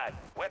identified.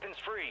 Weapons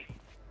free.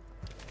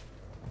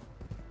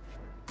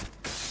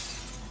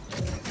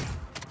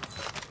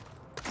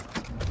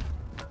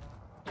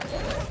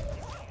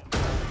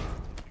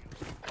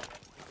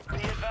 Be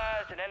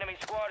advised, an enemy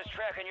squad is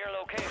tracking your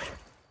location.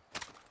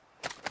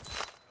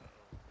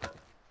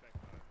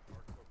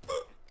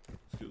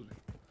 Excuse me.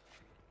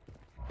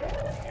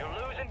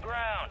 You're losing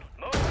ground.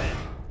 Move it.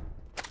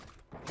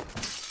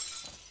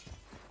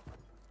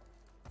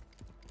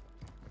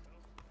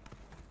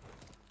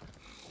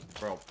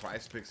 Bro,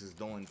 Price Picks is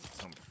doing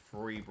some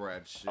free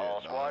bread shit.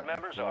 All squad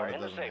members are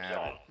in the safe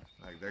zone.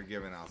 Like, they're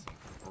giving out some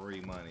free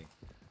money.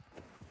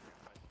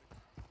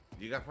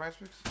 You got Price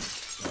Picks?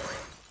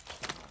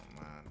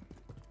 Oh man,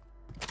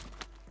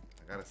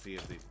 I gotta see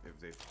if they've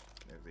changed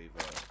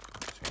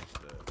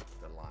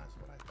the lines,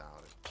 but I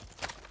doubt it.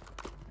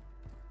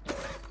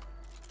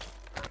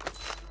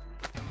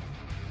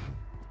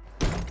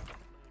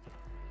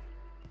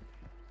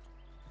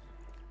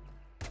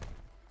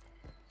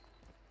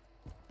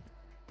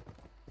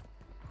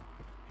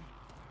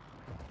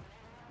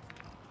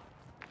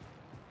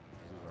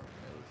 These are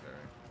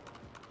military.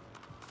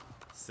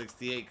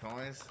 68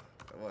 coins.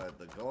 What,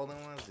 the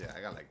golden ones? Yeah,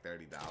 I got like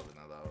 30,000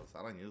 of those.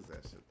 I don't use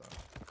that shit though.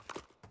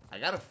 I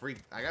got a free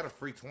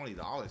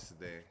 $20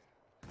 today.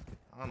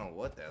 I don't know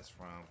what that's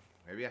from.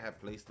 Maybe I had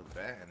placed a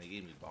bet and they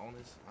gave me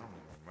bonus. I don't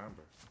even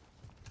remember.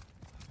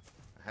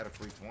 I had a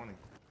free 20.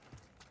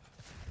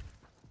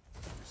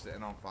 You're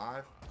sitting on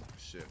 5?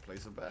 Shit,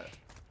 place a bet.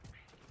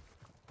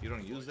 You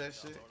don't use that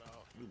shit?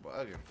 You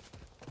bugging.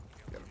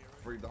 You got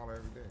a free dollar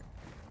every day.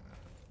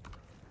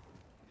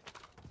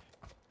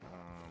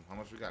 How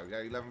much we got? We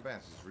got 11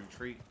 bands. Just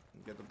retreat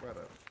and get the bread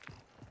up.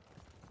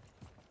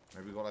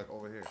 Maybe go like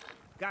over here.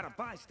 Got a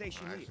buy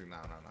station here. Actually, no.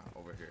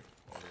 Over here.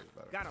 Over here is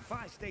better. Got a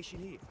buy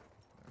station here.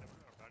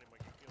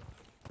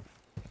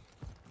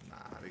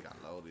 Nah, they got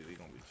loaded. They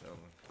gonna be chilling.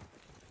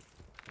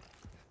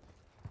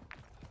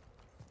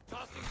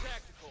 Tossing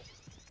tactical.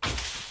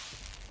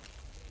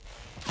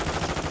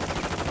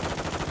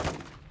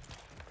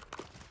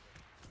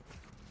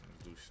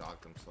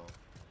 fucked himself.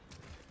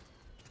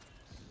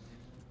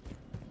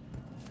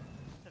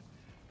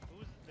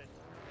 Who's that?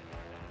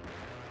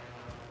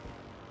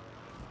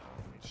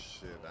 Oh,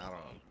 shit, I don't.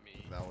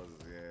 Me. That was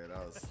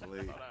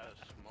sleep. Thought I had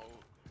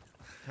smoke.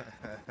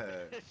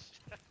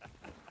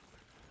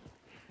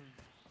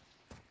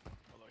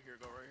 Hold on, here,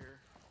 go right here.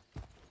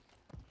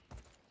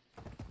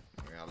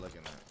 Yeah,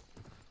 looking at.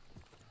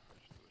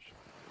 Let's do a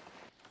shot.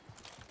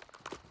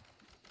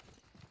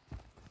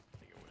 I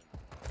think it went.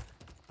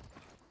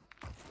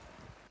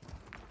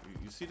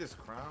 You see this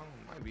crown?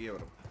 Might be able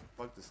to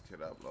fuck this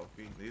kid up,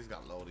 Loki. He's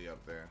got Lodi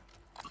up there.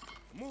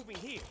 Moving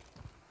here.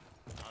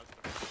 I was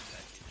gonna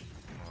package.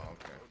 Oh,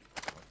 okay.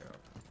 Okay.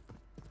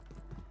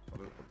 What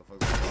the fuck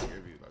did they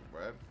give you? Like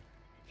bread?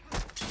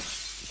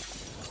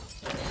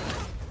 Yeah,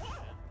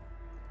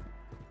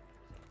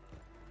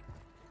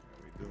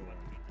 we do.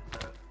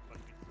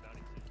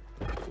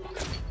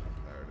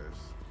 There it is.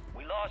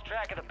 We lost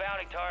track of the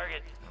bounty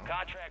target.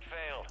 Contract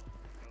failed.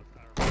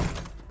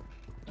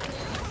 Yeah,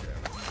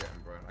 I'm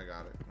getting bread. I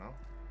got it. No?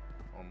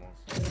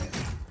 Almost. I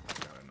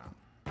got it now.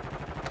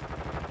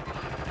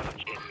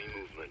 Enemy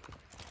movement.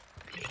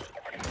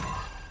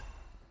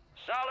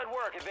 Solid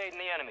work evading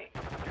the enemy.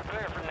 You're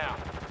clear for now.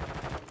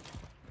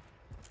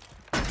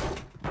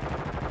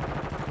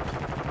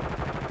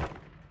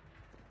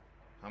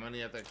 How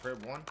many at that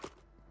crib? One? I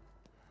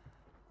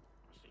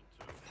seen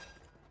two.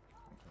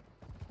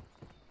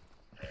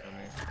 I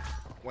mean,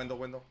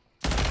 window.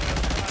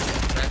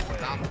 Back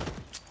down.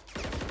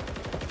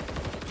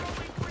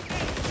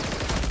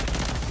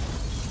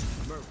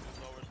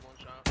 Lowers one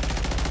shot.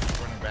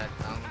 Running back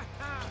down.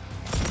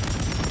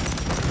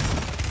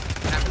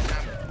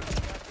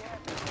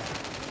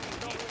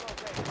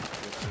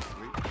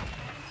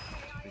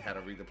 He had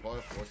to redeploy,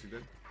 of course he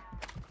did.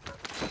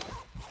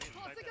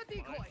 Tossing a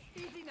decoy.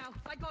 Easy now.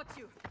 I got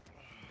you.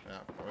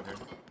 Yeah, over here.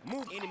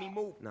 Move. Enemy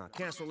move. Nah,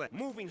 cancel that.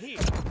 Moving here.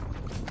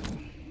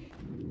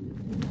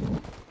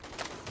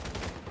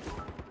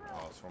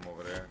 Oh, it's from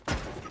over there. Oh,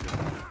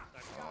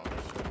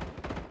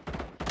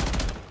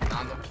 shit.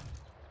 Down the...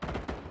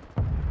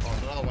 Oh,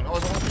 there's another one. Oh,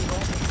 there's a whole team.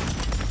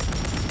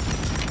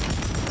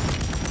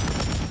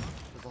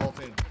 There's a whole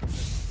team.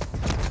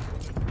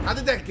 How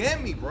did that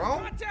get me, bro?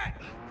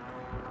 Contact.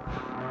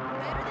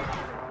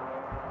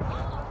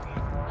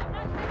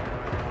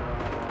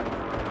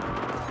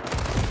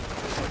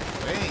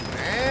 Dang,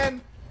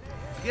 man.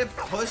 Get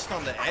pushed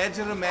on the edge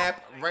of the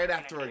map right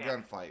after a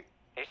gunfight.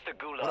 It's the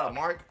Gulag. What up,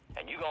 Mark?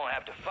 And you're gonna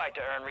have to fight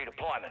to earn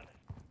redeployment.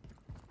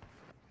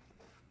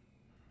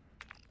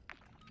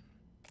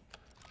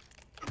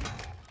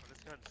 This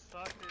gun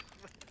sucked it.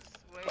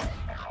 Wait.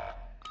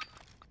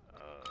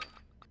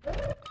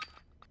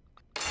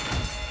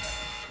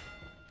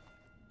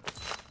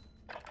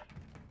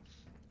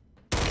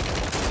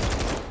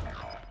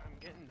 I'm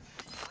getting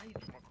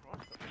sniped from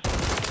across the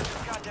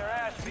Got their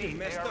ass beat. They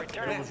messed are up.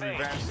 returning It was base.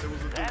 revenge. It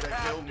was a dude That that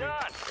killed time's me.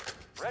 done.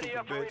 Ready Stupid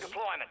up for bitch.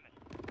 redeployment.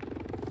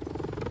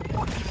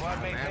 Squad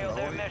mate Man, failed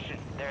their Lodi. mission.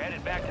 They're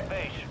headed back to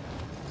base.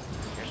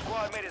 Your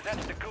squad mate has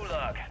entered the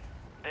Gulag.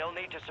 They'll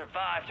need to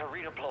survive to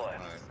redeploy.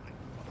 Alright.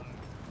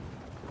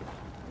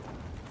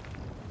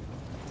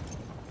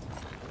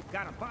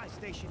 Got a buy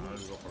station I'm here.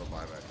 gonna go for the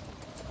buyback.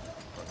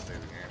 Fuck,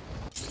 save the game.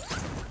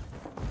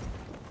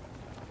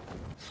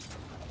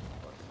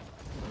 Fuck.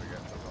 What do we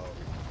got? Oh.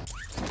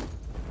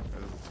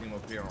 There's a team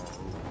up here on the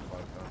roof.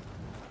 Fuck,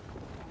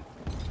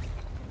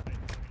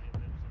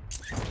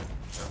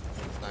 Yep,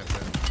 snipe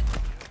them.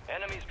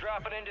 Enemies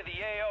dropping into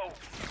the AO.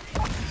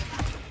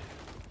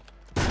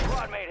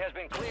 Squad mate has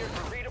been cleared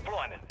for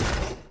redeployment.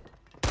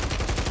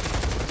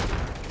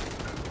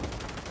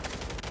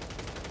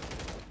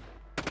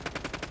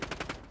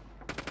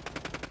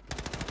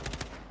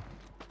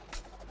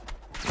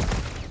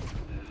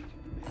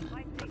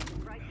 My station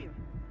right here.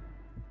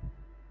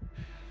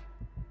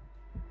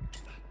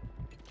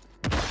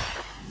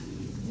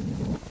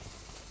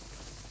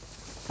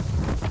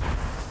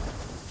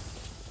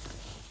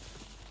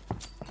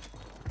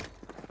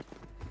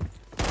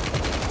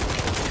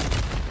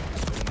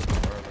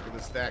 Look at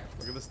the stack.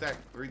 Look at the stack.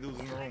 3 dudes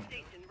in the room.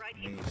 Station right I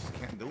here. mean, you just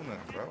can't do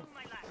nothing, bro.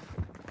 My last.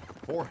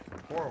 4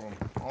 of them.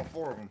 All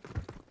 4 of them.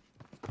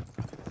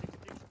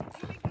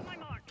 Moving to my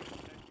mark.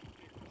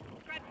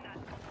 Scratch that.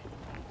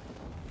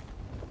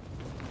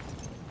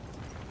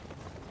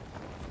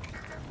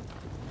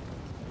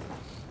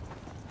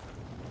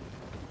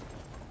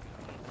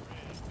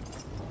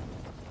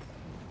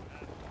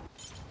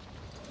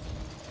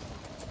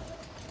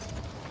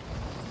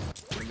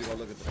 Let me go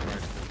look at the price of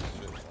this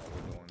shit while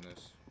we're doing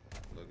this.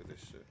 Look at this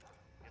shit.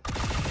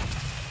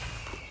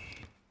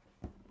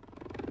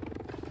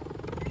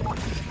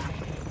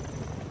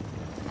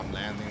 I'm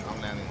landing on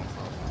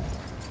top.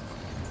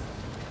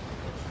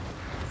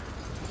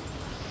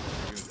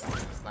 You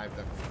can snipe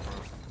that from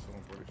across, so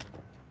I'm pretty sure.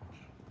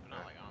 They're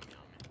not like on me.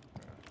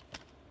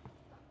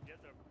 Yes,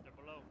 they're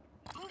below.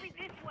 Moving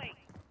this way.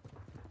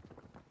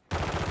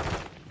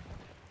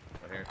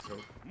 Right here, too.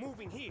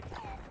 Moving here.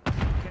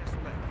 Cancel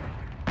that.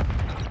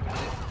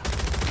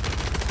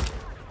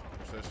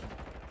 Position.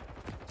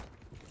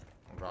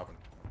 I'm dropping.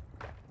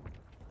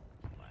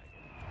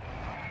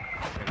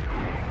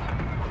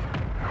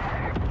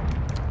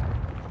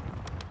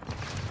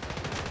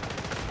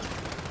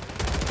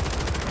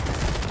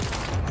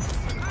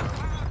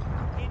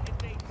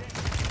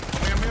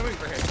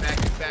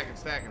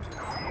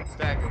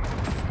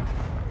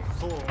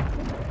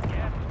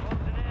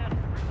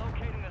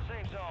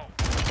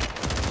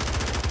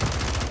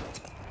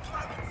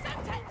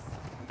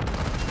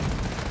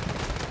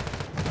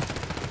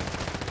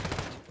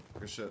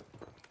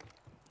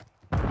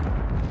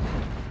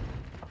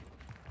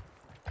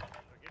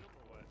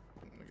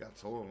 Got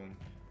two of them.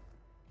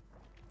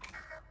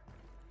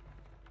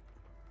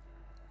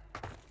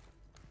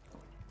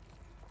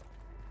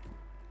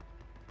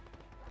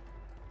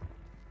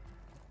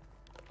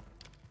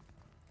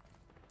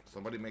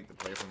 Somebody make the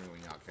play for me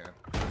when y'all can.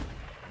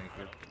 Thank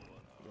you.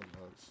 Good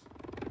bugs.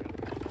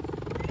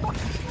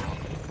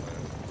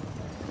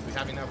 We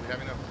have enough. We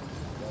have enough.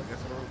 Well, get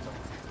to the rooftop.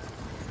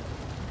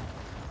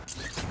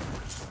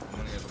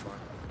 Money at the bar.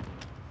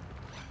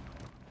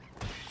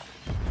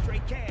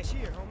 Straight cash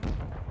here, homie.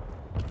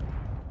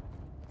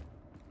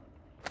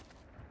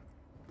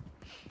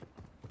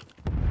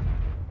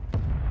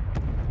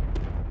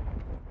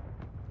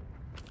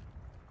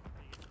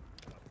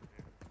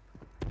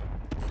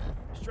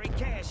 Straight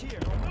cash here,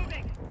 homie.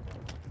 Moving.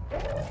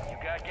 You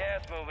got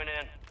gas moving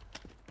in.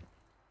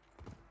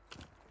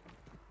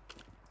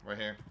 Right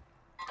here.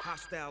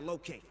 Hostile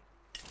located.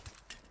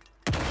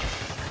 Friendly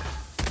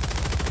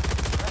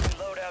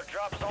loadout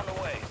drops on the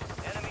way.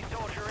 Enemy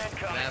soldier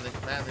incoming. Badly,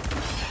 badly.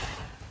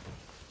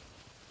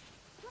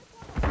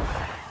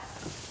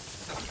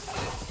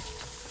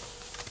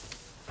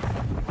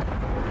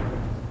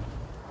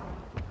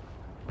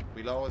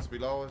 Below us,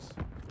 below us.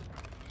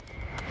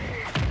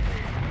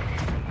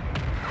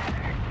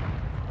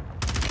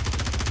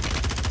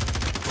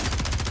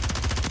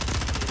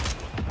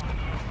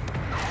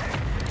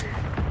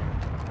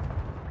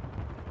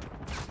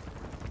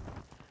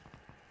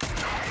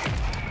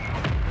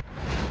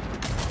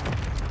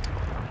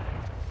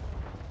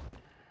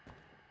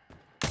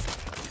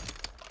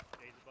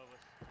 Days above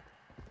us.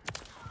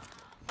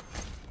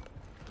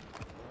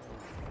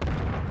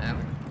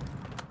 Badly.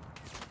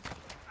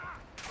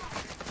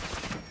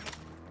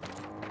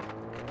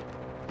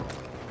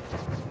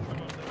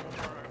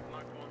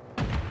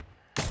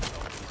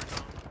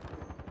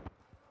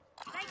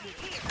 Thank you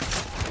here.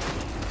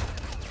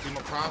 Team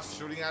across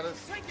shooting at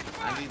us.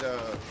 I need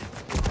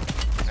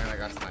and I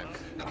got sniped.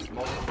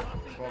 Smoking.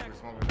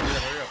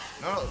 Hurry up.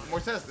 No,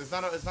 Moises, it's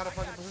not a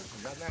fucking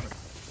position. God damn it.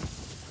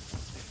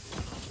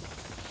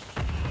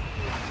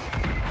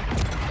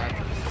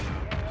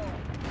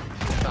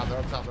 They're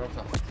up top. Up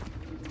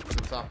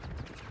top.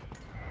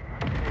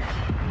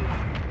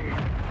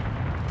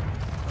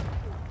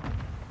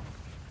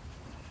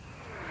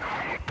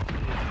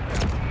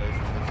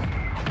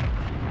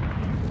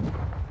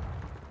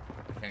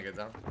 Can't get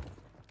down.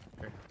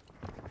 Okay.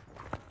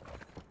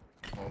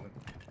 Holding.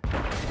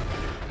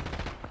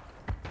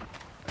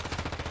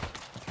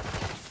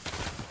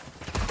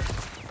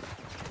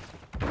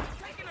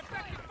 Taking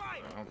effective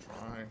fire. I'm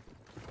trying.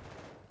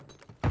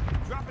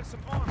 Dropping some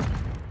armor.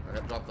 I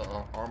got dropped the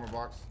armor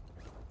box.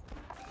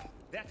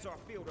 That's our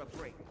field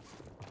upgrade.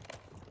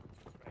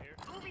 Right here.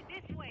 Moving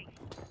this way.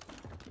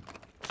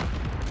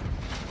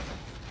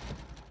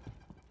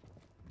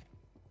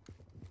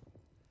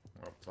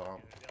 Up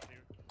top. Yeah, down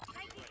here.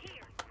 Thank you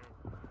here.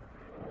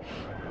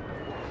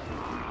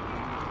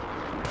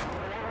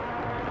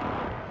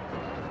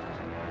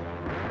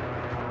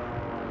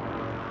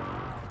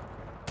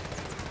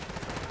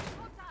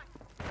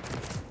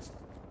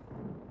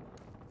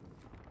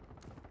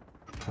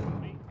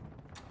 Me?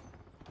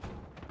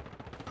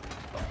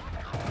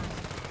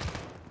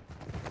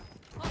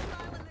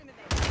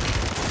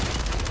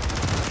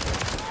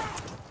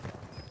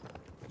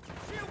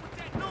 Shield with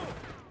that north.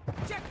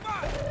 Check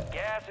fire.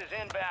 Gas is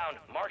inbound,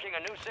 marking a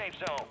new safe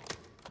zone.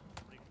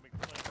 Make the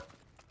play.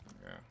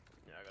 Yeah.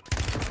 Yeah, I got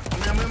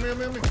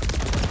Me. And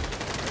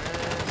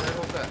there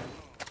goes that.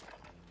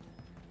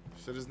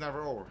 Shit is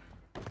never over.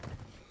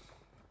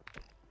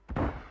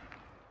 Right.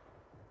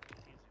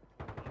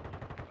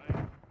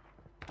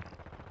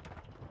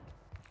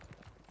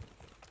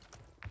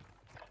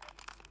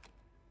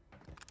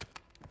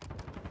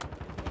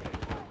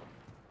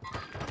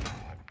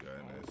 My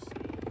goodness.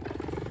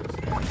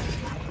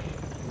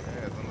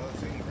 Yeah, it's another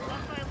team, bro.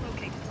 Hostile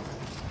located.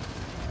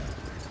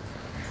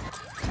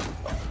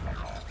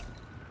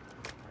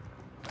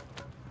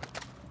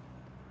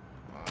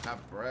 I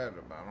have bread,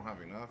 but I don't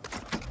have enough.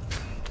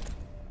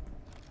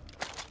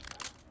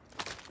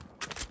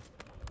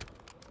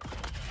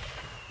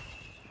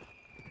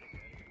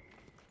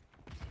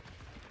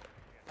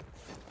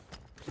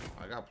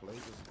 I got plays.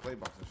 There's a play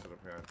box and shit up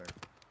here, I think.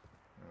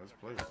 Yeah, let's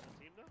play this.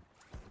 Team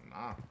though?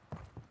 Nah.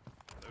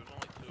 There's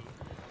only two.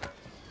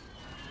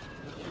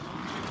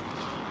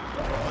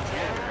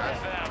 Guys,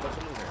 let's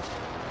move here.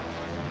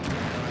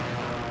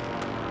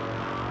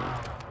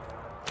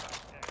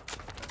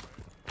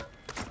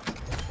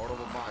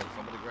 Portable buy.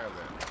 Somebody grab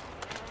that.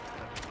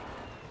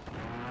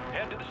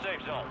 Head to the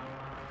safe zone. I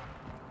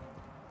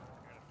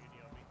got a muni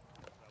on me.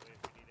 That way if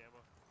we need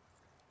ammo.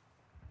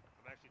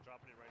 I'm actually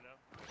dropping it right now.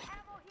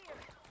 Ammo here.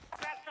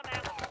 Grab some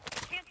ammo.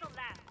 Cancel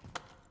that.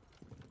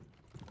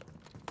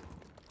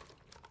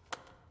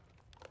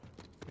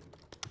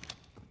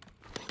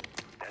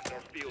 That's our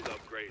field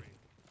upgrade.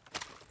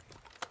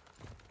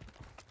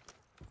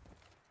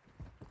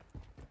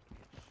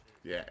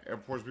 Yeah,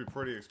 airports be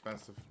pretty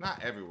expensive.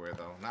 Not everywhere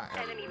though. Not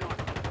Enemy everywhere.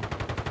 marked.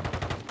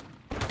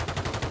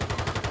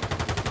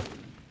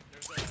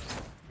 There's a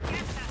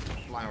Gas mask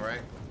here. Flying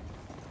right.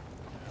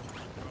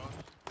 Cross.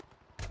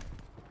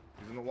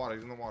 water.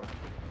 He's in the water.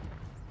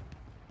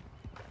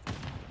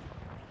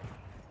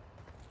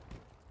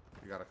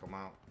 You gotta come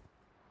out.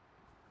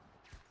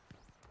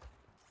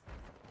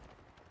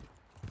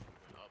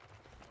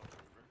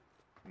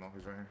 No,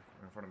 he's right here.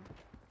 Right in front of me.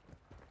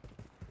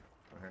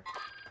 Right here.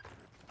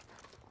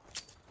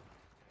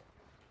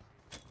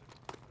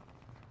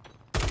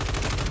 I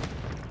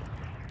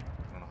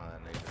don't know how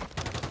that nade is.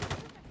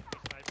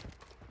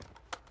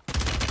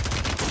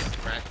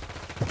 Crack.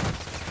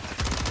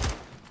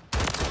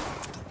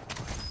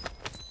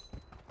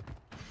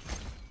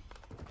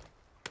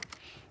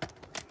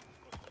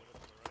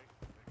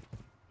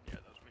 Yeah,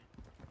 that was me.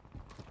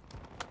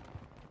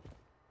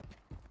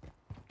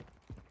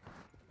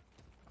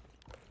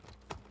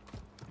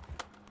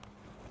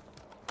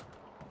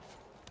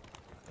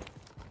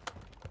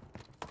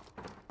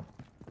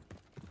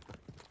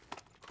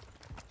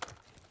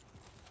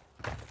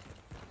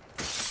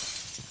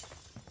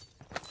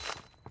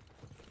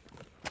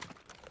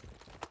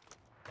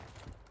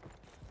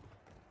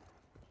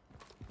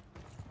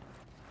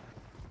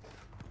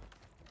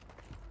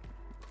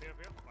 Here,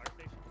 fire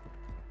station.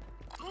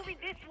 Moving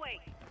this way.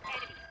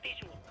 Enemy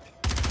visual.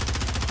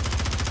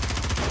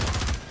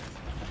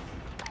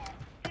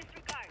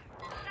 Disregard.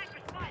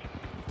 Sniper spotted.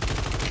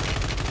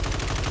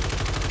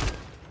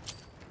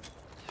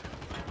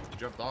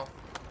 Jumped off.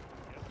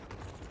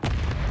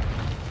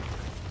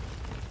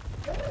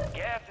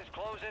 Gas is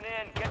closing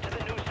in. Get to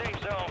the new safe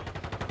zone.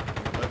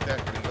 Lift that.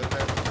 Can you lift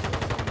that?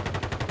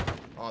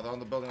 Oh, they're on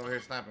the building over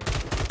here sniping.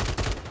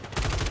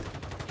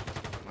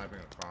 Sniping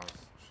across.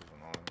 Shit's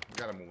annoying. You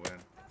gotta move in.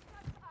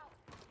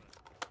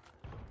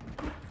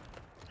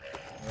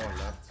 One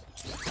left.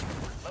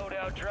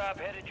 Loadout drop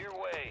headed your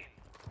way.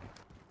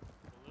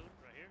 Balloon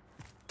right here.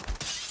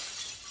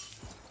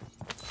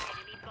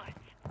 Enemy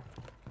butts.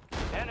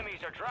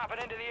 Enemies are dropping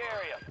into the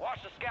area.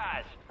 Watch the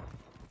skies.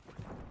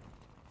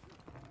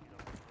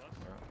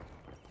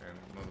 Yeah. And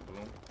another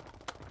balloon.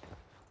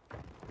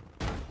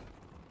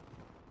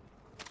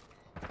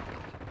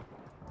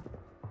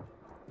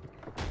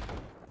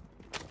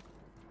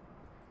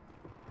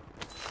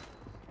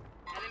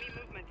 Enemy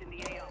movement in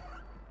the AO.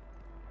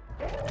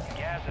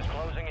 Gas is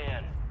closing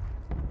in.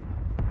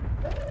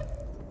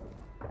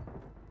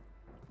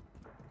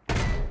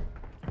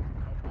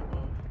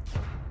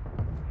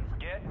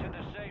 Get to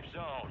the safe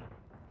zone.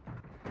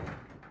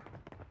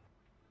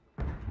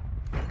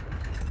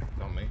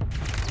 It's on me.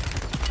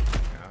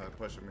 Yeah, they're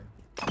pushing me.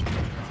 I'm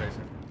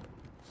chasing.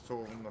 There's two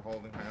of them. They're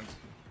holding hands.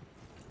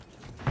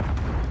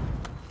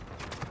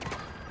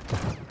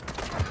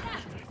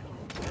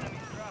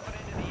 Enemies dropping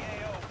into the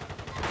AO.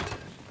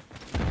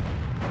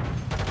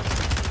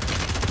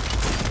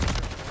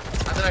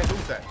 How did I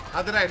lose that?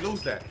 How did I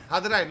lose that? How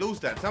did I lose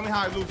that? Tell me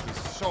how I lose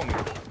this. Show me.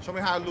 Show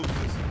me how I lose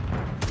this.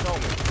 Show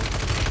me.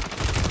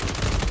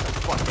 Get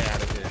the fuck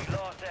out of here. We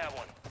lost that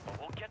one. But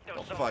we'll get those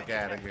Get the some fuck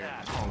out of next here.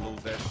 time. I don't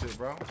lose that shit,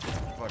 bro. Get the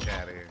fuck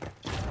out of here.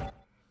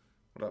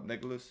 What up,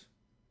 Nicholas?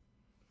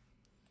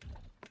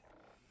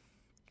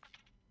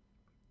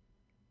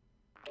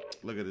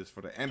 Look at this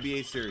for the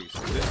NBA series.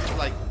 So this is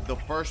like the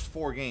first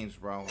 4 games,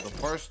 bro. The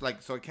first,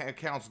 like, so it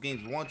counts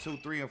games 1, 2,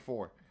 3, and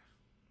 4.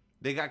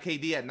 They got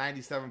KD at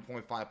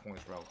 97.5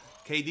 points, bro.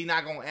 KD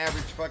not gonna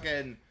average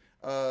fucking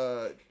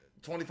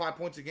 25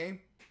 points a game.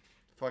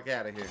 Fuck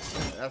out of here.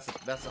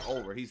 That's an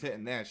over. He's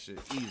hitting that shit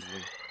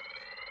easily.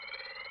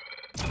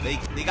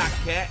 They got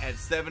Cat at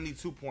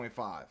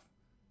 72.5.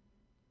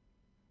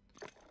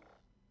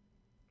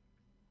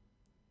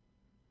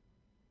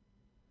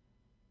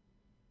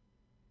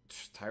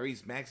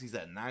 Tyrese Maxey's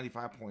at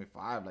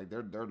 95.5. Like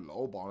they're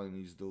lowballing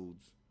these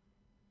dudes.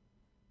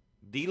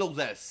 D'Lo's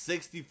at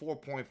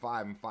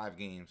 64.5 in 5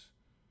 games.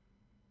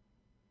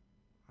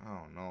 I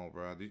don't know,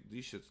 bro.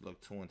 These shits look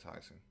too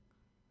enticing.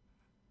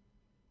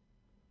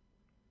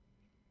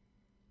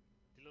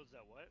 Delo's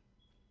at what?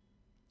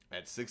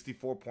 At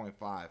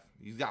 64.5.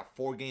 He's got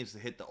 4 games to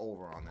hit the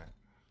over on that.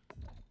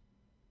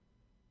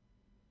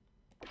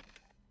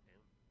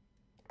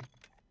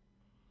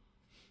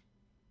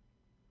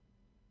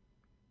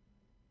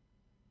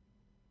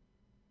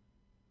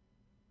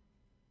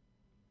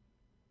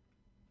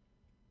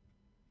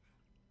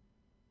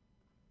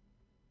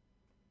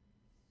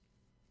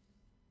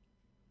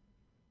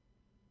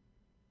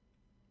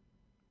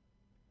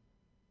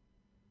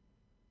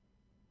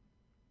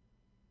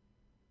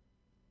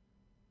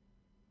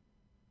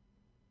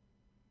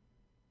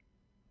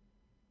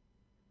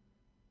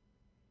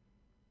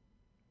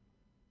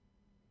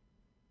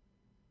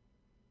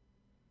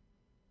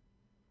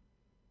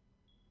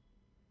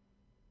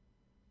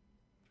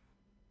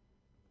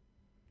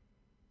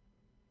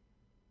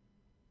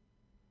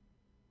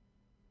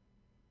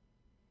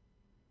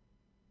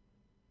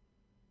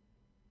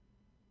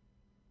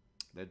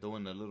 They're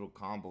doing the little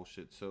combo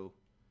shit too.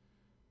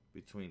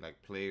 Between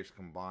like players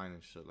combined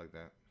and shit like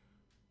that.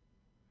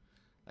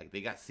 Like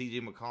they got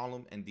CJ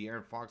McCollum and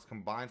De'Aaron Fox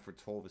combined for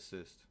 12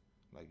 assists.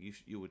 Like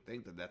you would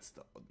think that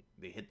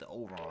they hit the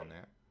over on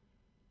that.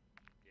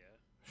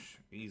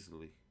 Yeah.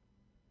 Easily.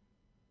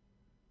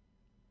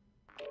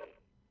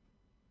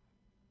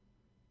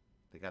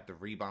 got the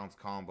rebounds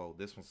combo.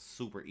 This one's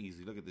super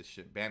easy. Look at this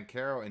shit.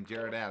 Banchero and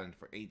Jared Allen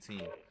for 18.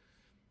 They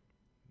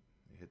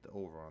hit the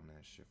over on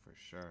that shit for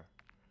sure.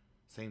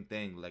 Same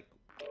thing, like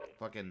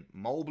fucking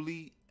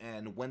Mobley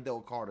and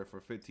Wendell Carter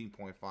for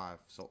 15.5.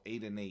 So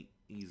 8 and 8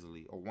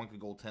 easily. Or one could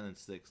go 10 and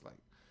 6. Like,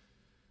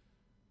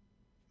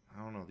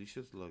 I don't know. These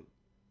shits look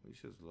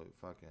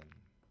fucking.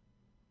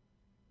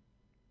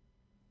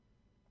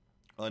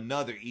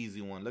 Another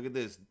easy one. Look at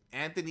this.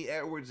 Anthony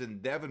Edwards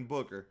and Devin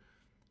Booker.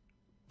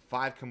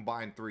 5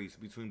 combined threes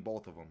between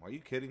both of them. Are you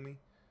kidding me?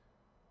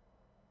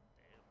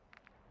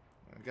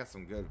 I got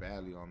some good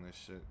value on this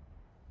shit.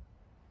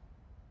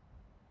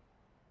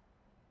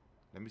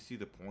 Let me see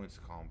the points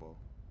combo.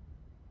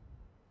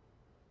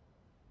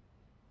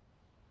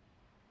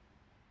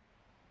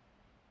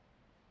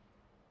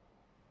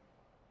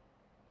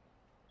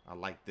 I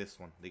like this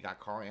one. They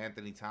got Karl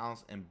Anthony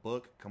Towns and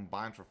Book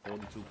combined for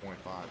 42.5.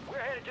 We're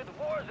headed to the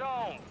war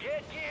zone.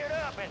 Get geared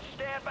up and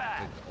stand by.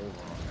 Take the over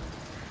on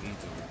that.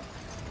 Easily.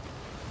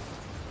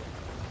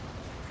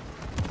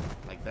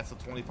 Like, that's a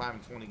 25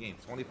 and 20 game.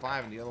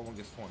 25 and the other one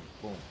gets 20.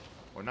 Boom.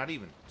 Or not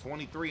even.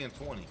 23 and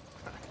 20.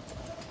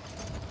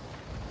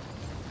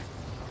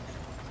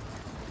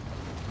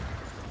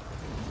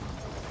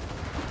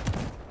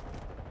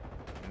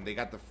 And they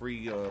got the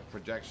free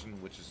projection,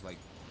 which is like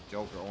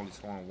Joker only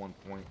scoring 1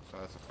 point. So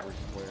that's a free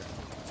player.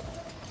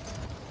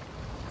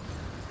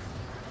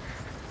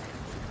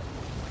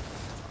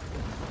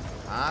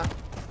 Huh?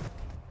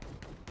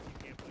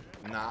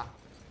 Nah.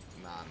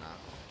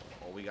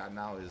 All we got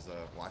now is,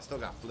 well, I still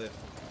got Flip,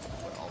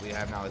 but all we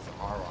have now is the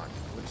R-Rock,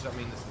 which, I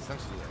mean, it's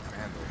essentially a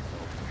Vandal, so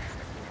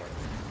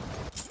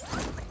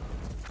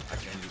I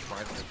can use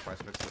Price Mix.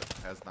 Price Mix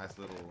has nice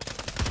little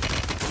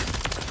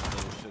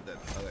shit that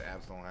other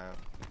apps don't have.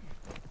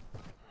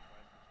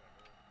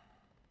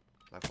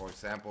 Like, for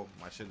example,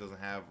 my shit doesn't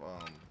have,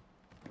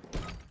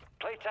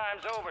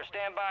 Playtime's over.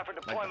 Stand by for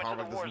like, deployment to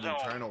the Harvick war doesn't do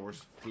zone.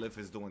 turnovers. Flip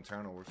is doing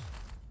turnovers.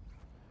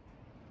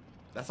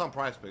 That's on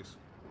Price Picks.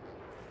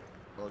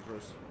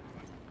 Chris.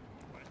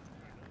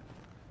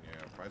 Yeah,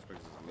 Price Picks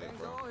is lit, Gang's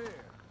bro. all here.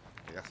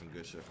 They got some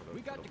good shit for the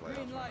We got the playoffs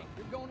green right light.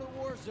 You're going to the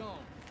war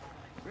zone.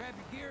 Grab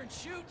your gear and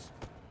shoot.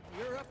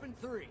 You're up in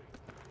 3.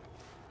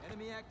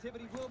 Enemy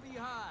activity will be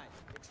high.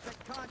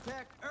 Expect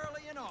contact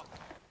early and often.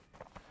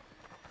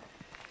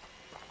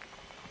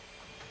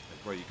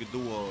 Like, bro, you could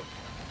do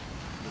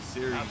the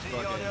series I'll see you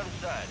on the fucking, other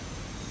side.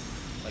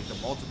 like the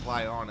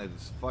multiplier on it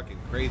is fucking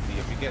crazy.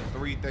 If you get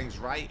 3 things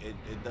right, it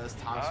does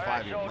times All 5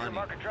 right, your soldier, money.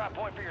 mark a drop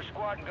point for your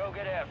squad and go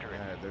get after it.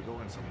 Yeah, they're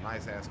doing some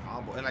nice ass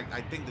combo, and like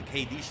I think the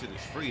KD shit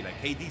is free. Like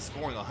KD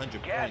scoring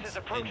 100 Gas points is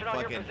in approaching on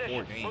your fucking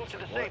 4 position. games. Move to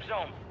the Like, safe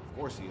what? zone. Of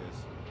course he is.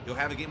 You'll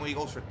have a game where he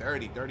goes for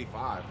 30,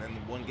 35. Then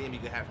one game he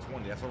could have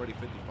 20. That's already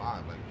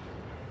 55. Like,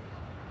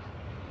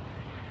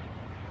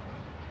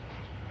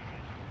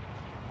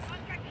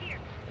 Contact here.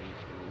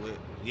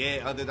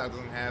 yeah, Underdog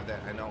doesn't have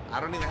that. I know.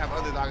 I don't even have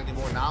Underdog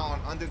anymore. Now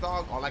on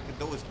Underdog, all I can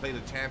do is play the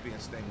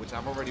Champions thing, which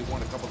I've already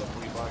won a couple of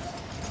free bucks.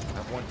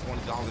 I've won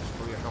 $20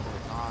 free a couple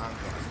of times,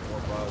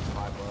 like $4,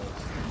 $5.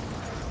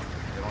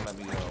 They don't let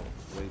me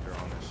wager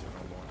on that shit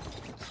no more.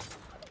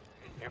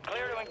 You're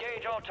clear to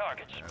engage all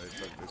targets. Yeah,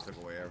 they took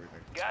away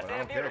everything. But I Goddamn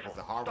don't care beautiful. because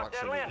the Hard Rock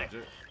Stuck that shit is landing.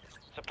 legit.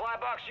 Supply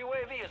box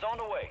UAV is on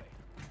the way.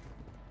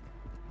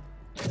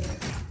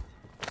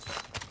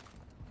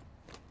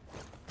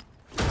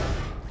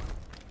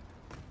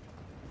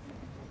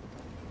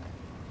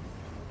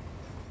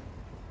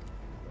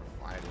 They're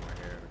fighting right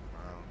here in the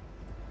ground.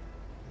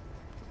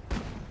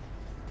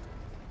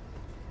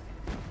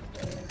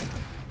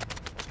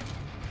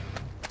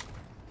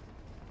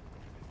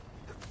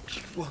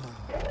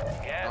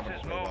 Gas Dropping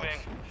is the play box. moving.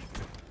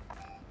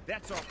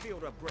 That's our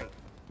field upgrade.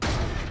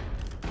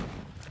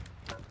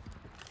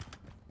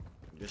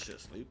 This shit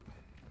sleep.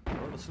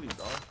 Go to sleep,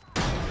 dog.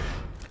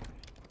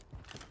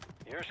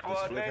 Your Does squad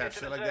Flip made it have to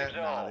shit the like safe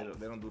that? Nah, zone.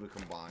 they don't do the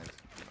combined.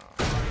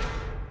 Nah.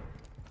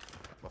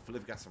 But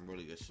Flip got some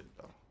really good shit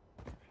though.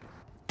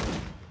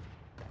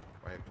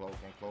 Right here, close,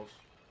 one close.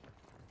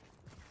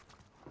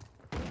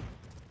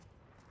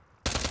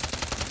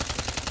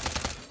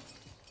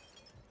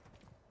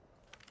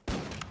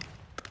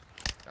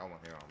 That one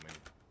here on me.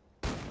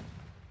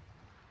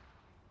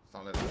 It's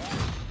not letting me.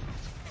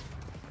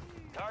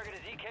 Target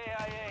is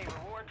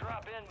EKIA. Reward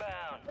drop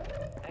inbound.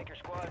 Thank your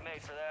squad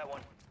mate for that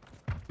one.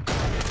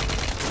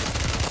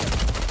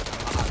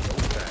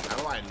 How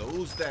do I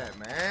lose that,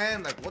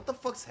 man? Like, what the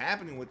fuck's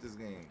happening with this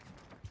game?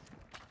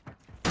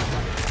 Get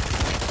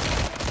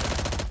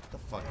the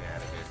fuck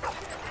out of here.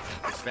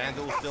 Is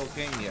FanDuel still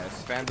king?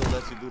 Yes. FanDuel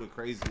lets you do the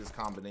craziest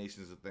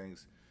combinations of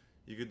things.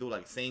 You could do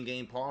like same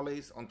game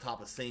parlays on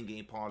top of same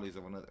game parlays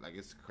of another. Like,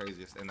 it's the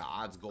craziest, and the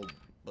odds go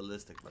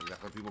ballistic. Like,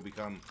 that's why people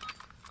become,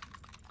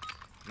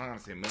 I'm not gonna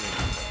say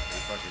millionaires,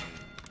 but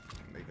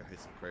they can hit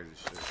some crazy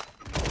shit.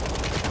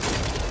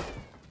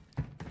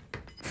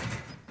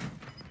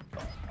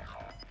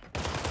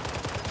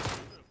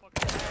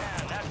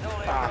 And that's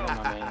only a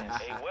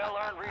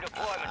well-earned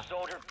redeployment,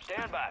 soldier.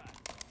 Stand by.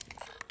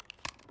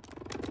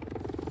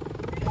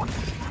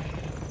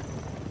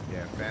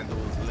 Yeah,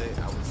 FanDuel is lit.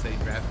 I would say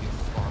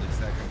DraftKings is probably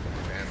second, but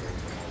FanDuel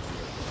is the most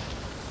lit.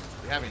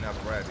 We have enough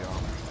bread,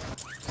 y'all.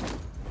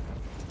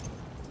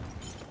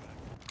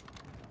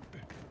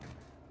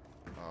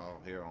 Oh,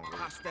 here on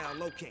Hostile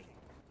located.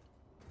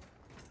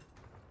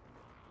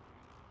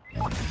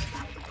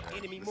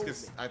 Enemy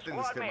movement. I think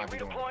this Squad kid mate, might be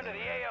doing redeploying to it.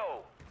 the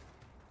AO.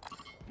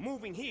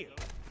 Moving here.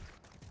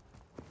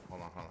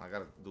 Hold on. I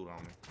got a dude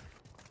on me.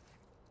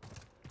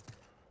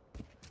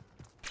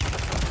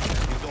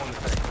 He's doing the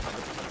thing.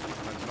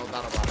 100%. No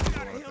doubt about it. He's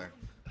doing the thing.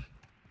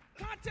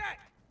 Contact.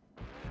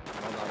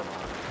 No doubt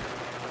about it.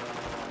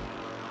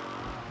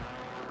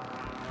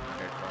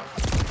 Okay, cross.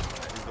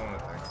 He's doing the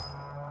thing.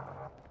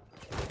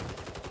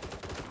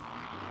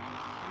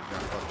 He's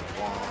got fucking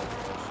walls,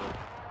 bullshit.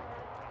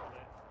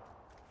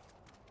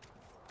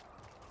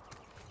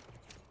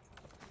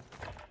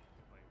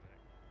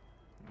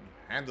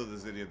 Handle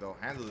this idiot though.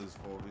 Handle this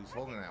fool. He's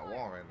holding that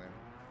wall right there.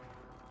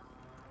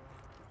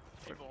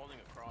 People holding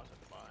a cross at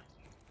the buy.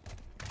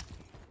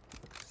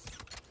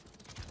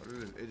 Where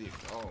did this idiot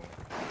go?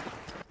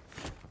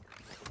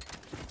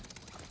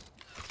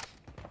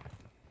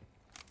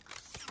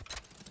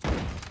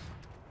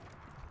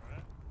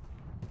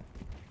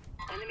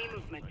 Enemy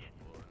movement.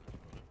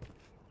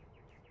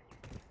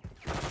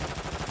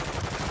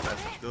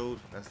 That's the dude.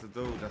 That's the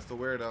dude. That's the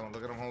weirdo.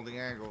 Look at him holding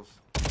angles.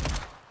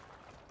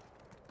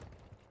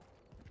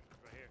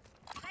 Right here.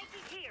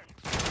 Nike here.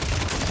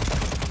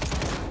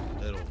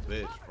 Little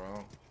bitch,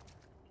 bro.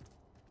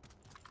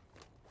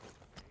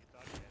 He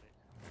thought he had it.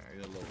 Yeah,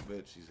 you're a little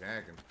bitch. She's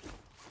hacking.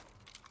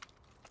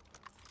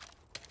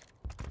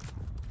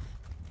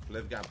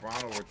 Cliff got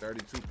Brown over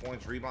 32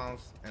 points,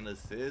 rebounds, and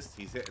assists.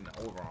 He's hitting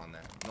over on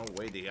that. No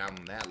way they got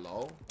him that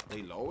low.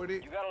 They lowered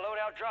it? You got a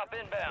loadout drop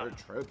They're inbound.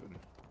 tripping.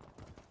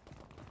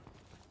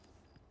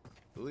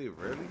 Really?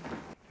 Really?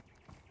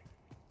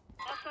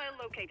 Hostile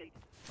located.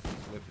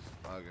 Cliff is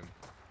bugging.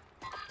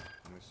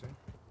 Let me see.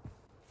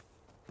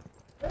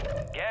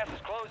 Gas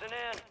is closing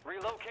in.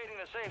 Relocating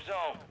the safe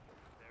zone.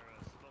 They're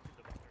smoking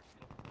the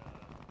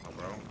Oh,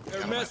 bro. They're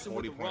Got him at messing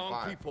with the wrong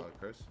 40.5, people.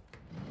 Chris.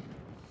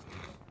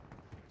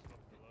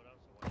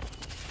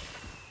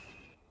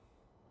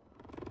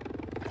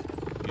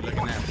 You're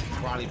looking at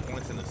probably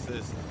points and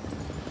assists,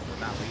 but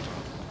not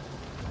rebounds.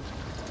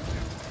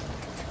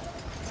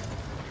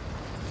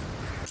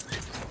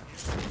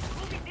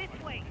 Moving this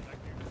way.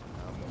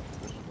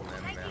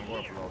 I'm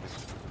going for all this.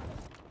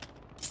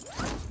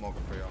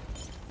 Smoking for y'all.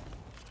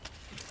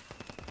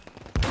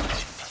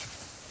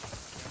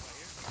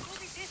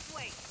 Moving this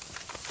way.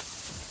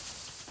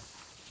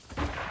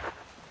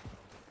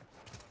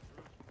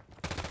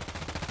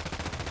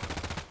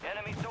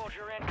 Enemy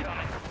soldier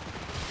incoming.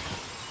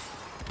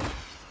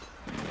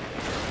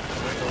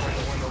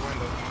 Window. You're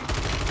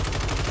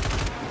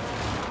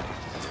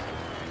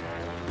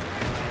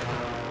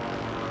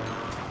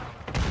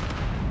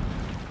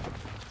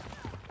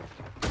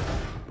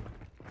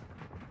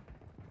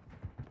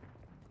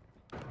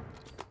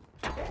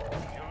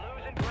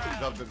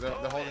losing ground.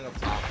 They're holding up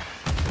top.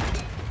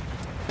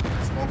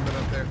 Smoke it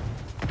up there.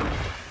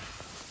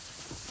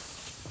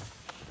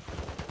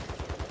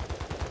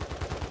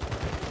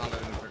 Not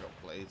letting them pick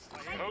up plates.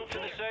 Move to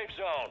the safe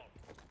zone.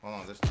 Hold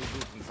on, there's two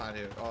dudes inside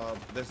here.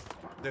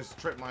 There's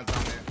trip mines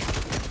down there.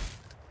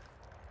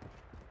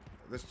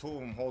 There's two of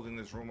them holding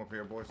this room up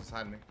here, boys.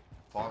 Beside me.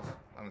 Pause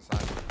on the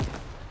side.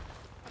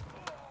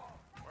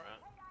 Where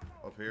at?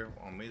 Up here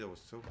on me, there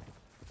was two.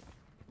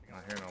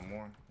 Not here no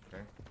more.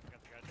 Okay.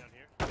 Got the guy down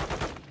here.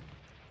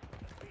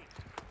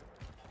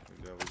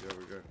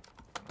 We good.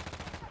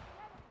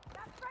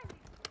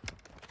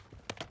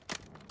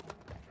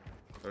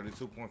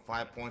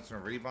 32.5 points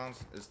and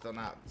rebounds. It's still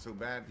not too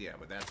bad. Yeah,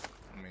 but that's,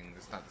 I mean,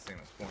 it's not the same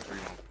as points,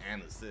 rebounds,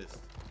 and assists.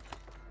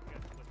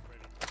 Got the flip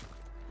ready.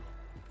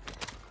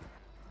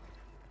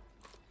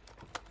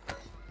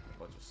 A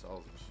bunch of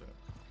cells and shit.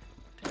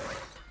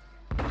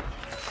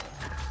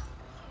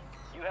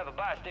 You have a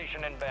buy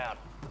station inbound.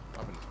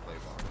 Up in this play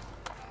bar.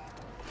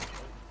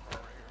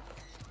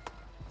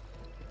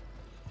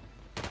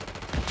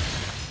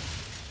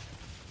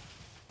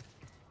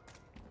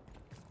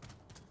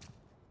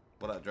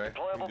 What up, Dre? You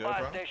Deployable good,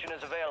 buy bro? station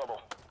is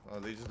available. Oh,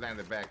 they just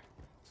landed back.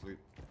 Sweet.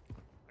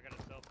 I got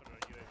a cell phone on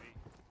UAV.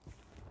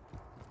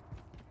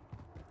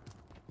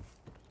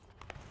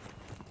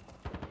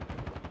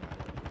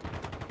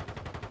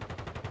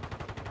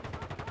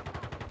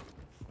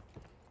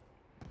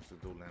 There's a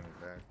dude landing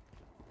back.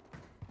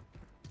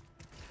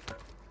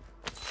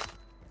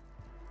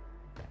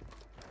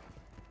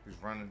 He's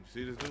running. You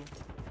see this dude?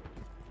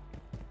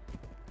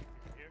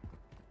 Here.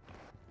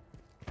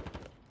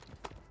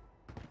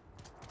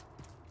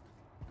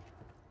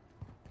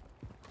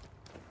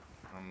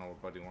 I don't know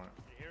what buddy want.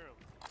 You hear him.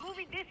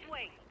 Moving this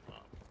way.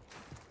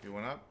 You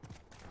went up?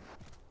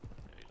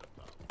 Yeah, he's up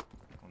top.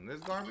 On this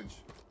garbage?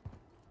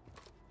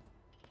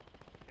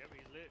 Yeah, but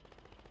he's lit.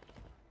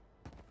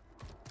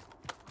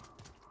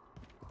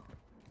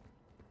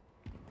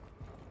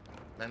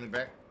 Landing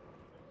back.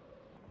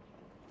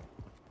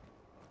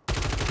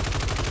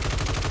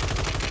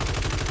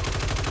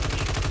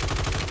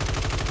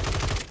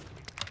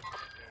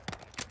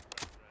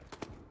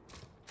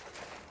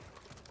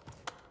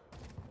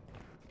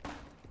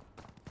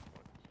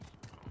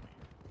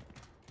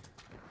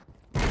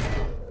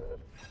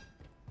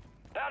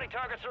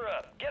 targets are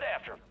up. Get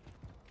after them.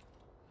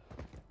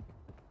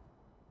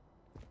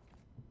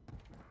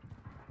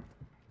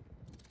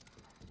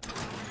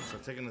 So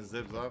taking the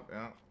zips up,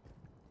 yeah.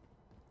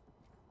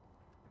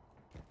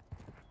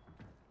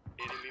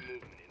 Enemy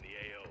movement in the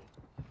AO.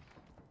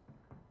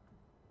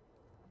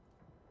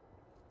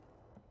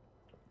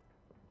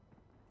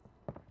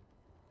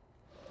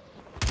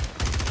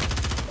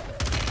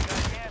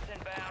 Got gas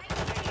inbound.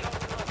 Safe zone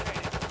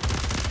relocated.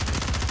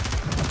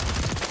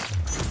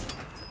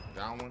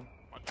 Down one.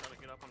 I'm trying to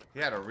get up on the He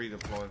had a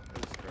redeploy.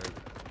 That's crazy.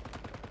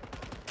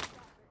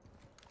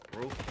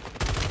 Roof.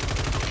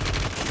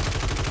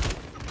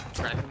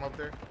 Crack him up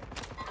there.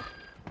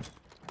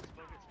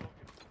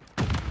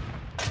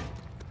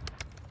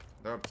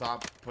 They're up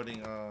top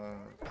putting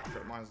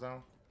trip mines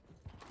down.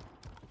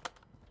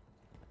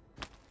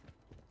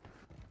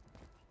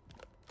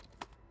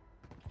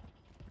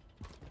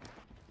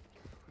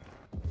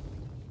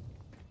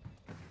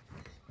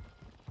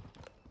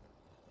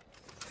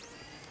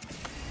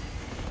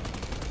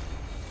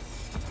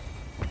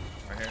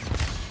 Right here.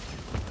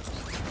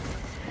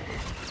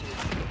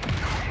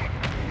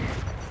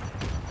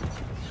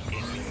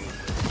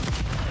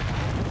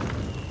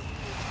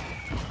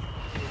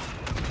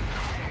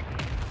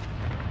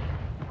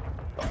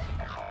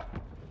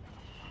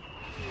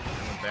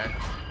 Back.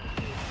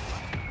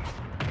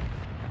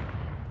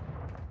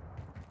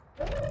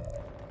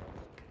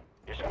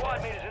 Your squad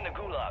mate is in the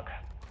gulag.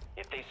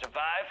 If they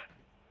survive,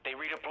 they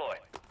redeploy.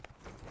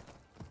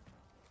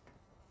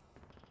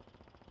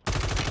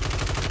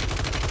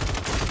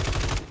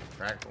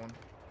 Cracked one.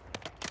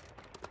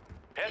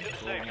 Head to the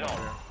safe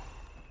zone.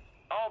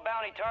 All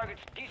bounty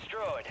targets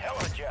destroyed. Hell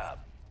of a job.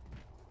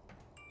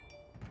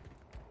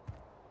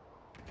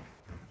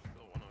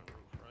 Still one on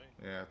roof, right?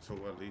 Yeah,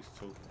 two, at least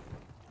two.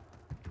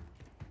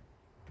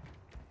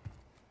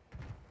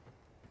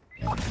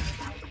 Your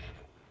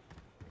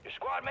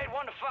squad mate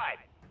won the fight.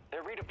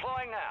 They're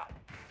redeploying now.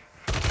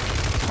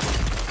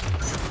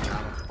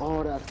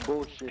 Oh, that's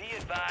bullshit. Be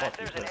advised,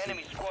 there's an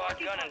enemy squad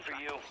gunning for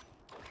you.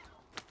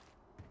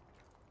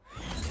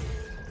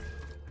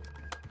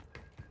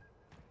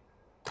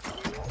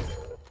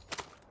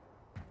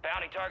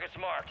 Bounty targets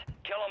marked.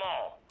 Kill them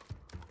all.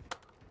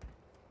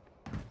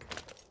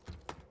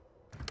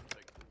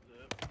 Take the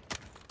zip.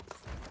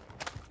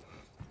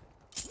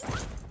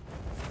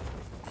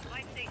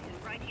 My station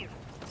right here.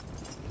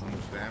 How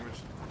much damage?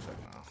 Check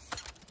now.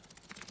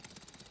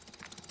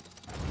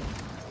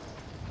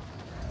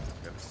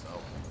 Get a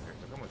cell. Okay,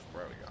 look how much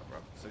bread we got, bro.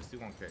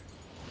 61K.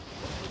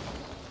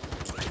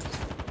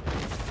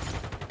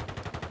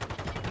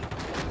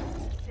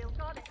 Still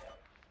got it.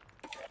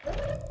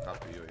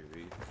 Copy UAV.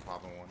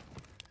 Popping one.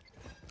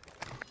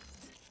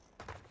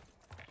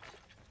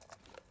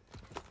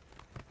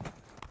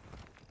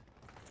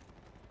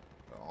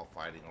 They're all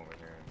fighting over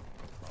here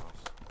across.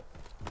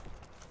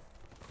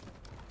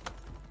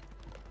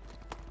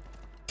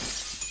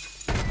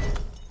 I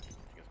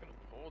think it's gonna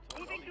pull till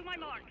Moving to my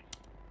mark. I'm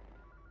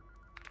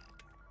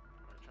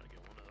trying to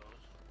get one of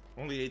those.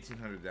 Only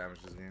 1,800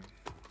 damage this game.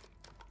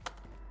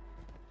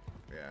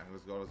 Yeah,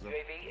 let's go. Let's go.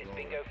 UAV is Go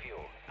bingo over.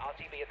 fuel.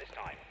 RTV at this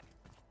time.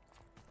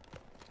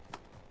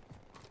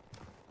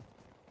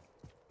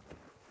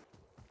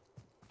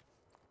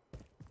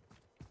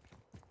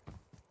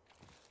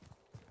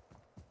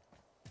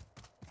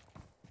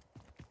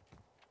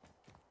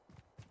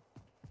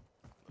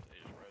 They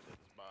just res at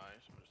this buy,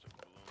 so I'm just took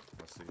a balloon.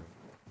 I see him.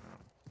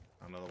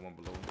 Yeah. Another one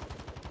below.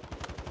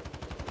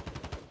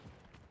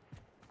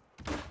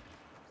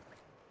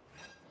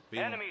 Beat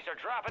him. Enemies are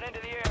dropping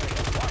into the area.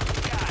 Watch the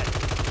skies.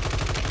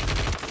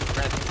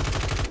 Crack.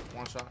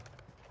 One shot.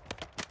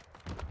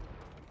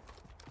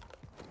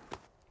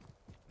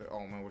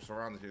 Oh man, we're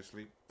surrounded here,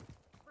 Sleep.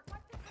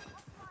 Alright,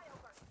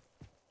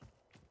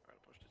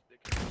 push this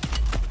dick.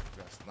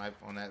 Got a snipe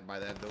on that by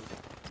that dude.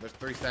 There's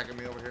 3 stacking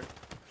me over here.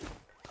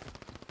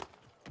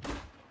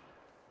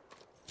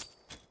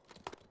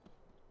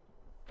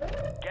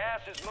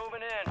 Gas is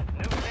moving in.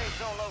 New safe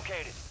zone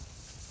located.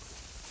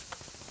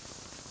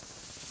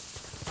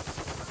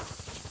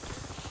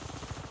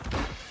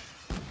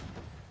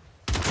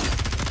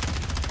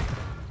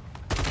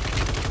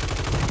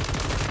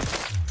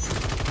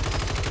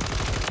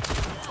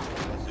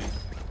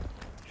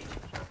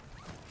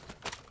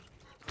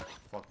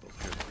 Fuck those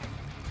kids.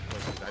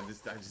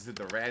 I just did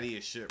the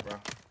rattiest shit, bro.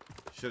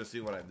 Should have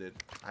seen what I did.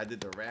 I did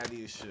the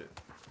rattiest shit.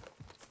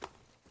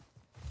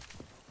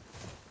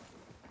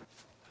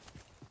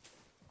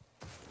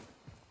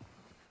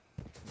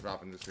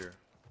 Dropping this here.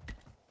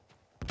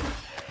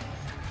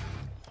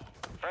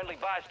 Friendly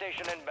buy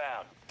station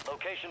inbound.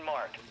 Location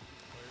marked.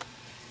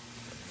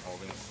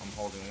 I'm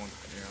holding one.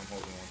 Yeah, I'm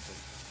holding one too.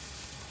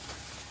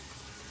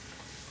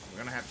 We're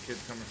gonna have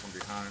kids coming from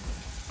behind.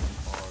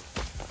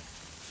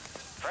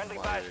 Friendly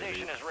Why buy UAV?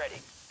 station is ready.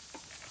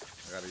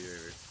 I got a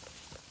UAV.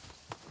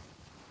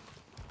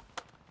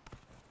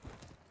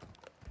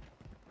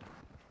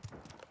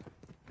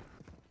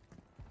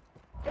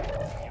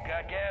 You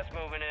got gas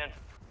moving in.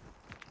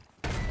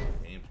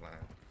 Game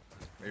plan.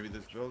 Maybe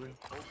this building?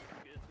 Hope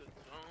we get this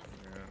zone.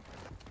 Yeah.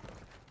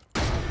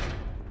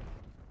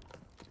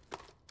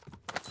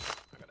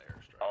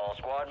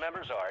 squad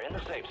members are in the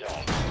safe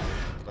zone.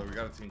 Look, we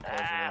got a team close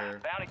over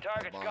here. Bounty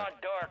target's Bye. gone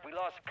dark. We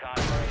lost the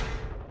contract.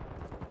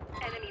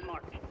 Enemy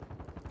marked.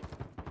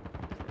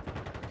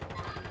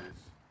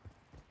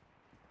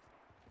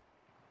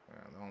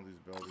 Yeah, all these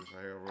buildings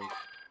right here, roof.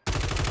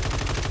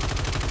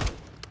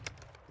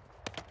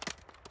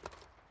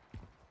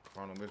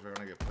 Problem is we're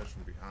gonna get pushed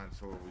from behind,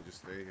 so we just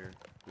stay here.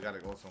 We gotta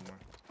go somewhere.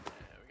 Yeah,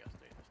 we gotta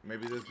stay.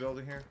 Maybe this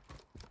building here?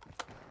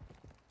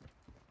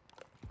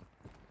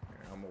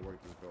 Yeah, I'm gonna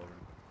work this building.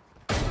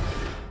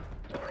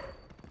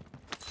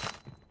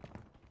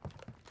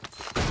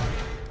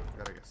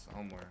 Gotta get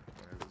somewhere.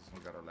 Yeah, this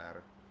one got a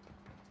ladder.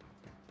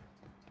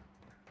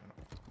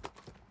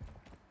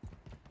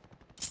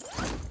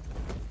 Right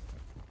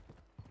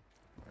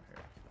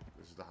here.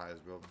 This is the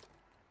highest building.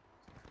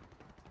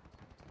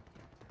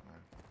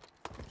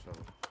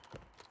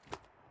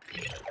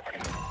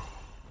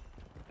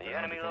 The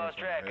enemy lost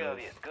track of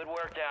you. Good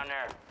work down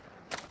there.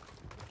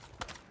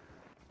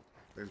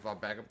 There's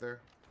about back up there.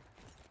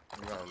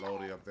 We got a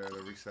loadie up there.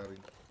 They're resetting.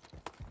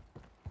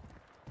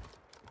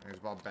 There's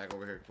about back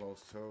over here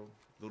close too.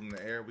 Loot in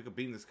the air. We could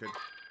beam this kid.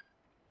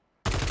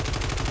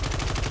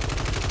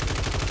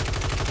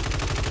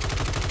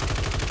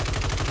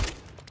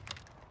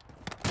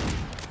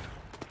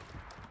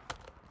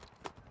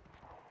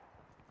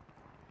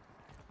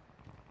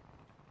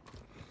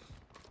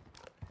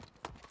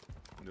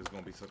 This is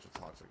gonna be such a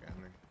toxic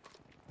ending.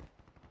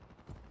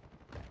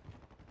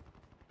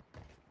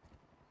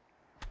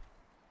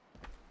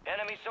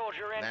 Enemy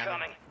soldier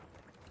incoming.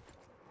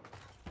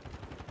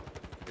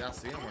 Y'all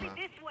see him or not?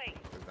 This way.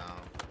 Get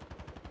down.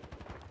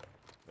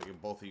 Look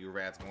at both of you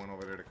rats going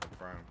over there to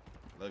confirm.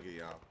 Look at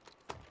y'all.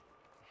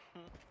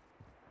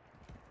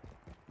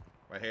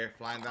 Right here,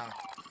 flying down.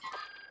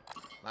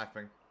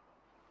 Laughing.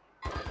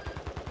 We're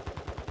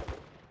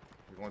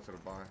going to the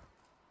bar.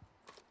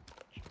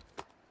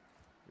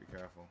 Be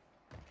careful.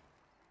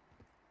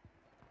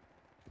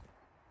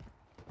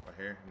 Right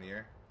here, in the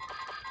air.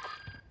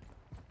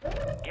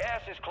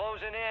 Gas is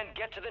closing in.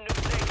 Get to the new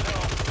safe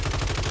zone.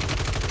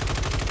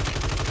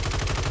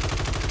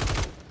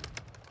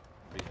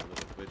 Being a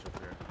little bitch up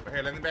here. Right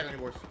here, let me back on you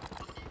boys.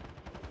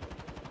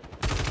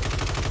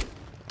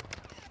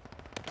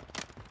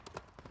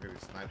 Really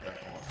sniped that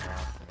from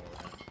across from over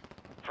there.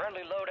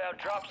 Friendly loadout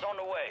drops on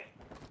the way.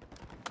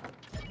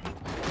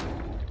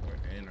 We're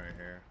in right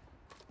here.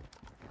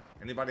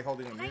 Anybody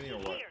holding a mini or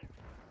what? Here.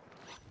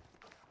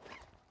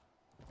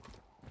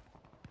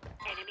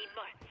 Enemy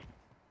marked.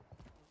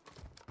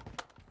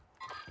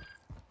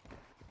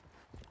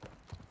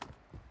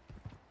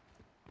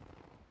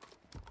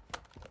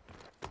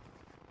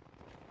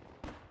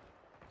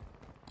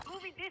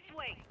 Moving this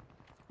way.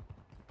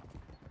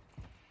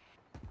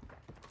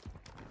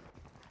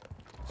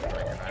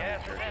 Striking Gas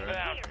at is me, good.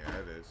 inbound. Yeah,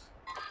 it is.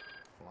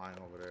 Flying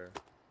over there.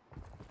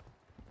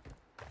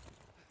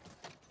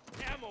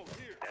 Ammo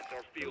here. That's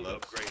our field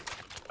Looks. upgrade.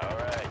 All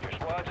right, your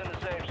squad's in the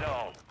safe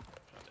zone.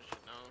 Shut that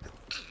shit down.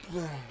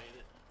 Made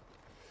it.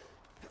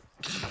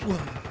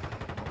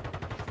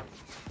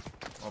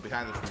 Oh,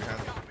 behind us, behind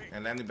us.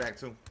 And landing back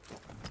too.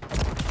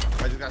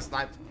 I just got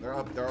sniped. They're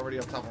up. They're already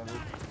up top on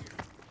roof.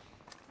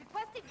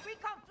 Requesting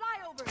recon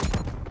flyover.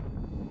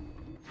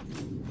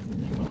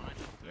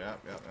 Yep.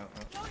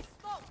 Throwing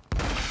smoke.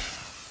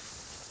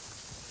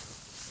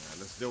 Yeah,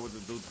 let's deal with the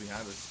dudes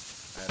behind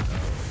us. And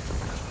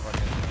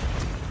fucking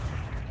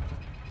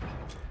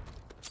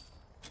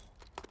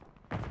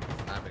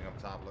sniping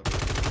up top. Look.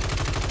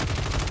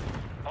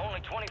 Only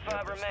 25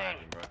 They're remain.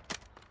 sniping, bro.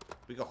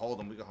 We can hold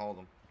them. We can hold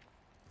them.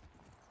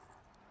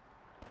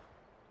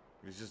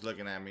 He's just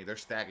looking at me. They're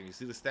stacking. You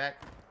see the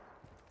stack?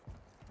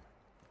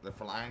 They're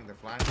flying. They're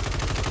flying.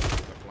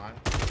 They're flying.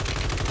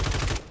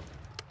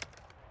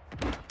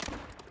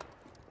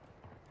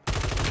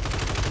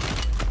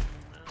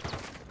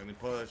 Then he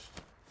pushed.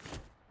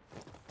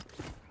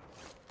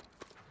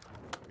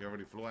 He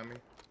already flew at me.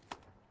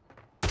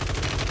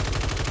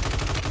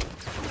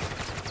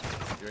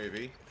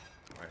 UAV.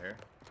 Right here.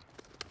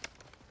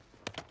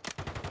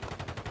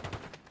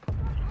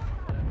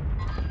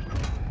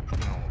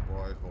 No,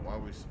 boys, but why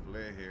we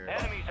split here?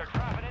 Enemies are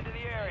dropping into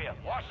the area.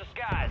 Watch the I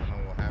skies. don't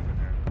know what happened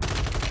here.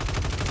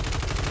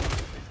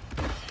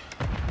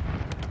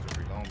 Should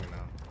reload me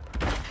now.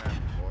 What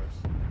happened, boys?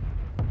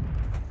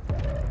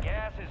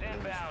 Gas is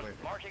inbound.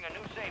 Marking a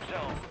new safe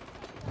zone.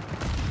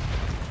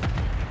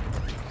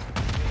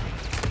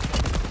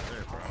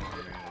 Shit, bro. I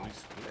mean, we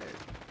split.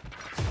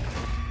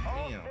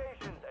 All Damn.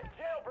 stations, a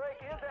jailbreak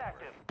is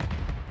active.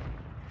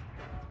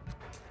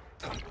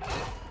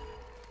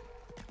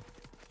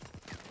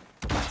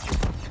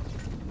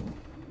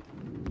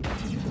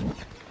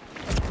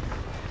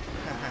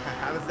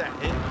 How does that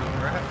hit me,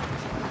 bro?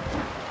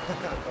 What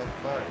the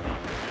fuck?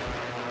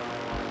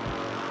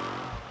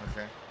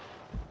 Okay.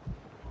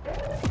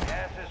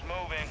 Gas is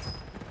moving.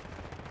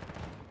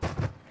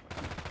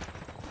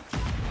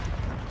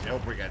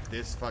 Jailbreak at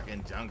this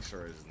fucking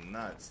juncture is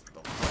nuts.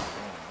 The fuck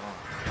going on?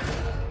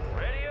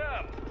 Ready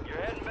up. You're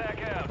heading back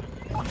out.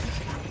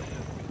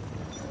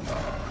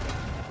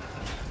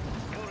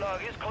 Gulag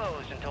log is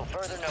closed until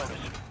further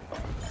notice.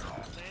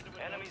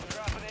 Enemies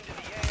dropping into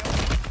the AO.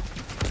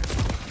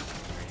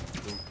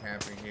 Dude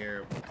camping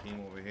here,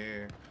 team over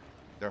here.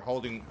 They're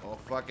holding a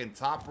fucking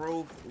top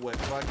roof with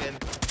fucking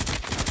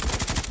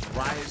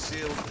riot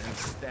shields and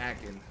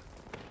stacking.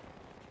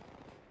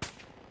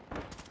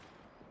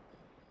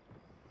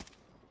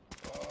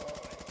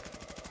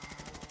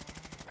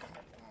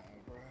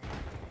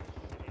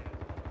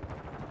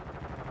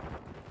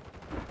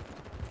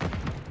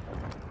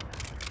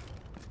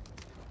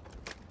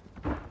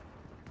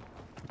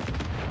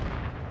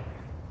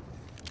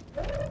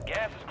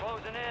 Gas is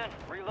closing in.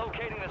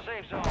 Relocating the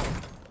safe zone.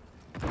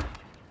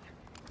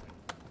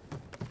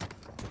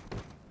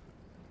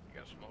 You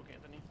got smoke,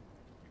 Anthony?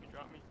 You can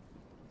drop me?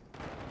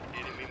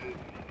 Enemy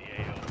moving in the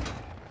AO.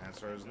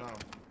 Answer is no.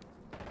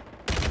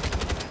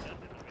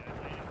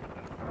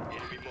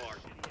 Enemy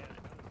marked.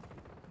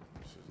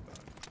 This is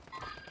done.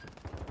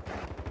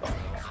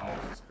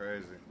 Smoke is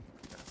crazy.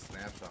 Got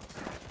snapshots.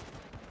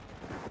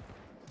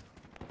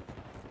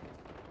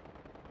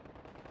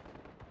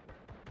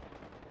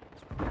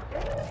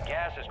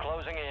 Gas is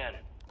closing in.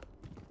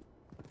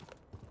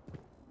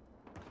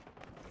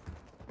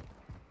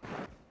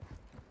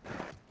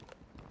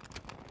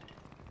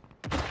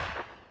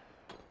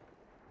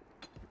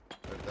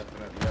 But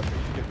definitely, yeah,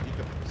 but you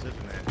can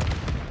precision that. You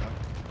know?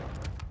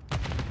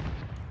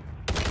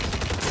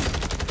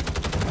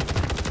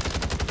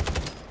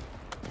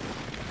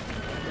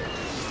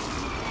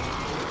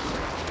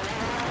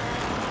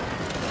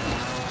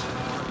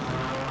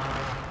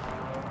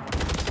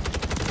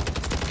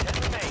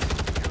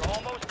 You're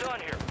almost done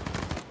here.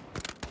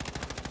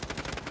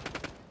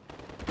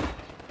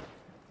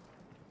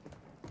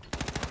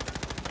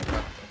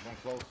 That's one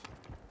close.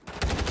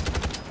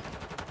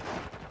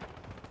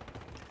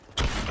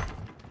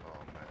 Oh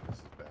man, this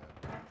is bad.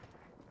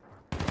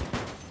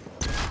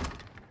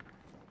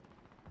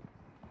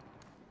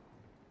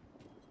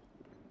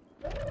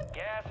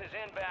 Gas is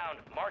inbound,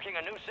 marking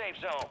a new safe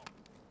zone.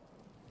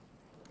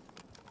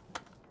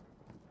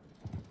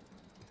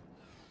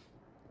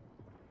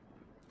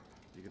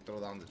 You can throw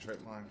down the trip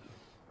line.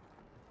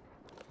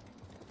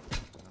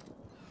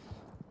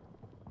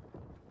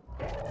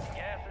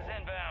 Gas is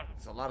inbound.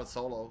 It's a lot of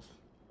solos.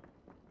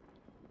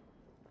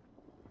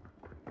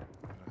 I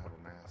don't have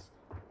a mask.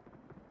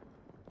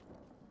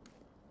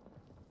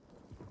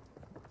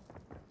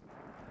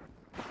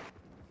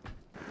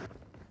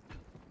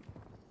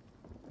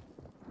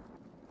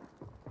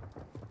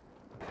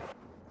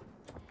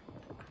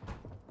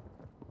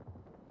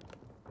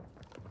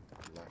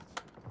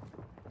 Left.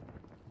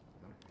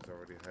 Nope, he's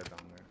already head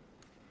down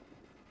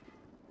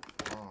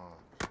there. Oh.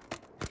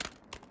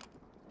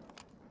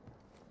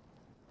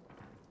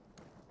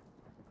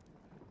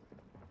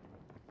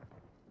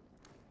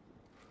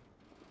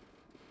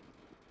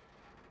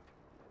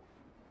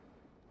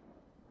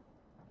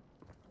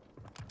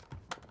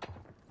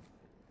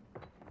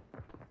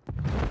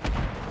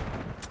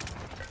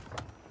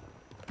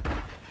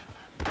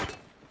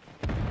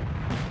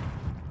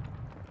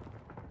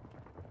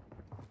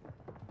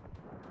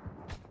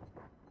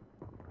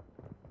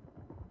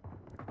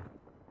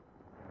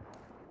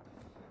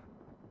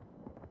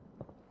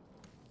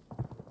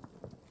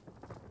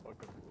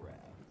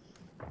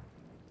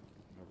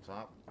 Up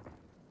top.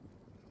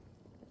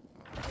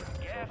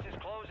 Gas is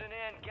closing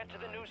in. Get to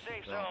the new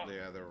safe Oh, zone.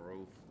 the other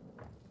roof.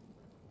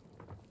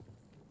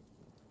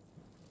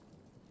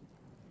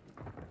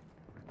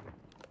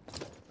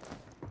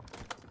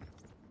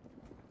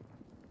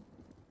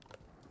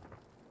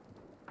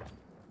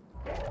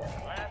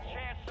 Last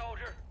chance,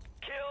 soldier.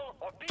 Kill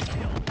or be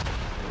killed.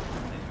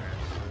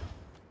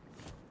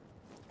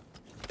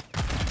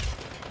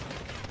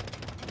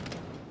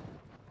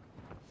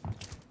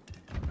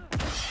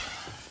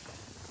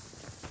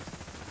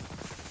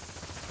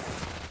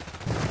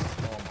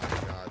 Oh my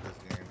god, this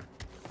game.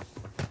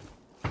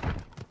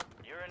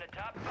 You're in the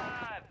top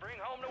 5. Bring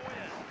home the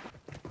win.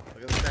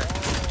 Look at the stack.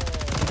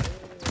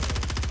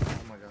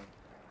 Oh my god.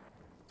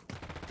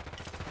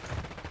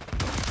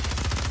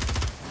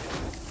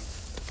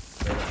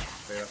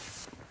 Stay up.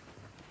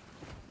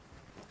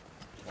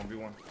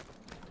 1v1.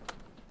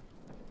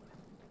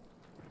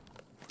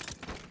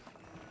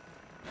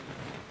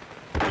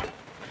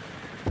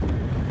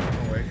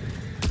 No way.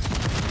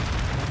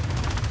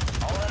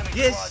 All enemy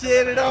Get squads shit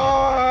eliminated. it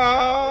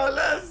all!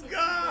 Let's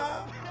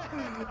go!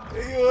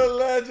 You a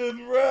legend,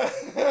 bro!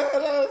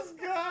 Let's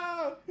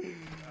go!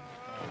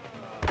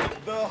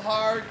 The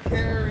hard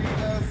carry,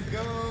 let's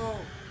go!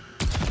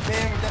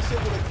 Damn, that shit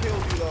would have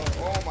killed you though.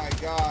 Oh my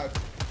god.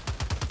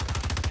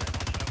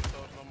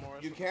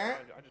 You can't?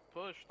 I just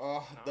pushed.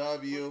 Oh,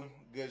 W.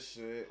 Good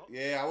shit.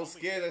 Yeah, I was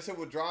scared that shit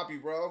would drop you,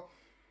 bro.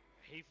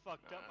 He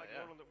fucked up by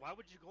going on the. Why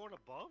would you go on a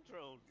bomb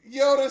drone?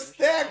 Yo, the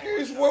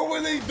stackers, what were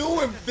they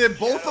doing? Did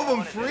both of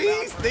them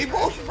freeze? They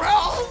both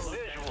froze?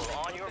 Visual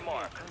on your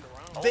mark.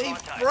 Hold They on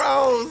tight.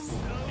 froze!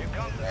 Here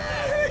comes the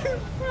They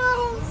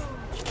froze!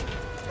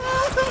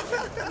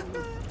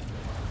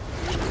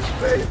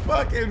 They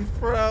fucking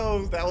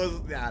froze! That was,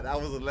 yeah, that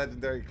was a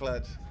legendary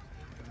clutch.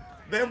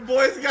 Them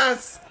boys got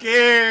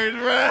scared,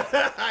 bro.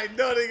 I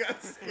know they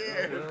got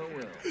scared.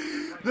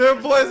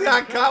 Them boys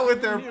got caught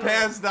with their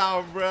pants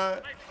down,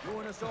 bro.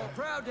 Doing us all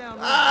proud down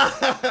there.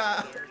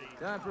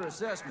 Time for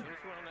assessment.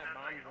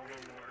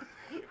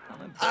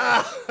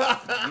 That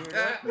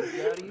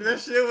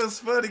shit was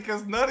funny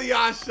because none of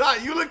y'all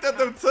shot. You looked at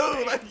them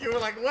too, like you were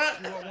like,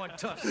 what? You want one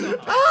tough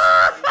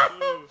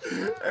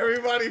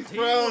Everybody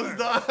froze,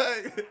 dog.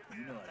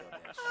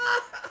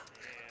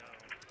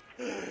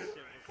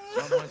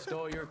 Someone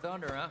stole your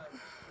thunder, huh?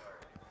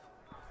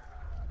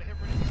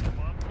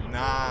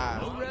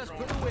 Nah. No rest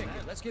for the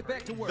wicked. Let's get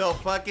back to work. The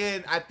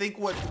fucking, I think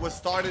what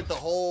started the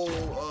whole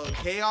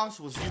chaos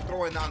was you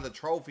throwing down the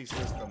trophy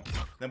system.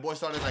 Then boys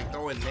started like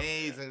throwing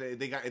nades and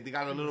they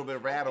got a little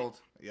bit rattled.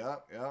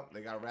 Yup,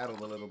 they got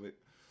rattled a little bit.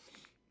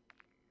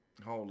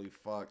 Holy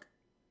fuck.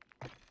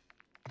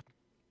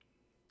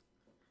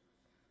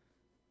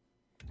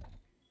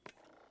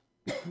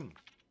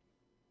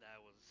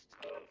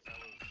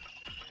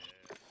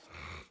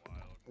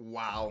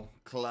 Wow,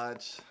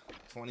 clutch,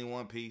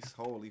 21 piece.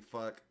 Holy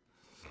fuck.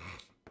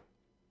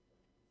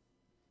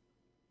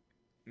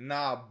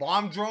 Nah,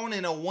 bomb drone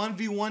in a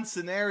 1v1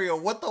 scenario.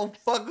 What the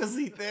fuck was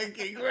he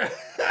thinking?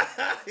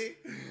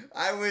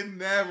 I would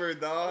never,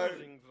 dog.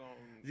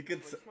 You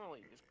could,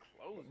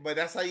 but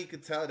that's how you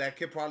could tell that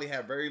kid probably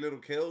had very little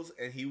kills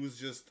and he was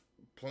just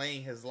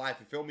playing his life.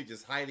 You feel me?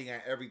 Just hiding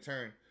at every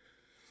turn.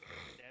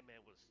 That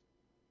man was,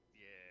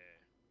 yeah.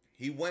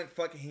 He went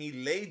fucking. He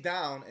laid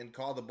down and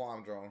called the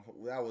bomb drone.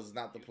 That was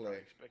not the play.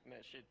 Expecting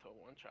that shit to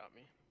one-shot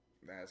me.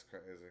 That's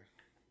crazy.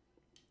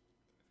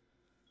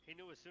 He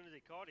knew as soon as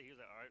he caught it, he was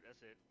like, all right,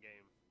 that's it,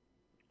 game.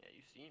 Yeah,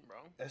 you seen,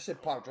 bro. That shit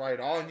popped right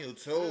on you,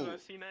 As soon too.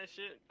 as I seen that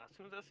shit, as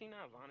soon as I seen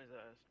that, I was on his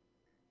ass.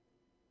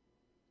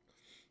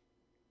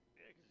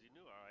 Yeah, because he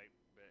knew, all right,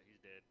 bet he's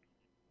dead.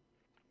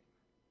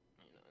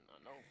 You know,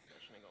 I know.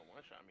 That shit ain't gonna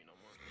one-shot me no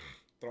more.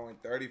 Throwing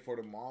 30 for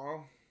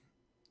tomorrow?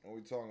 What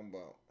we talking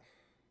about?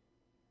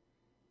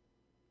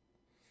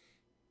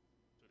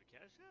 To the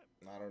cash app?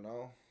 I don't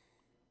know.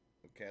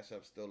 The cash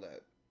app's still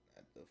at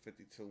the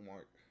 52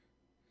 mark.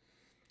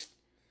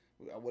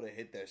 I would have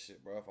hit that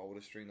shit, bro, if I would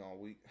have streamed all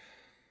week.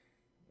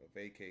 The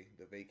vacay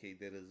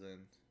did his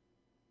end.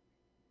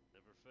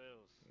 Never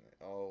fails.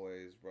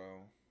 Always,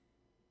 bro.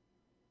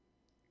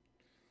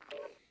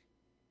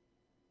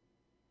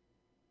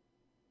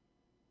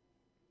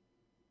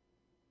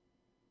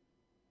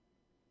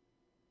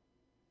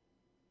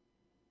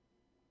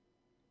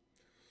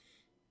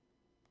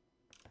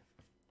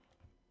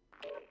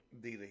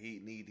 Do the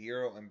Heat need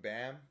Hero and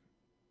Bam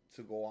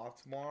to go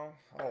off tomorrow?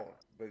 Oh,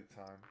 big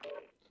time.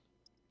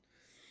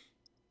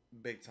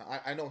 Big time.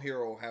 I know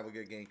Hero will have a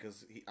good game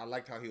because I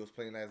liked how he was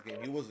playing last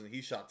game.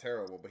 He shot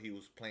terrible, but he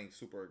was playing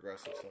super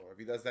aggressive. So if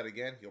he does that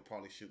again, he'll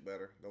probably shoot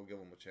better. They'll give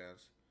him a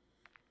chance.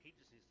 He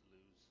just needs to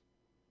lose.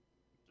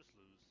 Just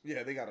lose.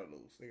 Yeah, they gotta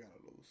lose.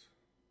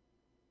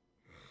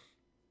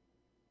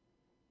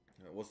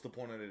 What's the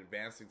point of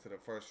advancing to the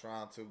first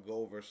round to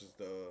go versus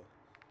the...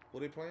 Who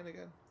are they playing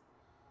again?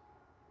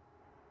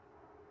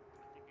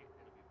 I think it'll be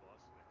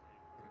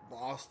Boston, I think.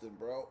 Boston,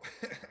 bro.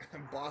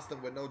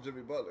 Boston with no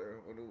Jimmy Butler.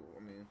 I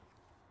mean...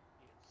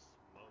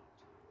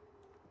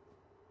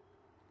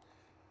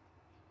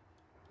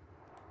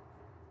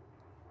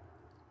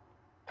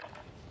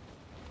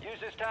 Use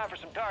this time for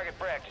some target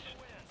practice.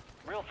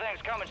 Real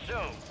things coming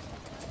soon.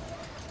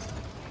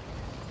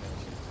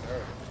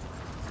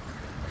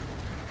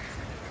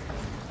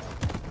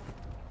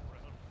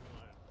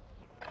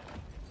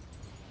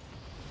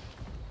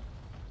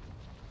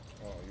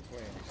 Oh, you're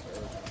playing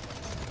resurgence.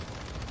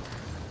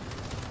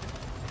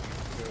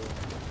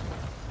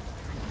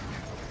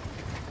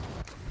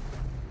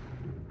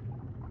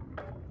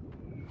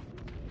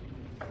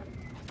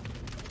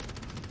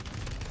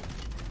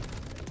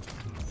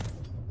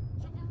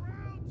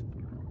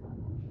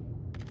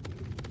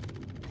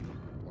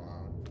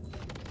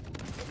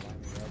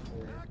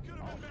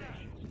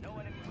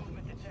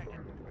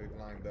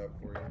 Up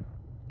for you.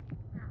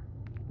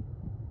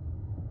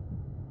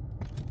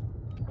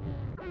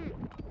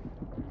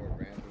 Or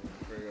random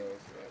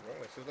trios. Yeah, bro,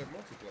 that shit's like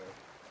multiplayer.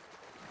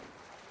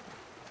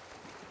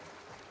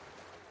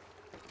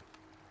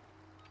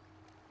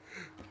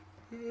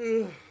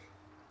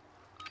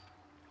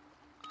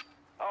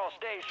 All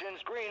stations,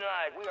 green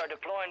light. We are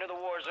deploying to the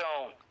war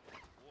zone.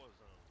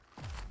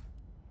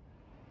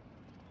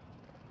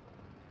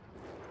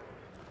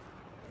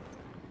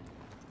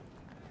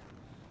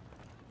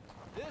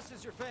 This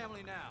is your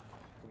family now.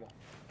 Come on.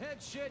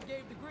 Head shed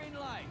gave the green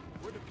light.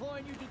 We're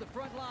deploying you to the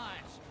front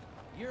lines.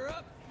 Gear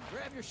up and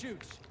grab your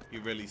chutes. He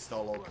really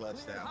solo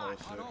clutched that whole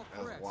shit.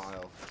 That's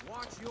wild.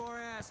 Watch your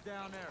ass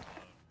down there.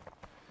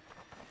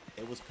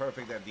 It was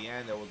perfect at the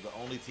end. The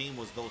only team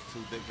was those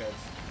two dickheads.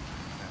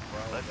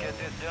 Let's get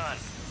this done.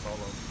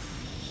 Solo.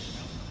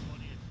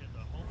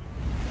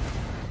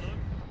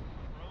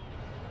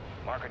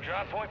 Mark a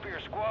drop point for your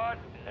squad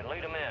and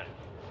lead them in.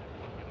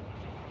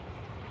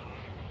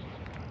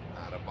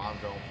 Nah, The bomb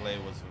drone play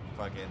was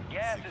fucking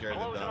Gas is secured the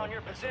closing dub. on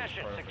your That shit was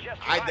position. perfect.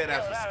 Suggest you I might did get as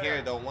out a of scared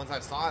there. though. Once I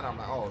saw it, I'm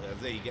like, oh,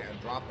 that's it. You getting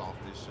dropped off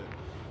this shit.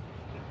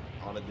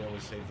 All I did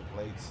was shave the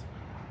plates.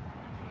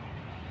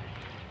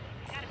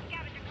 Got a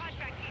scavenger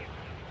contract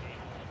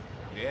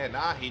here. Yeah,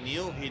 nah, he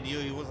knew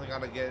he wasn't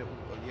gonna get.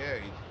 Yeah,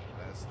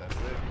 that's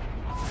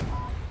it.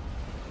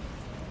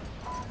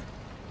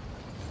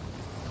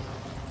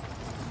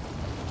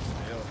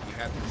 Still, he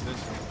had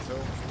position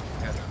too.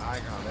 He had the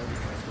icon,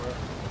 everything,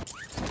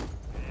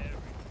 bro.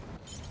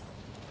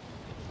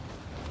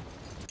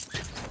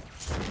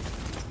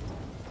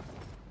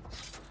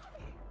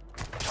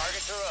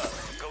 Targets are up.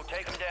 Go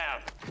take them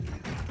down.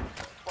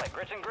 Like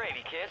grits and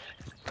gravy, kids.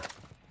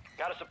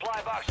 Got a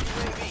supply box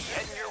UAV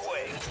heading your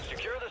way.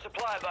 Secure the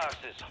supply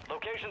boxes.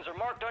 Locations are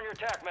marked on your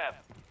TAC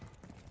map.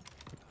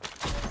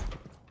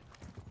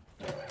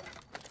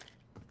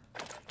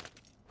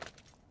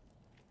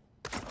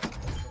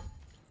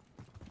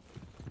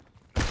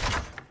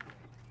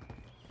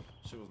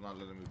 She was not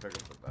letting me pick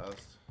up the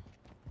dust.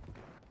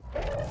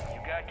 You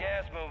got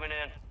gas moving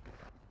in.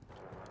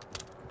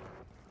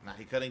 Nah,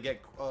 he couldn't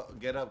get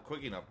up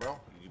quick enough, bro.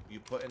 You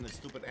put in the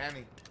stupid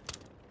Annie.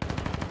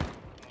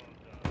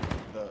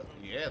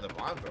 The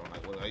bomb drone.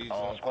 Like, what are you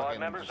All doing? squad Fucking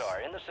members just-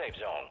 are in the safe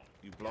zone.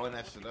 You blowing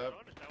that shit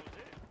up? That was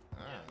it.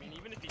 Ah, I mean,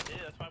 even if he did,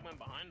 that's why I went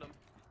behind him.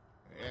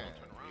 yeah.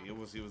 He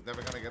was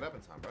never gonna get up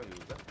in time, bro. He was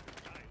done.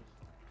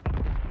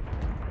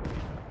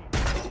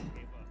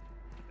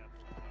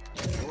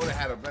 He would have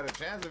had a better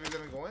chance if he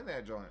didn't go in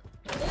that joint.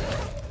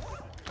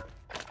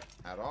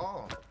 At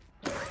all.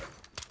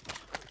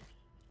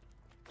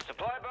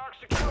 Supply box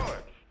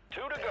secured.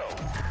 2 to go.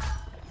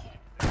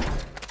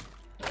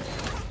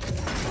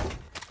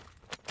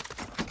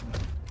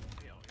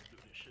 He always do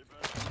this shit, bro.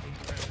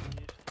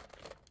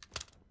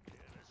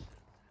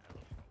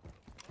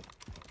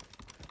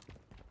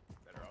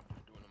 Better off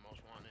just doing the most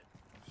wanted.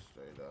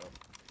 Straight up.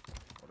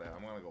 Well,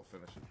 I'm gonna go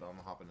finish it though. I'm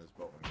gonna hop in this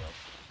boat and go.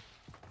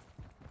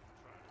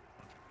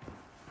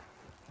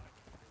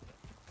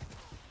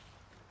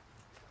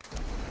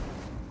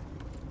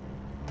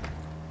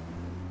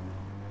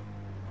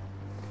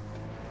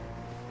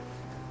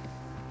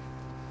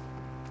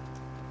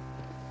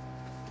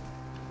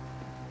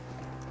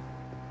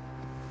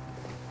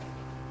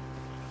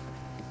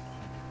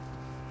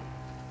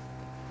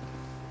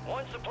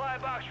 One supply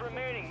box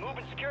remaining. Move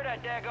and secure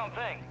that daggum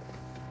thing.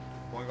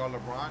 Point guard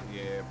LeBron?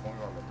 Yeah, point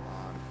guard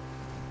LeBron.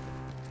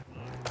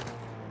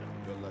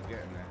 Good luck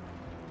getting that.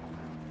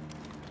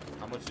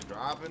 How much you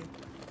dropping?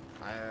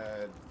 I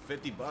had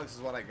 $50 is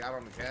what I got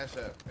on the Cash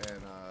App,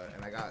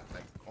 and I got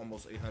like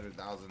almost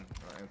 800,000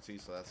 MT,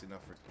 so that's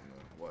enough for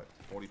what?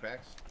 40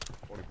 packs?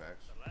 40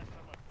 packs. The last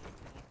time I put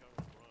one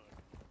cover run was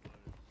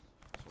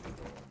That's what we're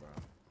doing, bro.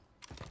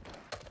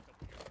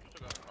 You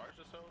still got cars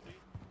to sell,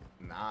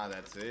 dude? Nah,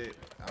 that's it.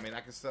 I mean, I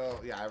could sell.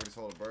 Yeah, I already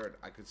sold a bird.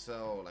 I could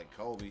sell like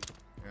Kobe.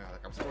 Yeah,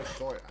 like I'm still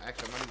short.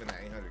 Actually, I'm not even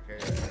at 800K.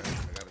 Right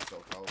now. I gotta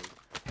sell Kobe.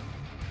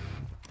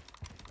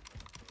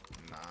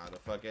 Nah, the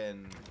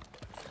fucking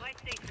My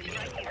station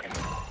right here.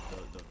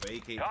 the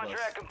vacate Contract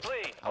plus.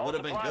 complete. I would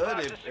have been All good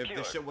supply if boxes this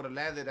secured. shit would have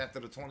landed after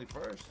the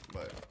 21st,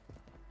 but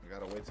I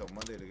gotta wait till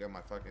Monday to get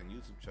my fucking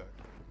YouTube check.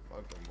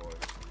 Fuck them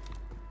boys.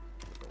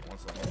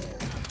 Once a month.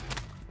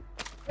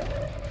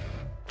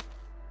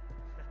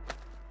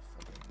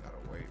 Fucking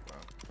gotta wait, bro.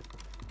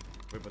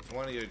 Rip a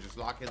 20 or just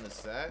lock in the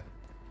set.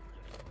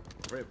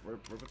 Rip a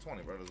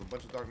 20, bro. There's a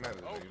bunch of dark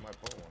matters there. You might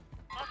pull one.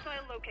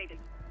 Hostile located.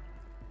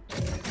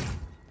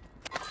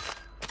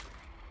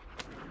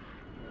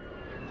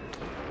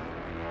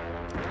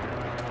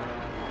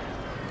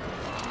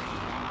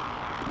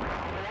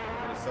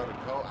 So the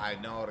Kobe, I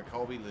know the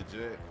Kobe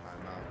legit. I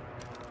know.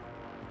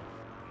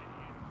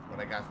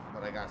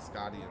 But I got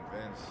Scotty and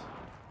Vince.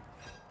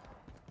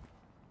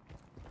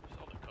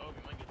 Sell the Kobe,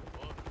 you might get the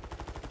bug.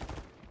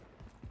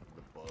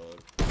 The bug.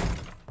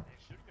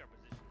 shooting our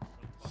position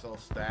is so So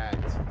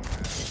stacked. Man.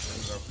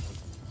 Things are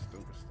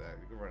stupid stacked.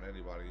 You can run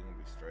anybody, you're gonna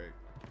be straight.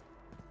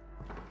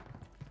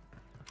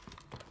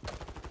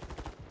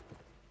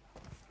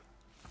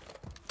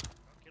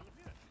 kill him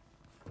yet.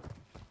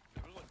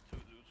 There was like 2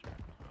 dudes. I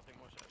think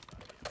more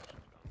satisfied. Yeah, I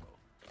should've gone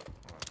both.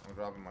 Alright, I'm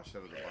dropping my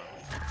shit at the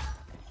bottom.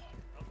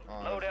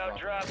 Oh, Loadout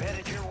drop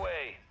headed your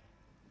way.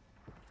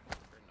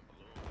 Bring the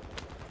balloon.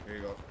 Here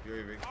you go.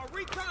 UAV. Our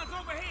recon's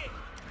overhead.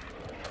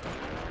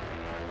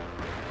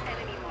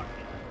 Enemy marked.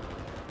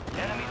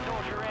 Enemy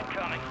soldier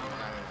incoming.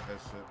 That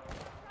shit.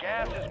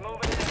 Gas is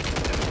moving in.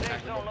 New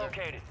safe zone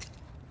located.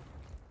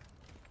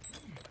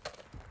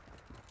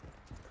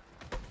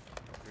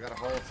 We got a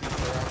whole team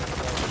around the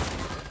floor.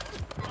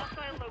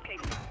 Hostile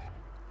located.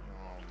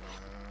 Oh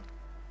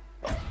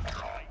man.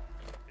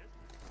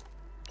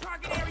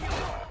 Target area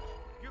marked.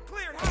 You're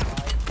cleared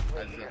hot. I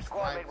just Your got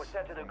squad mate sniped. was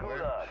sent to the From where?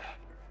 gulag.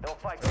 They'll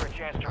fight for a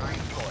chance to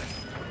redeploy.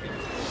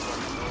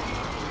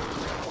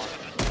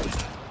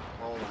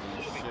 Holy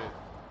shit.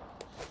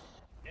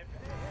 This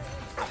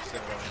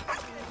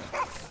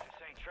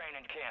ain't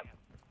training camp.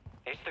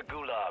 It's the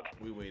gulag.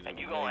 We waited And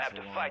you're way gonna have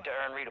too to long. fight to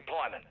earn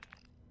redeployment.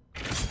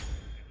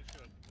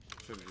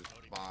 Should've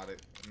just mod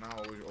it. No,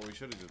 we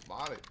should have just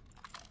bought it.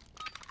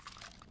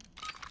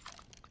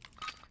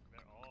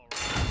 They're all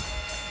right.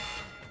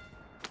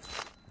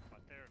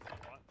 Right there.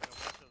 What? The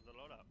rest of the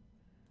loadout.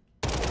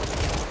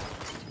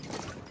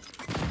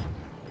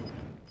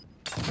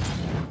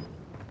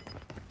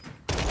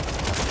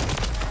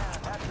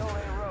 That's no A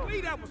road.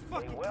 Lee, that was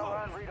fucking A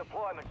well-run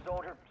redeployment,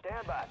 soldier.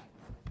 Stand by.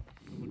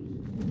 Moving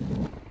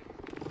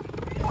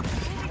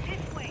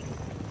this way.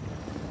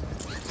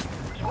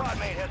 Squad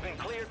mate has been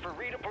cleared for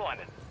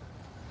redeployment.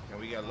 Can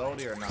we get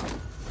loaded or not? Did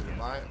you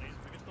buy it? We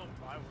can still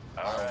buy one.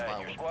 All buy right,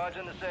 one. your squad's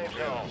in the safe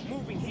zone.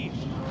 Moving here.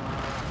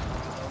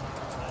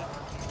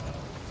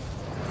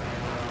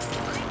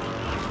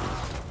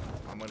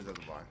 How much does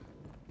it buy?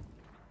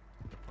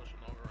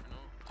 Pushing over right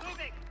now.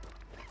 Moving.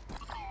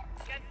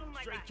 Cancel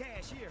my Straight back.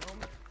 cash here,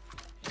 homie.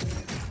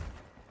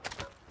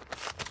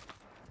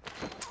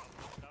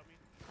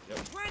 Yep.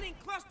 Planning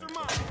cluster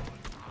mine.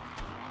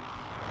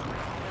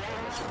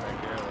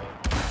 Right there, though.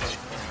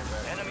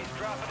 Enemies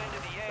dropping into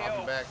the Drop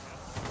AO. it back.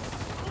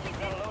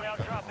 Got a loadout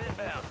drop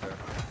inbound. There.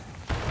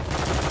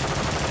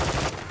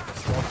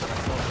 Let's go up,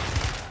 let's go.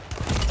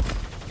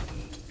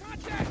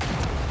 Contact.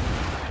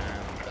 And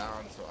I'm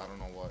down, so I don't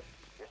know what.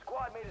 Your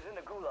squad mate is in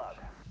the gulag.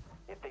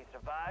 If they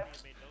survive,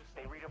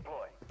 they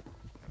redeploy.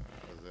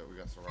 That's it. We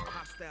got surrounded.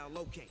 Hostile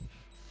locate.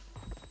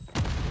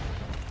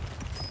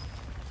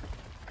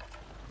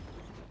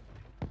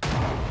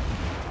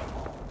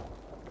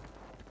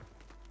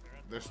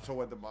 There's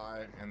two at the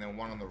buy, and then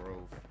one on the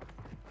roof.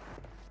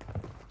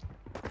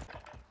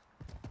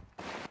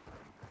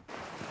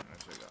 That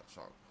shit got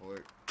shot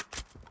quick.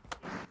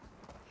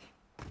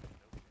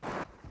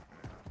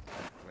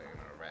 Playing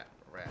a rat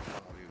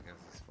lobby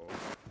against this fool.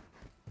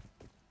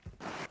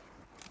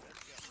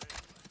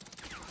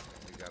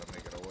 We gotta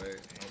make it away.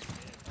 Nope.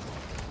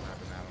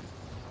 Snapping at him.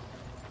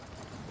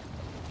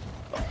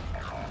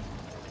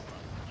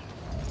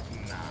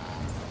 Nah.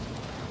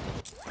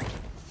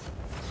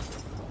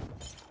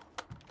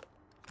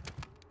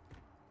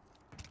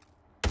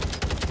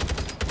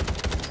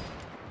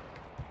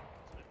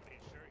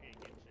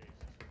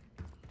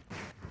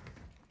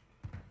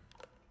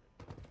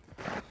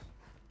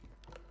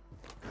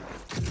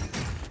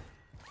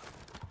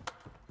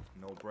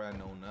 No bread,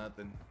 no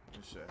nothing.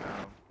 This shit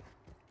how.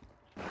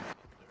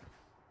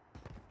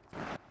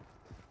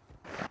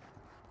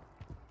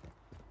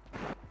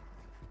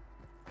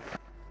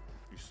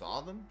 You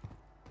saw them?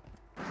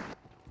 Yeah.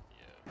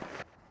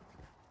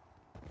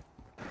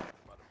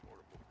 By the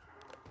portable.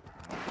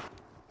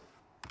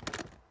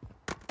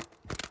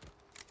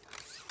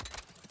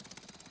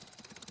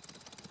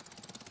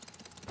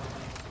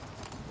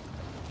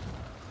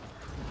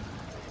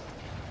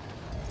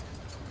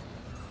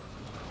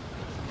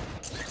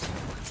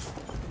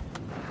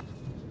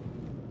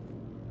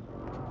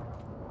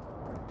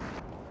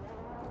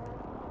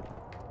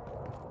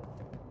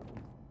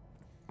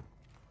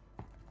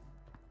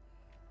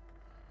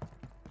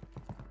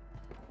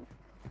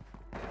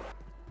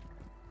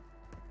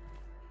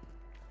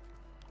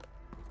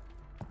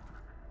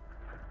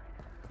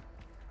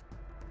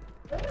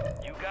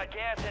 You got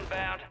gas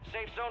inbound.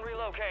 Safe zone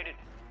relocated.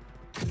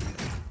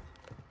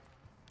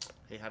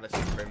 Hey, how that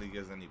shit barely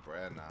gives any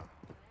bread now.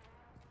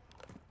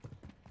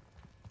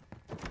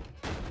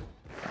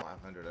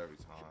 500 every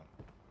time.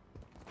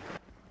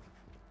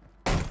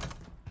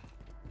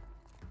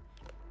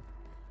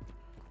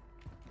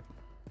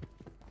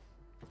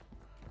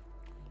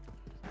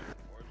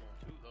 Warzone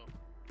 2 though.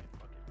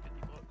 Fucking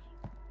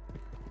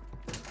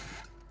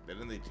 $50.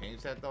 Didn't they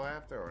change that though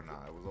after or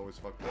not? It was always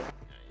fucked up. Yeah,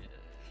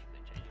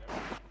 they changed it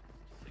every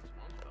 6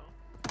 months though.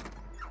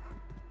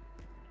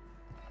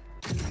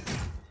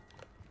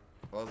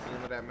 What was the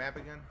name of that map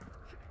again?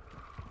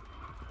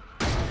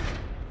 I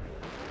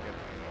forget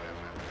the name of that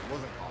map. It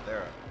wasn't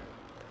Caldera.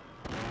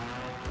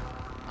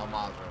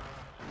 Almazra.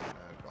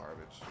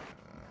 Garbage.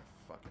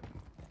 Fucking.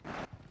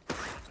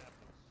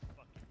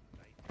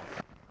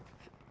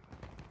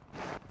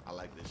 I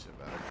like this shit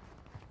better.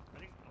 I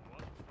think the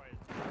one was probably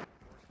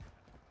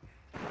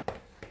the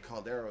worst.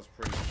 Caldera was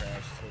pretty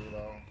trash too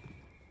though.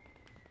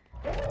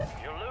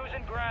 You're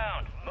losing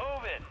ground.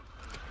 Move it.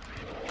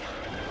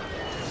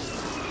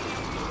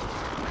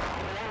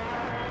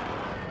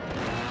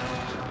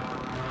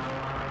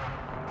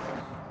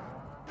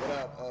 What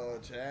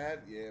up, Chad?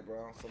 Yeah,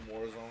 bro, some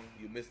Warzone.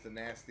 You missed the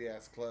nasty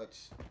ass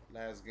clutch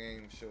last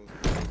game. Shit was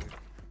crazy.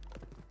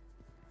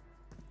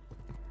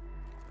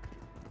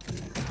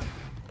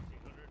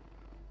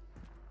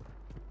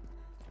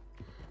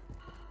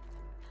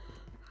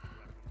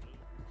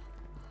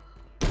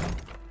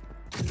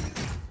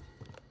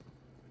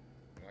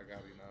 I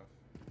got enough.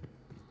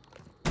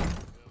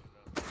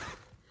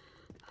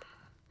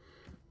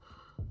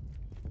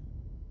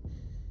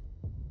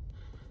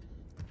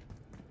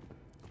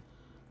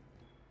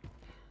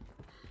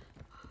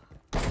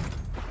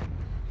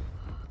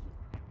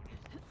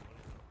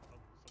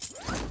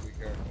 Be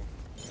careful.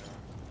 Yeah.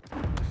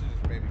 This should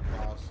just maybe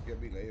cross. Get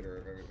me later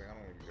if everything. I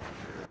don't even give a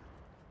shit.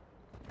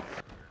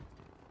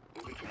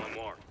 Moving to my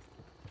mark.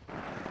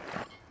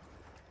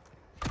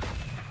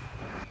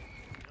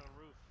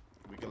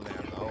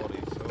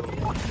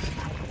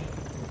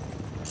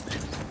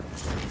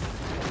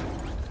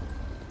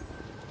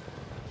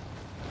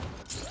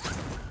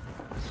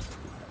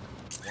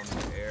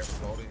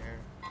 loading here.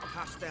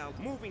 Hostile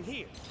moving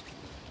here.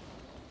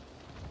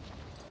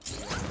 You're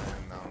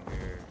going down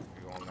here.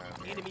 You're going down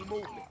here. Enemy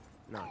movement.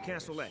 Nah,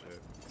 cancel that.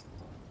 Shit.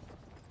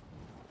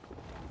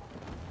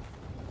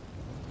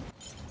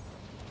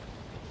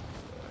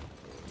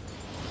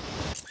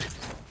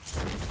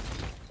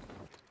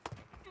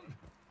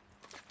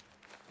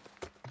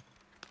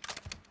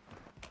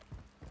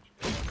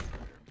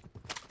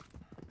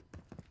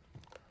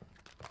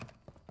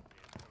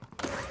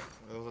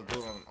 There was a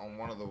dude on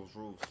one of those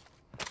roofs.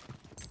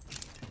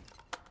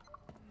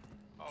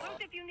 Loot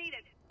if you need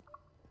it.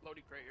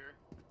 Loading crate here.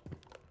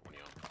 20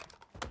 on.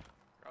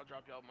 I'll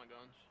drop you all my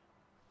guns.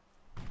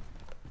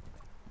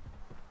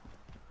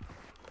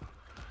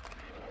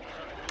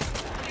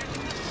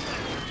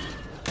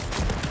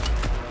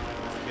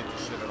 Get the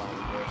shit out of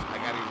me, boys. I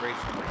got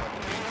erased from the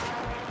fucking game.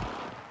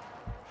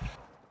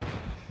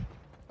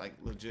 Like,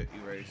 legit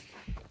erased.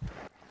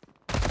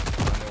 I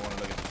don't want to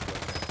look at this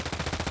place.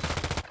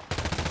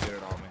 Get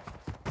it on me.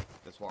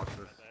 Let's watch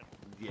this.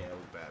 Yeah, it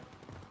was bad.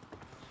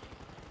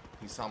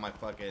 He saw my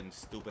fucking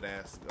stupid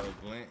ass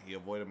glint. He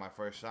avoided my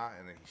first shot,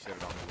 and then he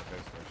shitted on me with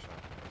his first shot.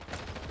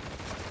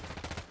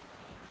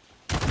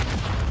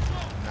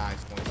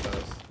 Nice,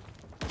 Poinsettias.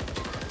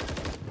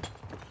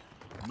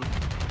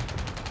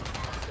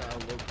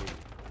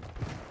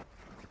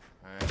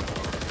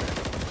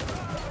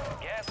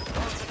 Gas is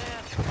closing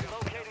in.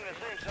 Relocating the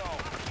safe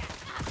zone.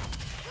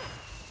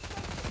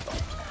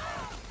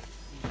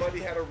 Buddy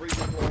had a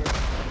redeploy.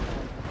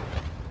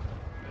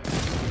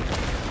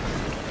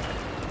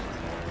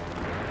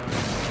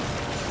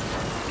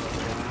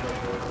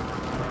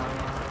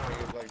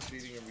 It's like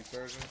cheating and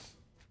resurgence.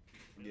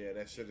 Yeah,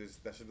 that shit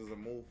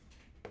doesn't move.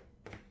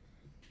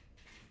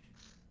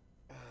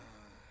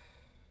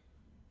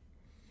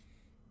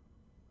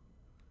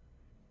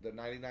 The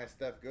 99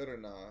 Steph good or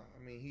nah? I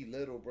mean, he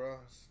little, bro.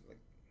 It's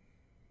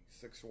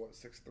like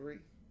 6'3"?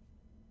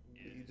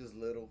 He just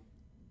little.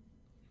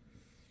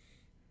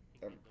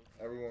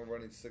 Everyone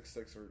running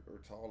 6'6" or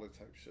taller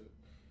type shit.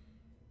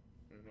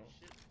 You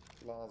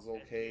know, Lonzo,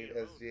 Cade,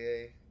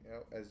 SGA.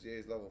 Yep, SGA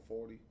is level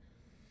 40.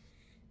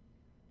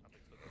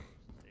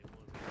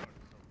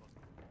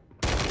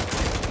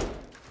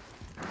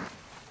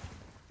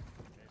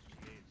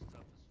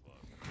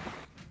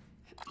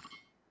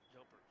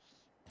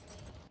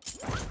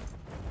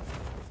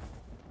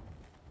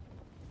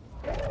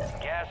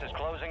 Gas is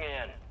closing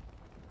in.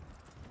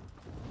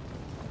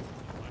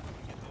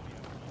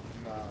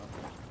 Nah.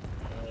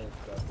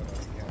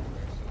 Definitely can't do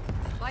that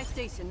shit. Buy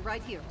station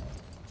right here.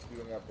 You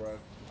don't got bread.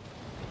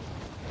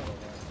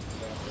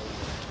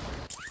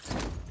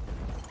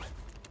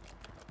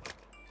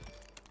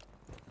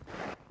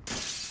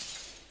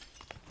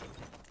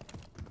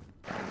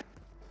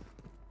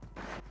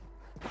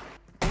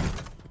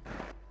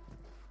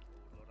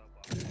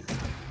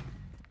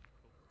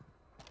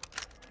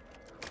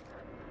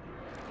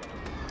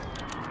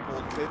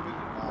 Full tipping,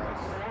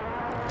 nice.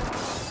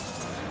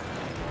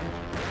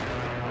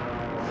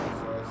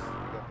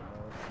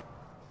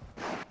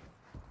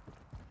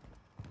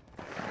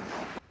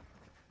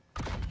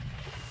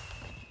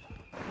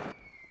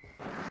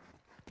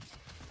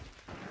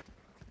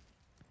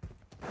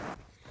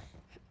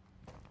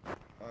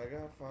 I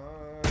got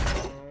fire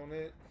on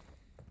it.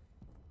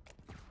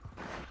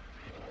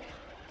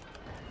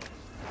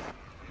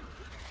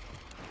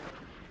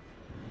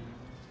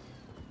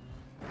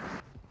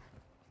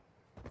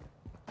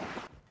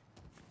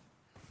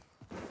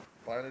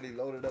 Finally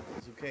loaded up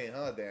with 2K,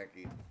 huh,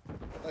 Danky?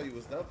 I thought you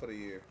was done for the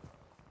year.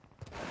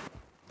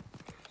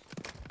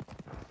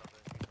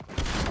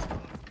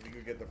 You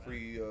could get the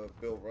free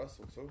Bill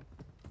Russell too.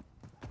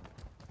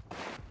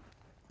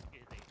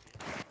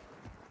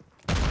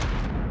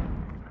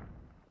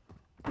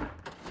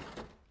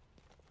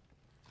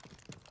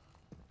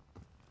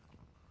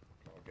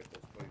 I'll get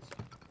those plates.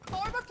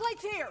 Armor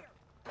plates here.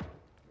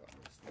 Got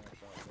those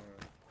snapshots there.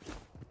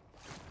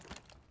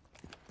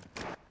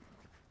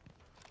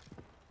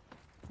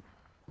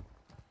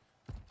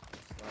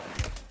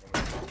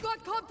 Got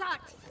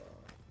contact.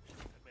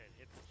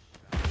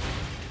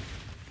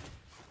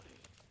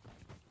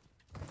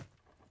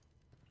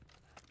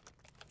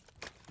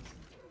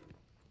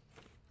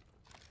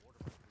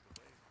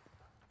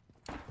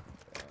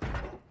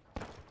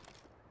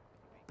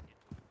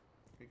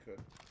 He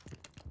could.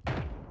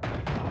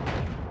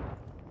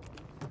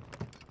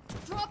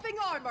 Dropping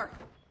armor.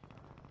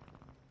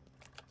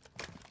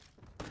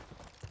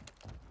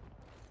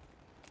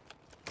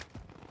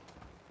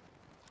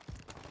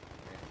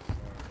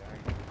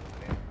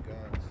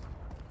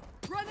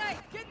 Grenade,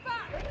 get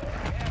back!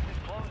 Gas is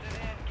closing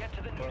in. Get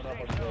to the new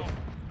safe zone.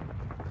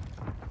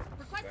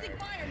 Requesting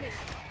fire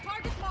mission.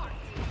 Target marked.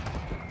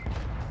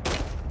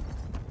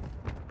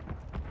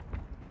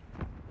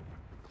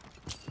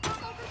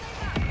 Come over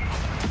there.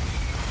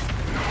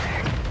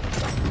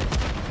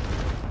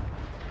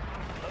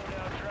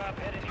 Loadout drop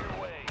headed your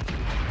way.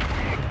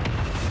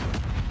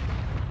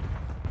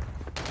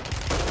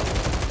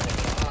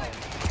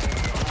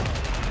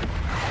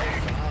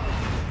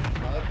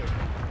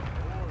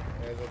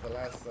 As of the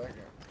last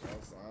second. I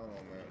don't know.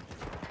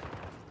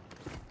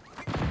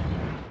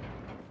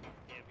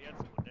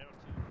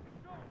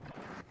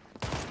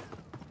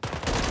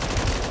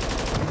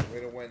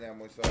 buen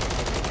ammo, so.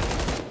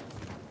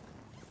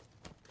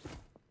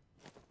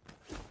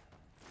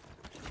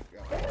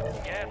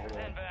 Gas is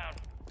inbound.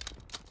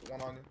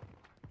 One on you.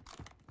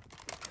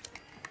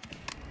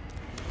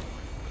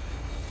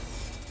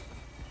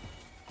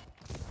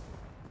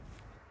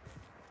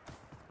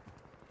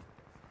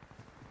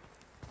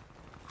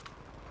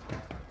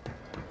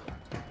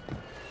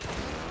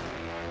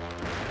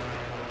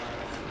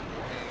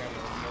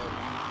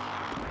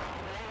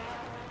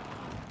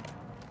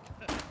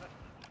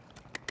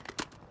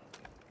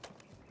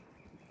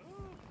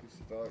 He's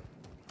stuck.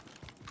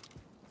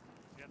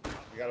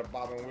 You got a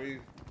bob and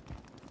weave.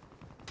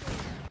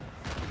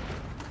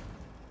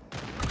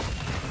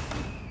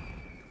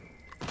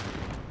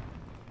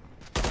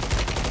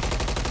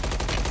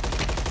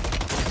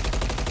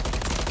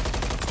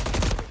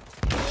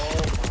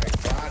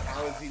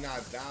 He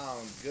not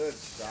down. Good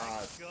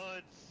shot.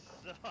 Good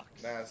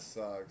sucks. That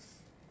sucks.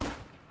 That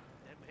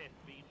man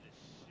beat the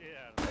shit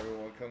out of him.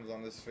 Everyone comes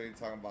on the street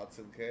talking about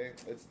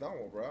 2K. It's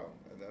normal, bro.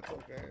 And that's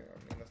okay. I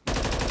mean, that's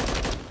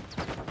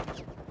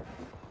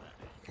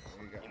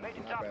You made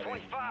it top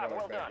 25.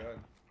 Well done.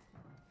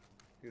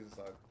 He's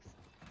inside.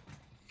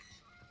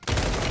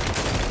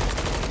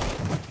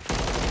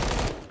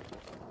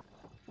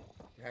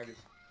 Behind you.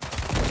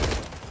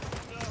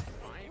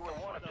 You were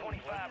one of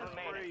 25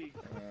 remaining.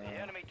 The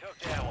enemy took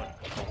that one,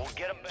 but we'll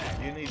get him back.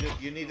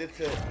 You needed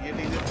to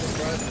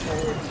run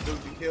forward to do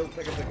the kills,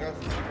 pick up the guns,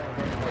 and keep on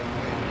running like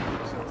that.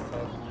 That shit was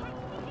tough.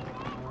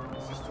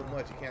 It's just too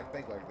much. You can't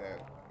think like that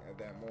at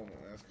that moment.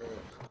 That's crazy.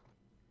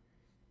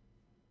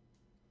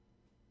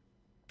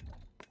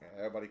 Yeah,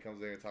 everybody comes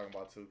there talking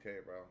about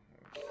 2K, bro.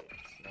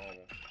 It's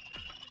normal.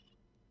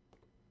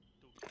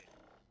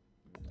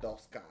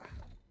 2K.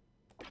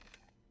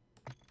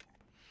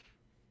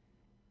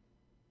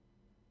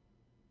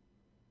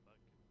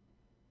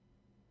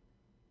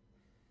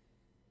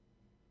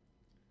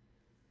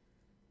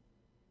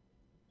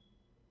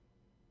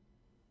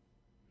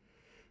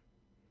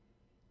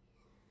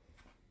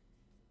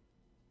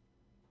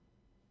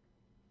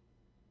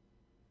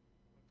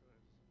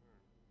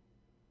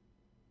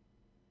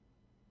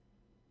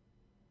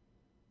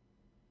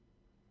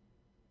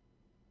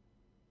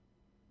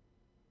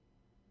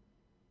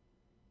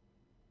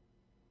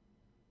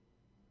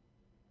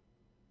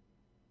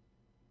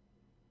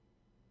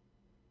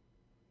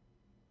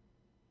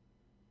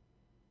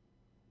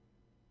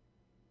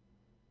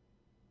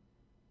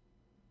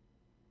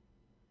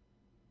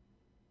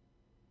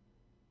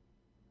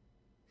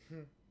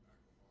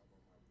 Alcohol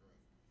on my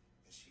breath.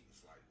 And she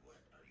was like, "What?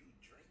 Are you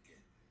drinking?"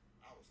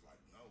 I was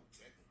like, "No,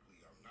 technically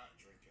I'm not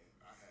drinking.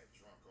 I had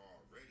drunk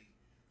already.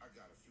 I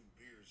got a few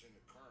beers in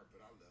the car,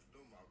 but I left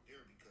them out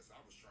there because I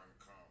was trying to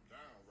calm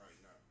down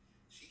right now."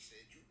 She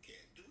said, "You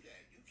can't do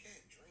that. You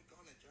can't drink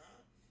on the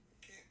job.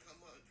 You can't come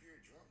up here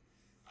drunk."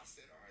 I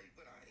said, "All right,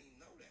 but I ain't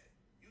know that.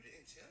 You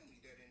didn't tell me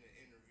that in the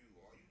interview.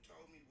 All you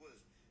told me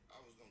was I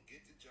was going to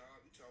get the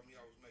job. You told me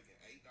I was making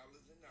 $8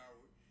 an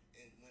hour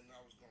and when I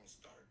was going to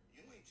start.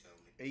 You ain't tell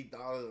me."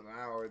 $8 an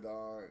hour,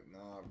 dog.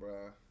 Nah,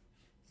 bro.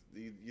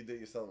 You did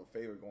yourself a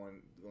favor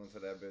going to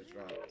that bitch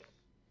drunk. $8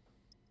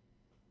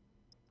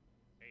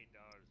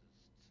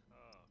 is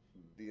tough.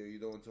 D, are you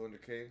doing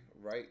 200K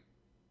right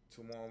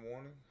tomorrow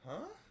morning?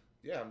 Huh?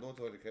 Yeah, I'm doing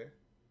 200K.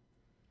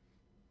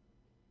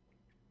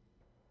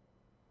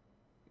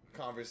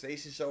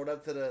 Conversation showed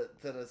up to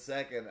the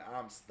second.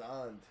 I'm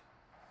stunned.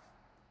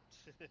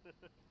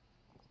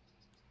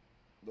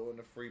 Doing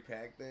the free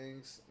pack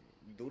things.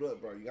 Do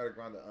that, bro. You gotta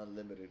grind the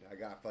unlimited. I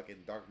got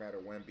fucking Dark Matter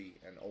Wemby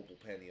and Opal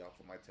Penny off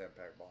of my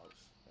 10-pack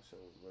box. That shit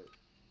was lit.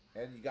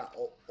 And you got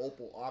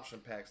Opal option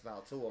packs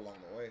now too along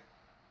the way.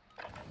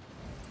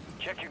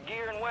 Check your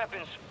gear and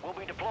weapons. We'll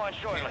be deploying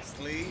shortly. Can't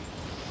sleep.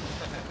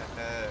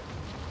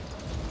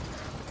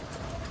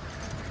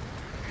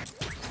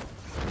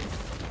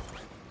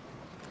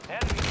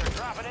 Enemies are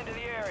dropping into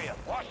the area.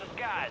 Watch the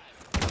skies.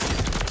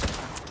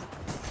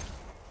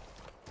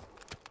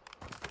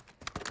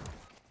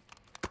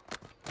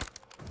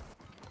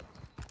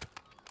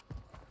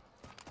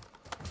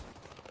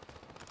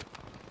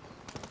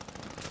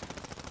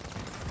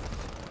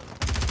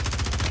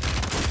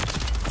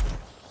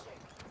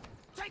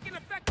 Taking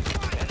effective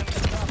fire.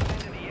 Enemies dropping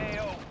into the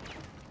AO.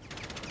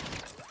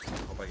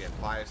 Hope I get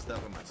fire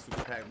stuff in my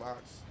super pack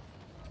box.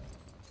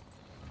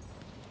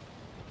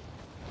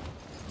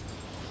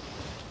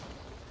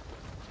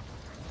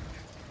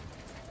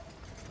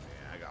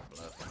 Yeah, I got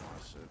blood from my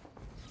shit.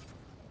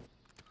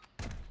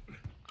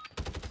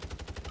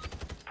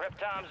 Prep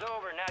time's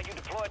over. Now you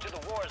deploy to the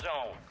war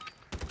zone.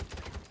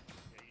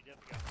 Yeah, you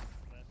definitely got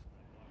less in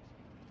that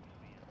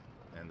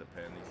box. And the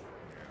pennies.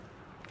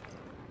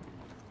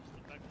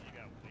 The fact that you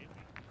got Wemby.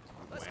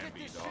 Let's get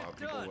Wemby, this dog. shit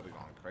People done. would have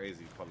gone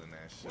crazy pulling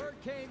that shit. Word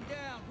came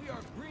down. We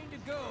are green to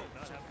go.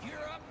 So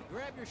gear up and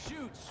grab your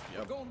chutes. Yep.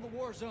 We're going to the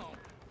war zone.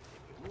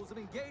 Rules of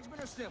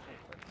engagement are simple.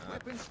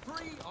 Weapons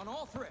free on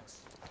all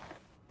threats.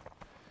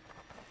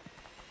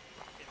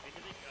 If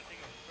anything, I think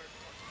it was first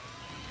one.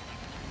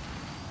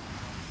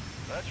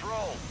 Let's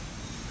roll.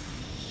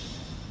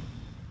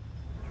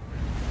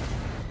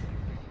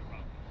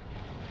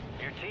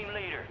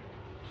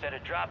 Set a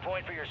drop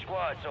point for your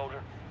squad,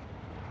 soldier.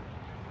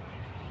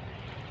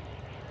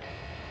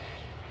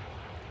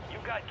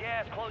 You've got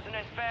gas closing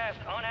in fast.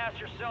 Unass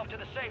yourself to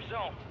the safe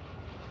zone.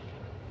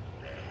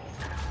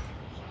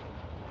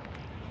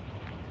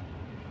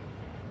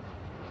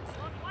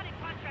 Most wanted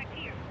contract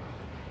here.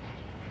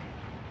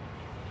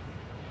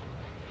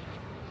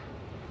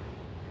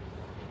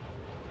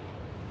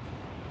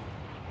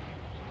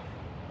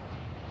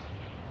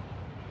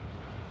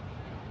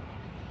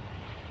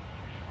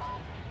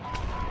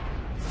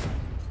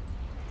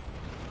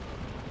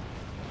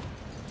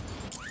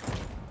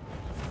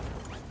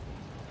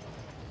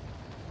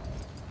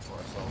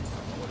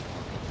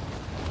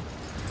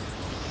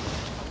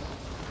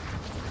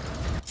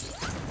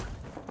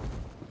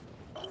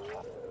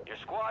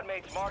 Squad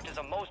mates marked as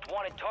a most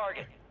wanted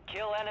target.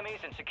 Kill enemies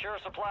and secure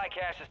supply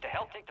caches to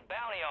help take the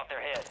bounty off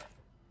their head.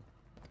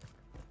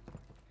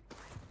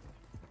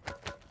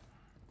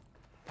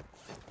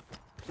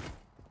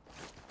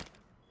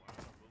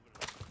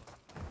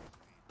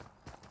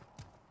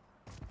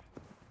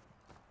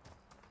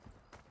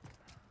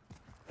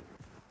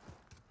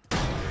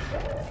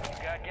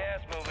 You got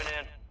gas moving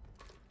in.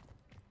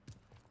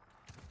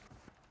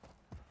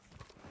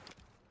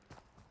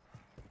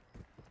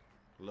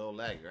 A little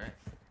laggy, right?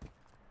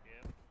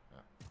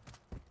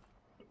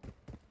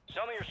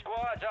 Some of your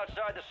squad's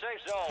outside the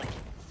safe zone.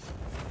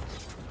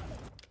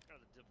 Kind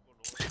of difficult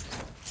to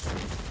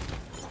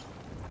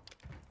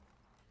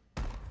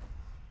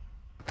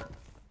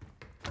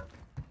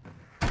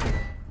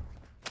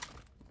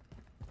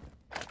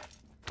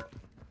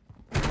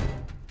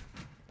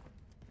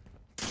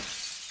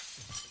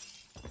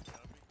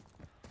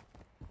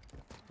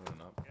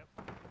Pulling up. Yep.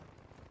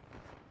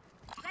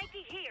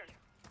 Nike here.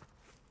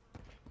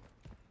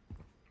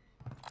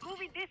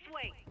 Moving this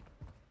way.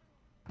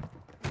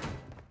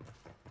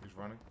 He's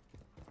running.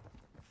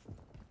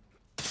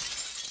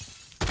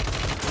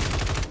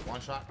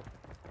 One shot.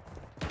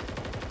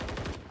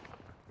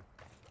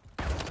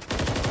 Come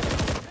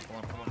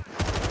on, come on.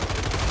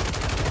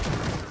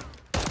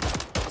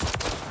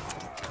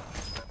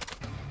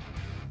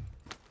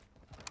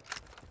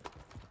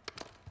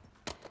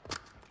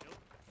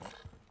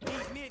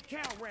 Need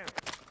mid-count round.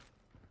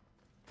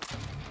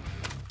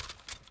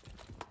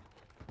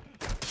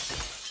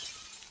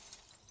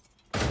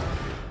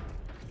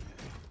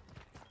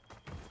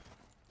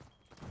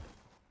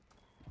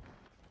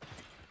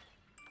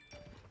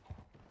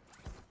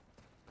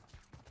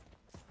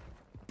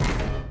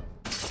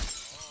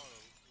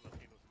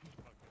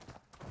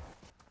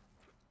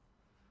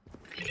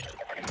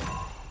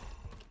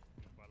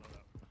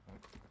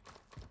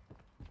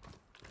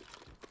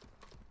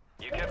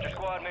 You kept your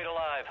squad mate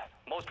alive.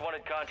 Most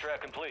wanted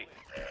contract complete.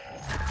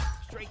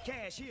 Straight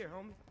cash here,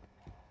 homie.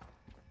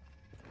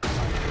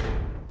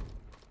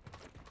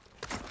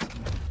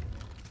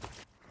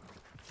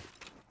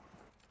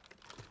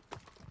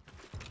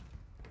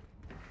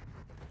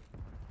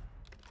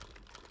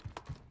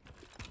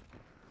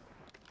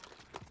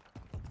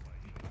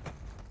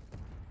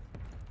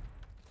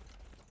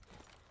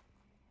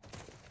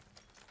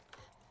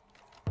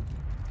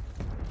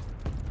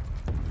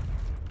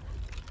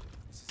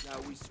 This is how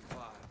we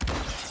survive.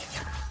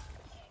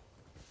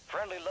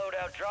 Friendly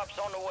loadout drops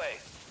on the way.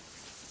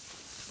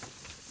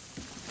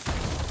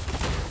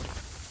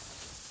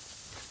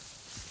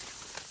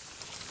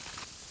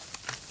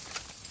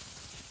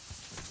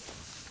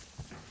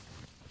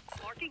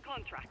 Marking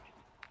contract.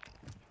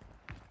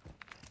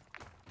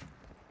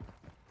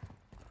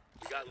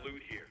 We got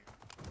loot here.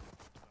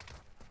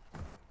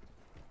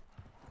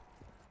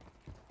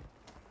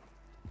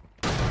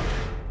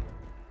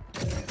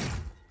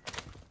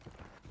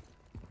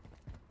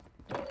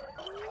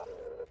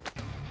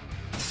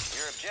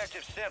 Your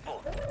objective's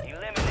simple.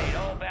 Eliminate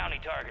all bounty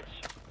targets.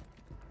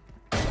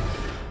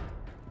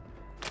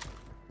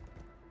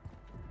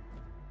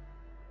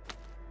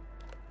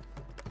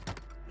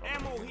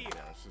 Ammo here.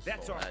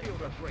 That's our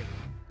field upgrade.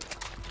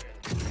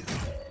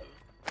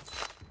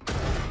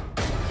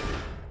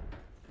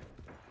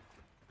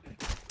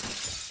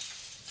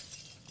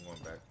 I'm going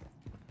back.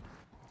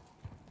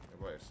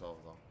 Everybody yourself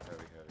though.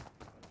 Heavy, heavy.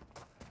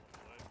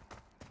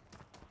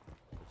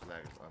 This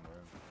lag is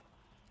unreal.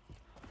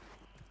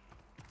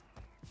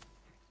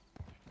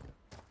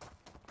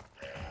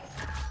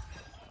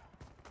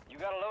 You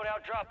got a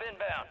loadout drop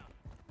inbound.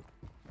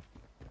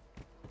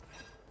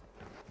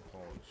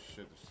 Holy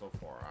shit, they're so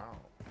far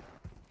out.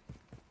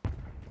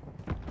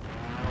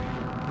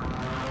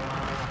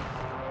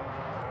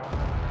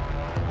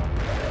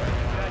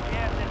 Got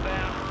gas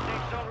inbound.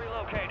 Safe zone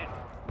relocated.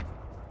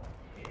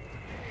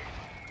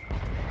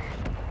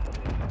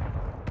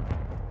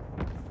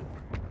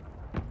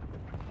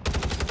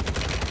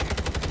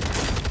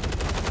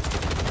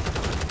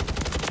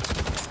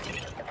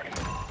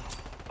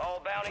 All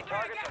bounty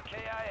targets are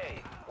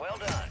KIA. Well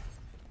done.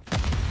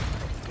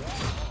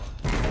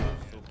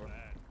 Super.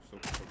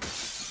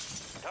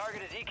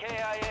 Target is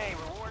EKIA.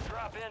 Reward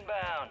drop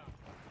inbound.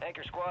 Thank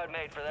your squad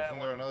mate for that Isn't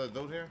one. there another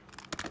dude here?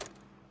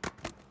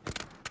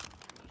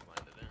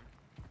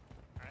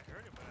 I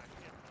heard it, but I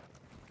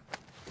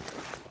can't.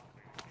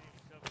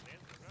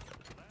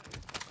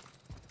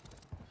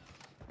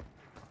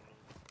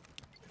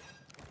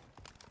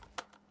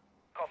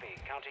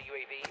 Counter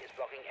UAV is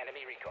blocking enemy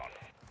recon.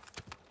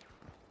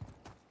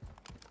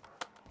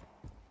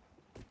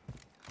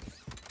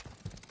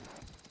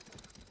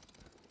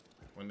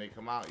 When they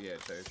come out, yeah,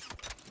 Chase.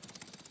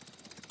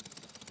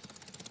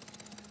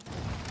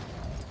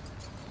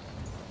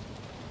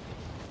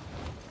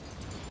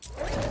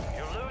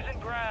 You're losing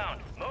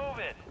ground. Move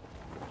it.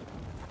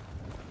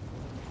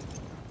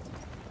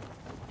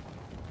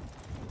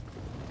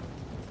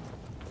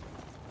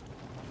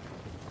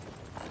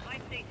 My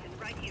station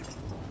right here.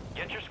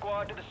 Get your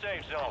squad to the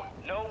safe zone.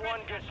 No one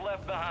gets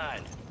left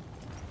behind.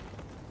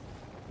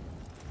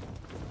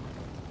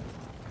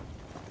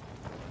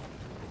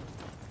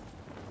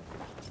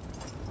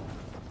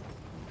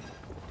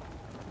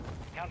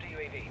 Counter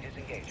UAV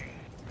disengaging.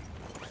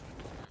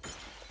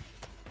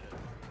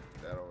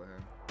 That over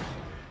here.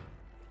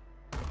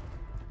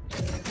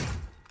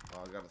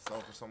 Oh, I got a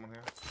cell for someone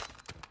here.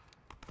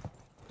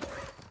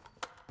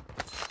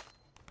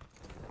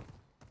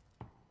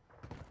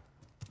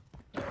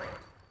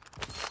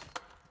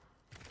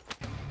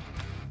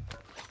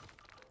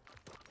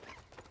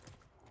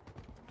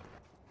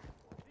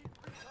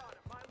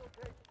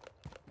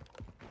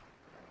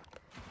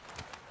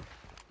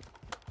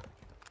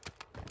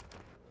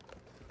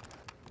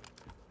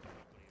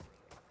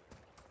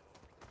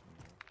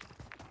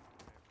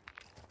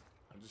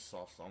 I just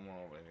saw someone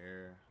over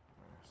here.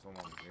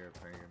 Someone here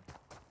pinging.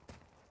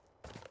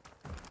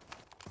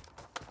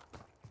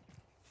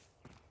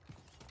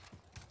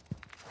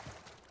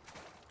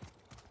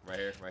 Right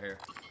here, right here.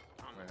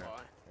 Right here.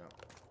 Yep.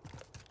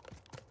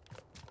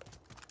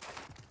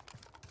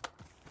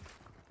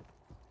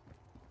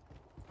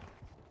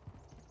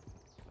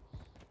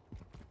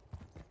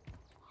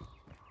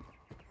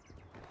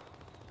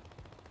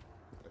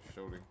 They're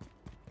shooting.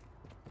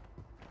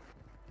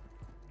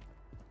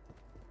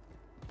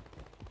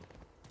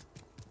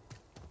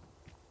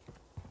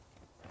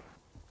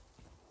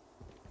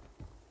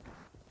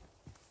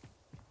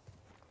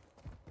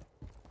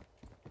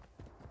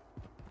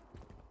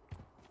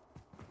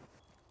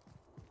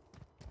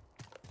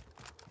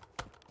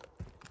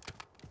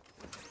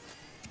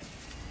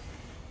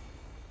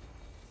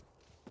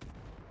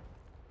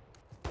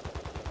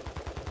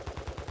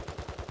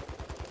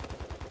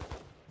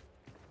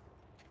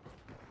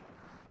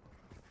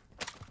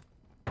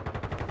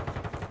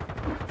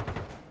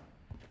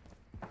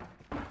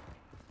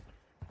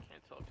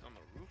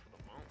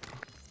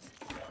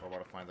 We're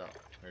about to find out.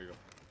 There you go.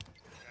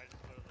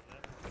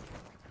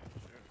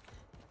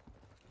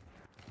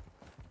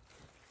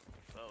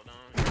 Fell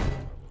down.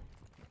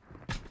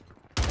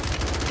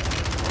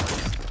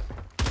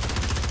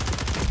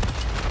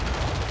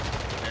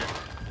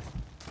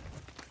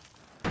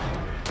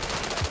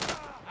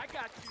 I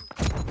got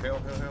you. Hill,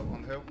 hill, hill,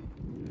 on the hill.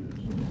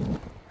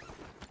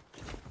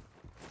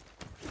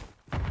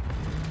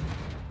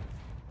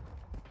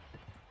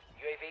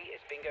 UAV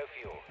is bingo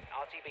fuel.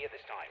 RTB at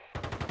this time.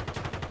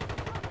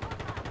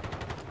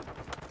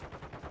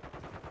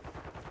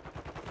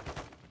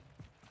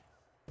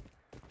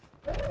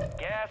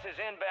 Gas is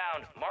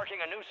inbound, marking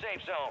a new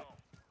safe zone.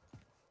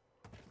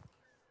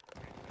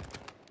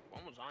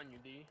 One was on you,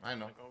 D. I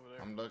know. Like over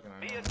there. I'm looking. I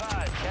Be know.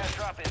 advised, gas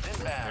drop is They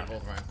inbound.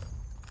 both ran.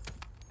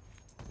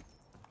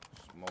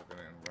 Smoking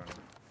it and running.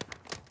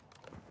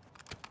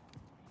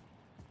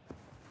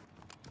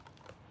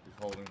 He's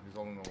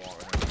holding the wall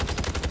right here.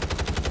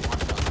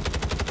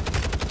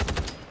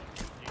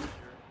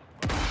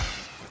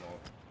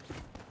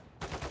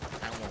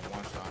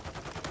 One shot.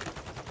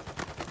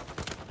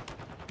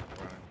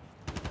 Running.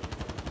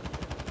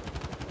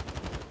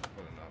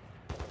 Good enough.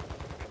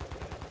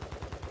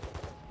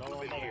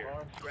 Move in here.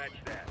 Scratch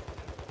that.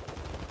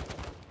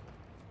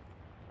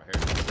 Right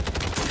here.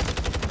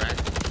 Crack.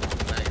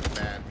 Lag is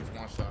bad. He's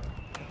one shot.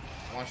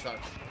 One shot.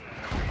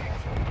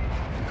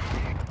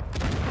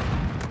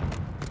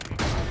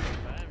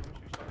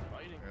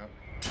 Yep.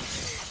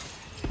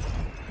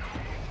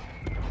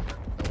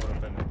 That would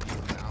have been an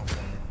out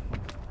for me.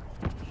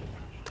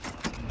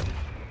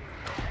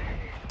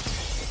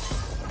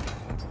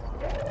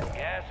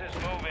 Gas is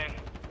moving.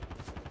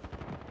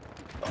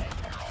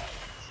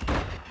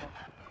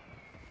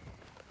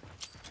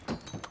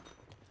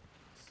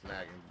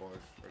 Slagging,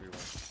 boys. Pretty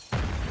well.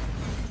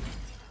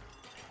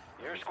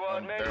 Your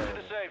squad made it to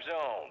the safe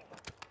zone.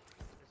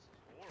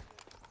 Yeah,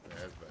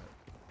 that's bad.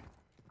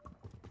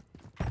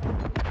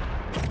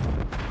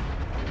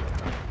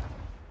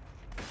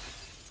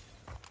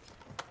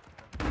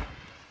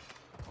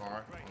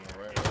 Car on the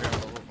right. Okay,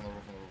 on the roof,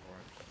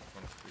 right.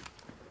 On the street.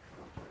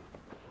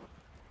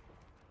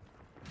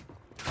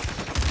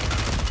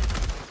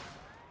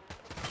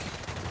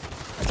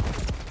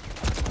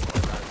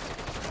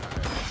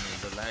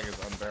 The lag is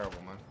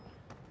unbearable, man.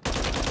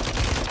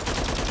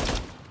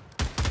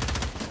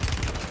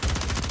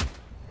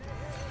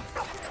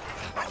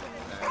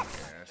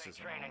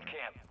 Training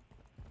camp.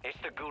 It's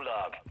the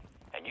gulag,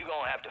 and you're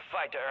gonna have to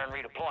fight to earn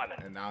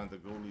redeployment. And now the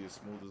ghoulie is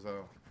smooth as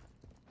hell.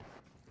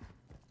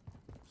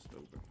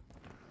 Stupid.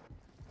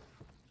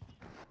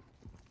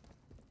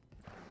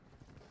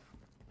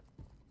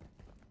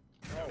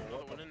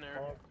 Another one in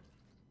there.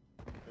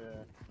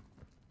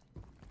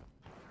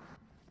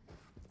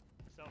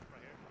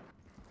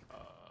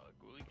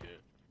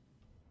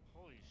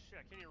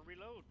 I can't even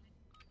reload.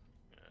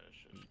 Yeah, it's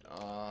just...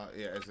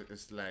 Yeah,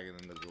 it's lagging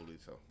in the ghoulie,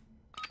 so.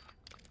 We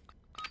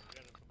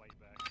got somebody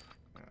back.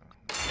 Man,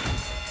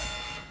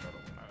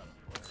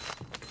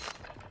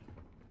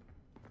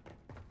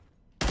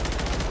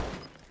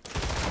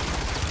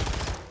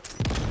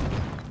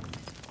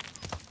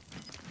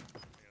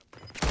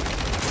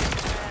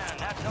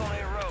 that's only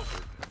a rope.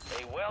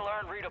 A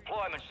well-earned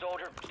redeployment,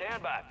 soldier.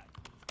 Stand by.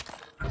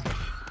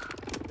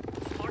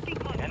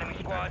 Enemy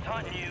squad's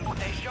hunting you.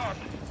 Stay sharp.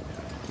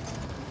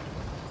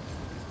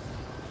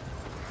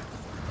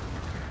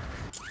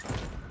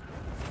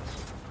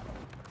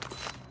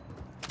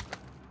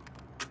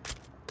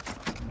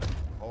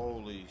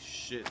 Holy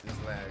shit, this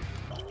lag.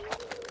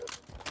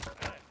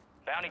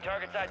 Bounty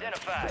targets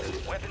identified.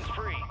 Weapons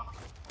free.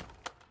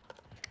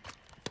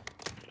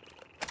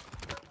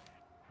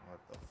 What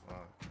the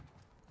fuck?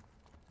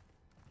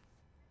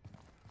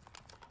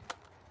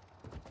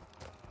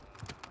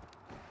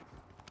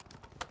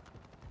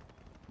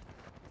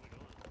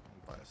 I'm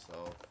by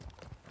myself.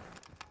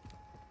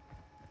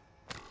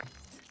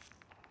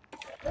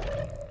 We're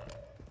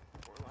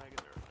lagging,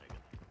 they're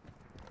lagging.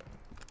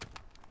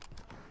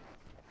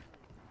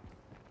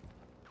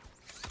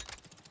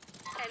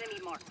 Enemy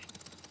marked.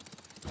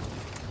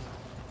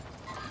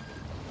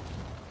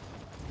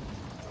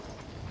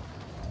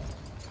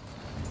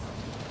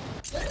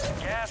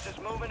 Gas is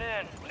moving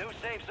in. New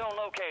safe zone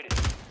located.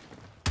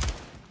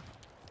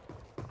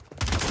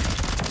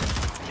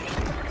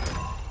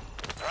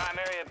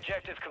 Primary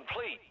objective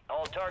complete.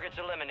 All targets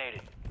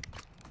eliminated.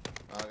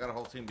 I got a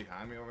whole team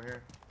behind me over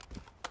here.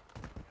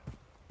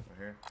 Right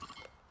here.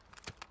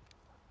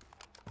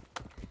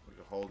 We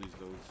can hold these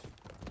dudes.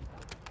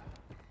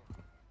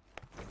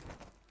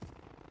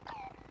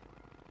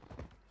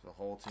 There's a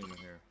whole team in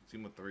here.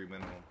 Team of 3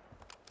 minimum.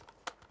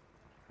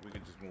 We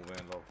could just move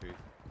in low key.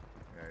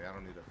 Yeah, I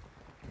don't need to.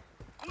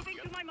 Moving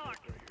to my mark.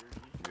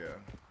 Yeah.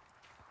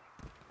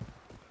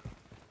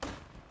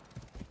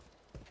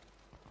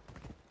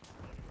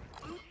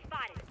 Loot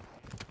spotted.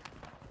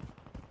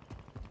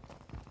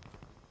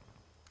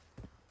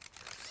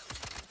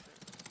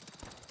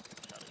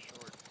 Shot it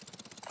short.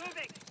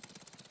 Moving.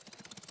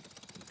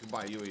 You can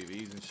buy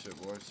UAVs and shit,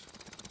 boys.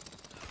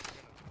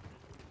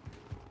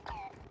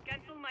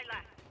 Cancel my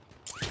last.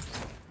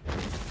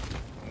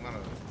 I'm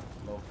gonna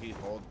low key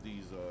hold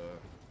these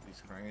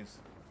cranes.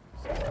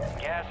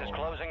 Gas is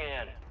closing in.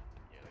 Yeah,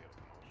 they got a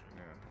promotion.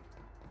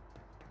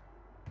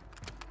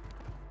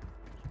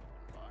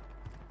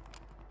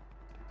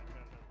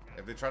 Yeah.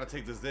 If they try to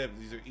take the zip,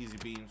 these are easy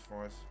beams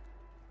for us.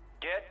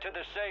 Get to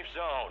the safe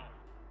zone.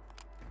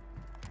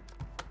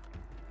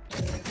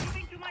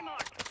 Moving to my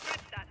mark.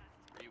 Scratch that.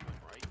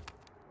 Rewood, right?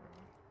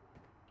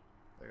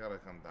 They gotta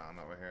come down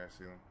over here. I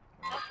see them.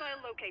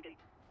 Hostile located.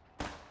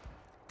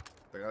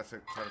 They gotta try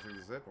to take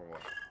the zip or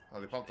what? Oh,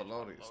 they popped the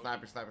loading.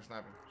 Sniper, sniper,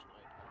 sniper.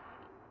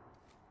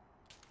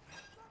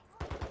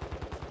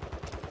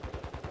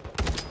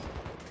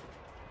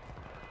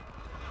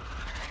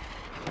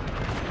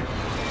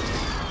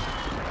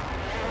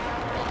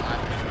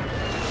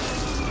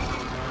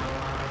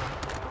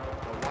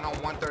 The one on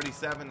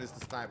 137 is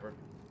the sniper.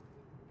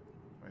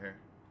 Right here.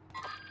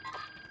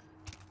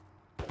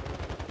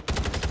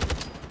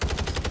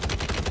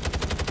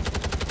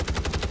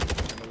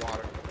 In the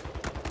water.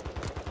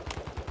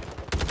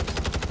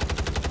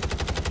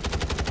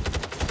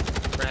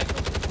 Cracked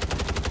him.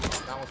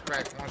 That one's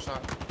cracked. One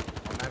shot.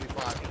 On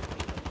 95.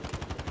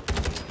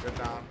 Good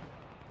down.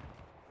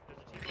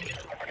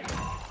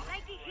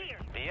 Likey here.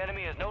 The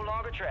enemy is no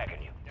longer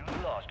tracking you. You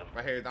lost him.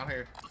 Right here, down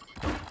here.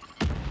 No,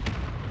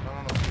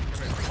 no, no. Come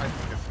here. Fight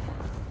for this.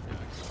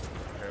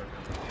 Okay,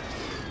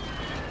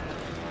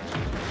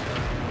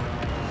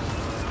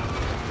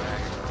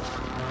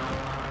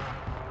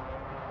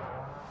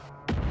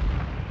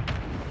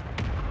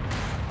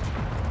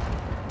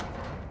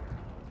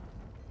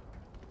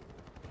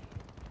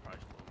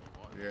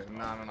 yeah,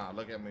 no.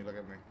 Look at me, look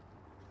at me.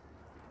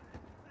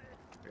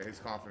 Yeah, he's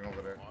coughing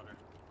over there.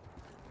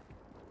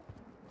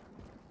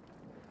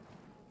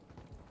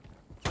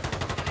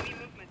 Enemy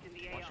movement in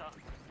the AR.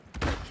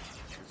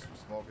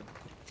 He's smoking.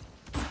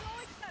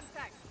 Throwing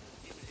contact.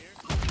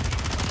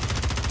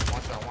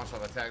 One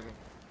shot, I tagged him.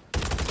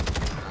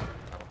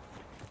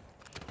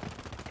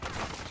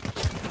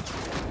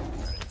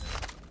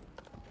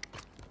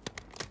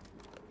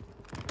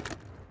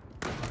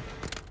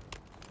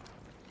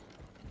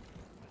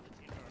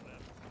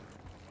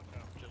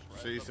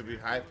 So you used to be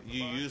hype.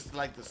 You used to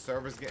like the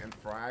servers getting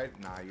fried.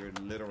 Nah, you're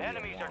literally.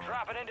 Enemies are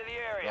dropping into the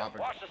area.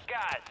 Dropping. Watch the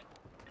skies.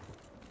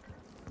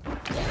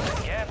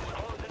 Gas is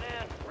closing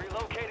in.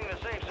 Relocating the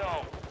safe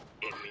zone.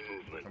 Enemy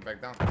movement. Come back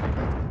down. Come back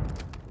down.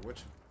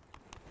 Which?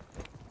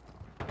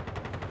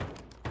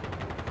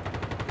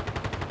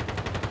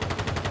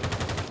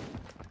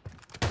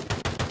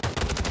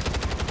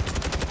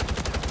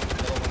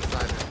 Another one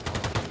inside there.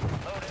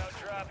 Loadout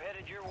drop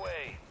headed your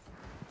way.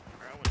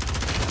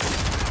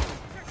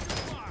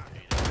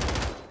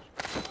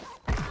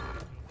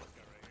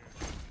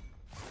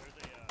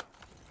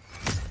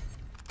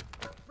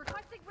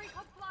 Requesting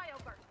recon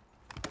flyover.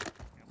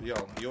 Yo,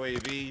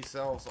 UAV,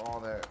 self, all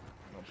that.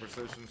 You know,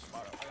 precision. I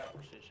got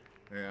precision.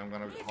 Yeah,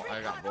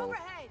 I got both.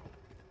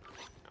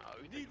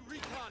 We need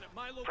recon at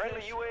my location.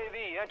 Friendly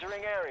UAV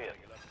entering area.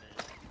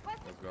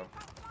 Let's go.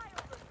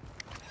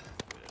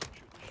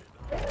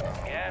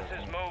 Gas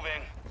is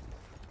moving.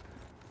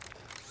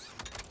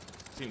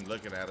 Team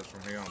looking at us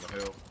from here on the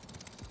hill.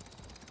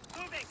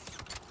 Moving.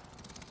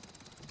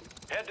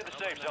 Head to the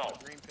safe zone.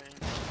 Green ping.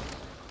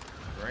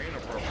 Green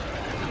or purple?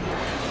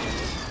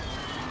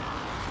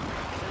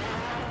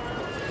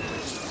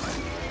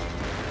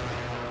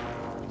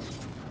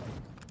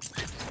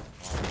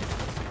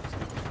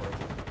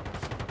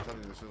 I'm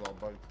telling you, this is all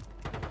bugged.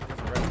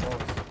 It's red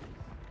bullets.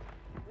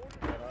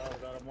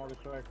 Got a mortar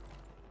strike.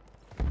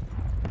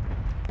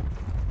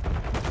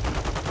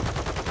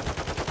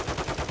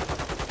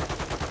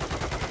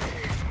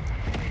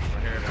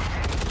 Right here.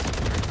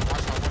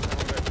 Watch out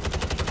over there.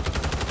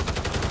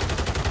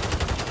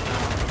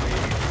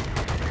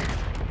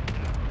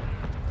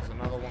 There's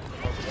another one.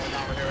 Another one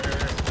down here.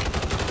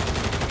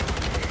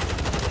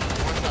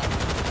 One shot.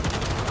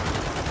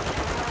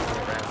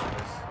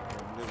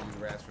 Literally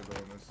rats for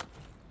doing this.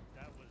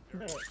 That was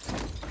dirty.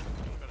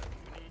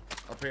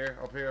 Up here.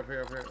 I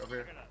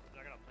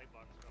got a play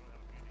box, so I don't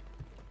have a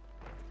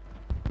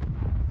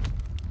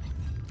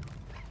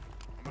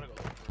I'm gonna go.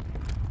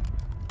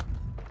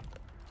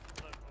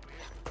 look over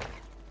here.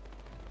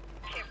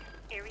 Careful.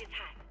 Area's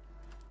hot.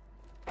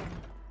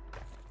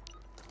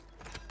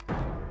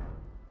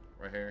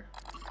 Right here.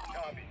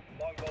 Copy.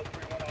 Longbow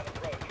 3-1 on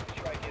approach.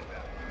 Strike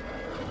inbound.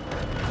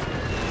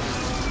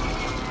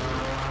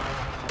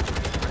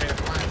 Right here.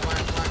 Flying.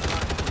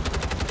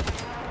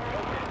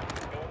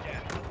 Go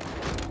again.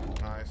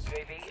 Nice.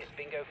 UAV is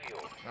bingo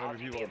fuel. Not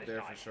many people up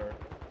there for sure.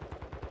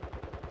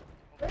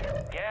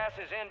 Gas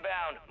is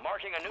inbound.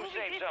 Marking a new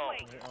safe zone.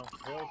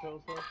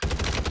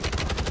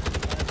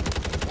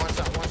 One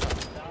shot.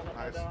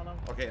 Nice. Down him.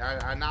 Okay, now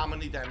I'm gonna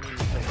need that mini.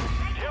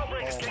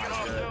 Jailbreak is kicking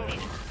off soon.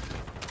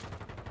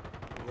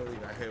 Really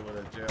got hit with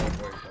a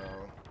jailbreak,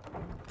 though.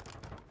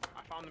 I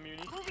found the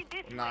muni. Moving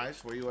this way.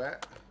 Nice. Where you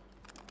at?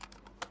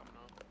 Coming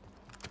up.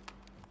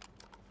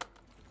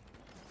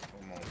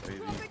 Come on, baby.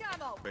 Moving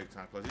ammo. Big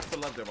time close. He's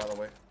still up there, by the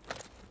way.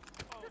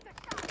 Got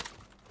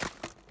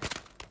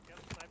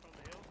a sniper on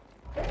the hill.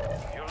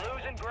 You're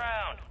losing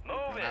ground.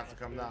 Move I it. have to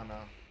come down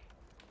now.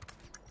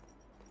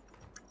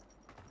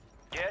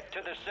 Get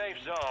to the safe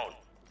zone.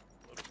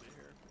 A little bit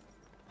here.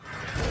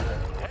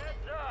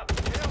 Heads up.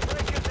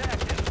 Jailbreak is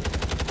active.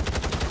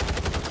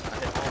 I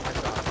hit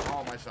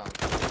all my shots.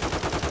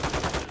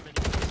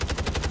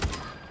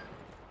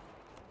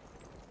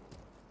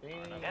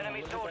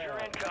 Enemy soldier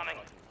incoming.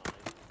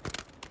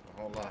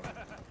 Hold on.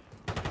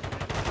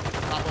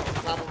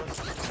 Top of us.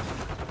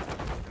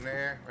 In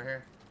there, right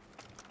here.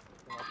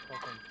 I'll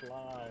fucking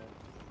fly.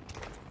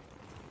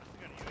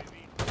 We got a UAV.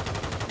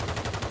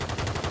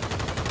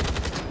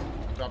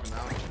 Dropping down.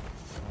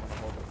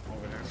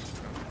 Over here.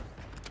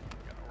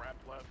 Got a wrap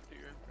left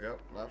here. Yep,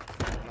 left.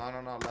 No.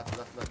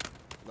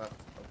 Left.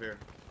 Up here.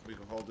 We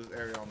can hold this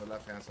area on the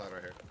left-hand side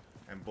right here.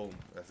 And boom.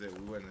 That's it.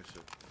 We win this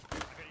shit. I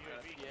got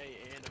a Got a UAV. PA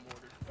and a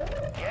mortar.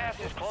 Gas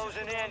is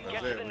closing in.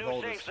 Get to the new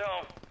hold safe this.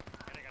 zone.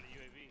 And I got a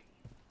UAV. We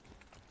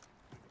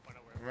can find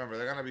out where. Remember,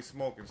 they're gonna be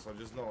smoking, so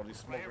just know these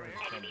smokers Right are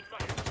here. coming.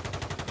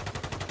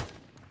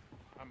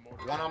 I'm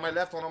mortar. One on my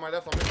left on me. Down.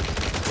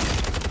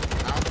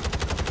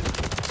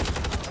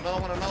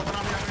 Another one on me.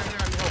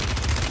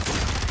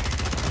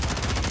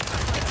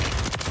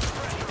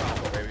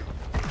 Go, baby.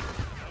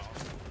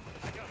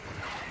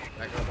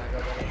 Back up.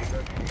 Good.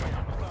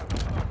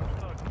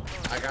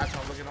 I got you.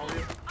 I'm looking over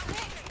you.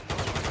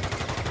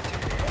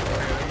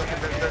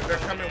 They're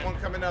coming. One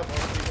coming up. One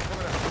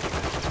coming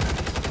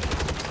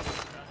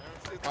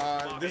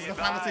up. This is the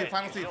final team.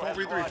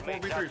 4v3.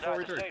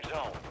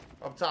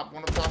 Up top.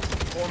 One up top.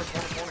 Corner.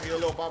 Get a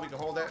little Bobby can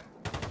hold that.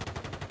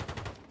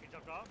 He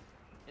jumped off.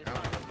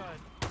 Inside.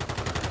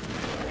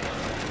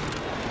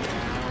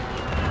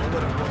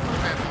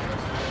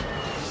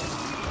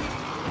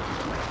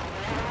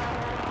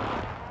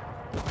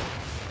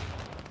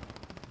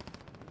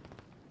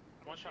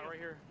 One shot right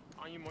here.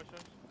 On you,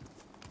 Moises.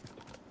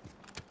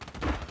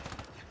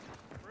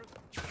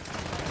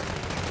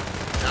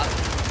 Got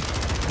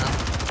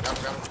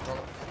him.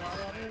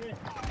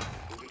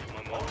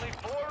 Only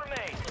 4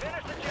 remain.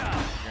 Finish the job.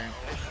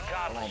 Mission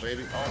Come on, accomplished.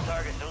 baby. All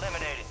targets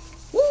eliminated.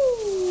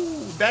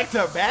 Woo! Back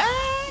to back? I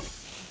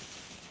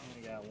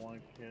only got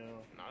 1 kill.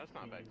 No, that's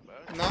not back to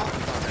back. No, it's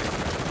not back to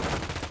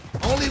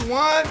back. Only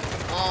one?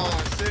 Oh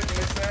shit, when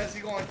it says he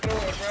going through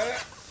it, bro.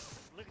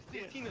 Look at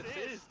 15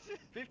 assists.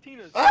 15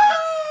 assists.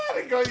 Ah!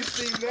 They go, you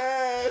see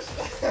Nash.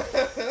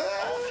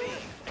 All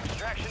teams.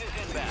 Extraction is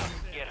inbound.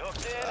 Get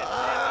hooked in.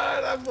 Ah,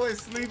 that boy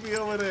sleepy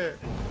over there.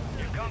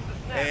 Here comes the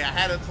snap. Hey, I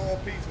had a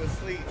 12 piece with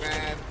sleep,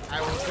 man.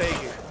 I will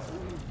take it.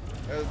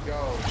 Let's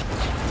go.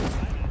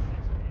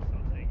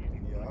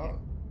 Yup.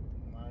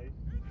 Nice.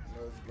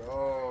 Let's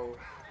go.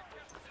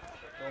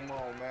 Come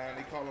on, man.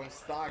 They call him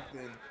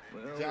Stockton.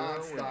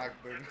 John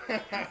Stockton.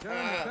 Return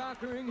the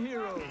conquering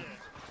heroes.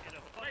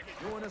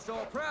 Doing us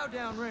all proud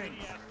downrange.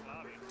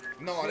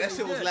 No, that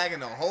shit was lagging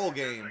the whole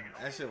game.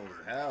 That shit was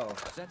hell.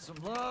 Sent some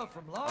love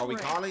from long Are we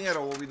range. calling it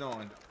or what we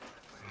doing?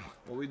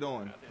 What we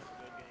doing?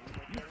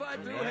 You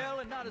fight through hell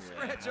and not a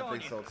scratch I on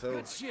think you. so too.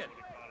 Good shit.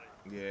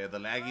 Yeah, the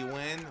laggy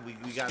win.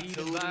 We got Speed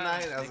 2 and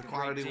tonight. vibes That's a make a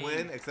quality great win,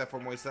 team. except for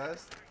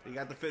Moises. He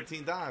got the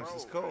 15 dimes.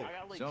 It's cool.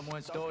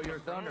 Someone stole your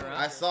thunder, huh?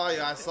 I saw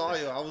you. I saw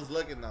you. I was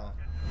looking though.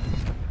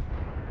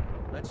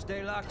 Let's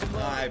stay locked and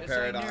All loaded. right, This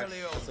Paradox. ain't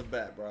nearly That's over. a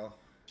bet, bro.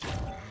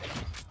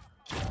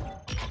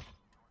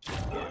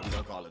 Yeah, we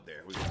gonna call it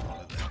there. We gonna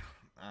call it there.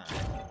 All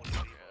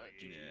right.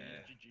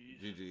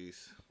 Yeah.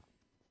 GG's.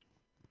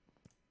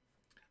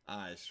 All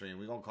right, stream.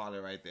 We gonna call it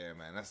right there,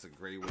 man. That's a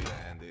great way to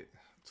end it.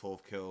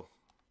 12 kill.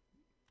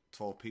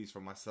 12 piece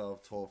from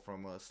myself. 12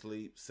 from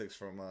Sleep. 6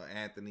 from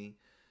Anthony.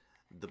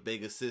 The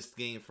big assist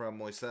game from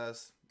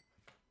Moises.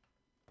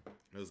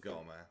 Let's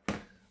go, man.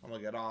 I'm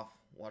gonna get off.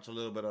 Watch a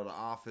little bit of The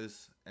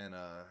Office and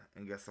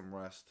get some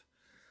rest.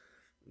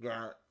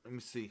 God, let me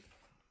see.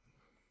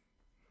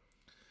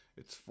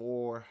 It's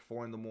 4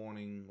 in the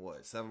morning.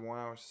 What, 7 more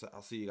hours?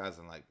 I'll see you guys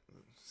in like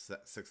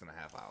 6.5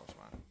 hours,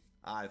 man.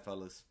 All right,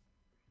 fellas.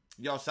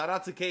 Yo, shout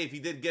out to Cave. He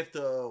did gift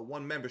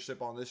 1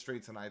 membership on this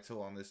stream tonight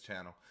too on this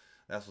channel.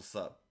 That's what's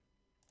up.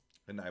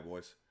 Good night,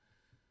 boys.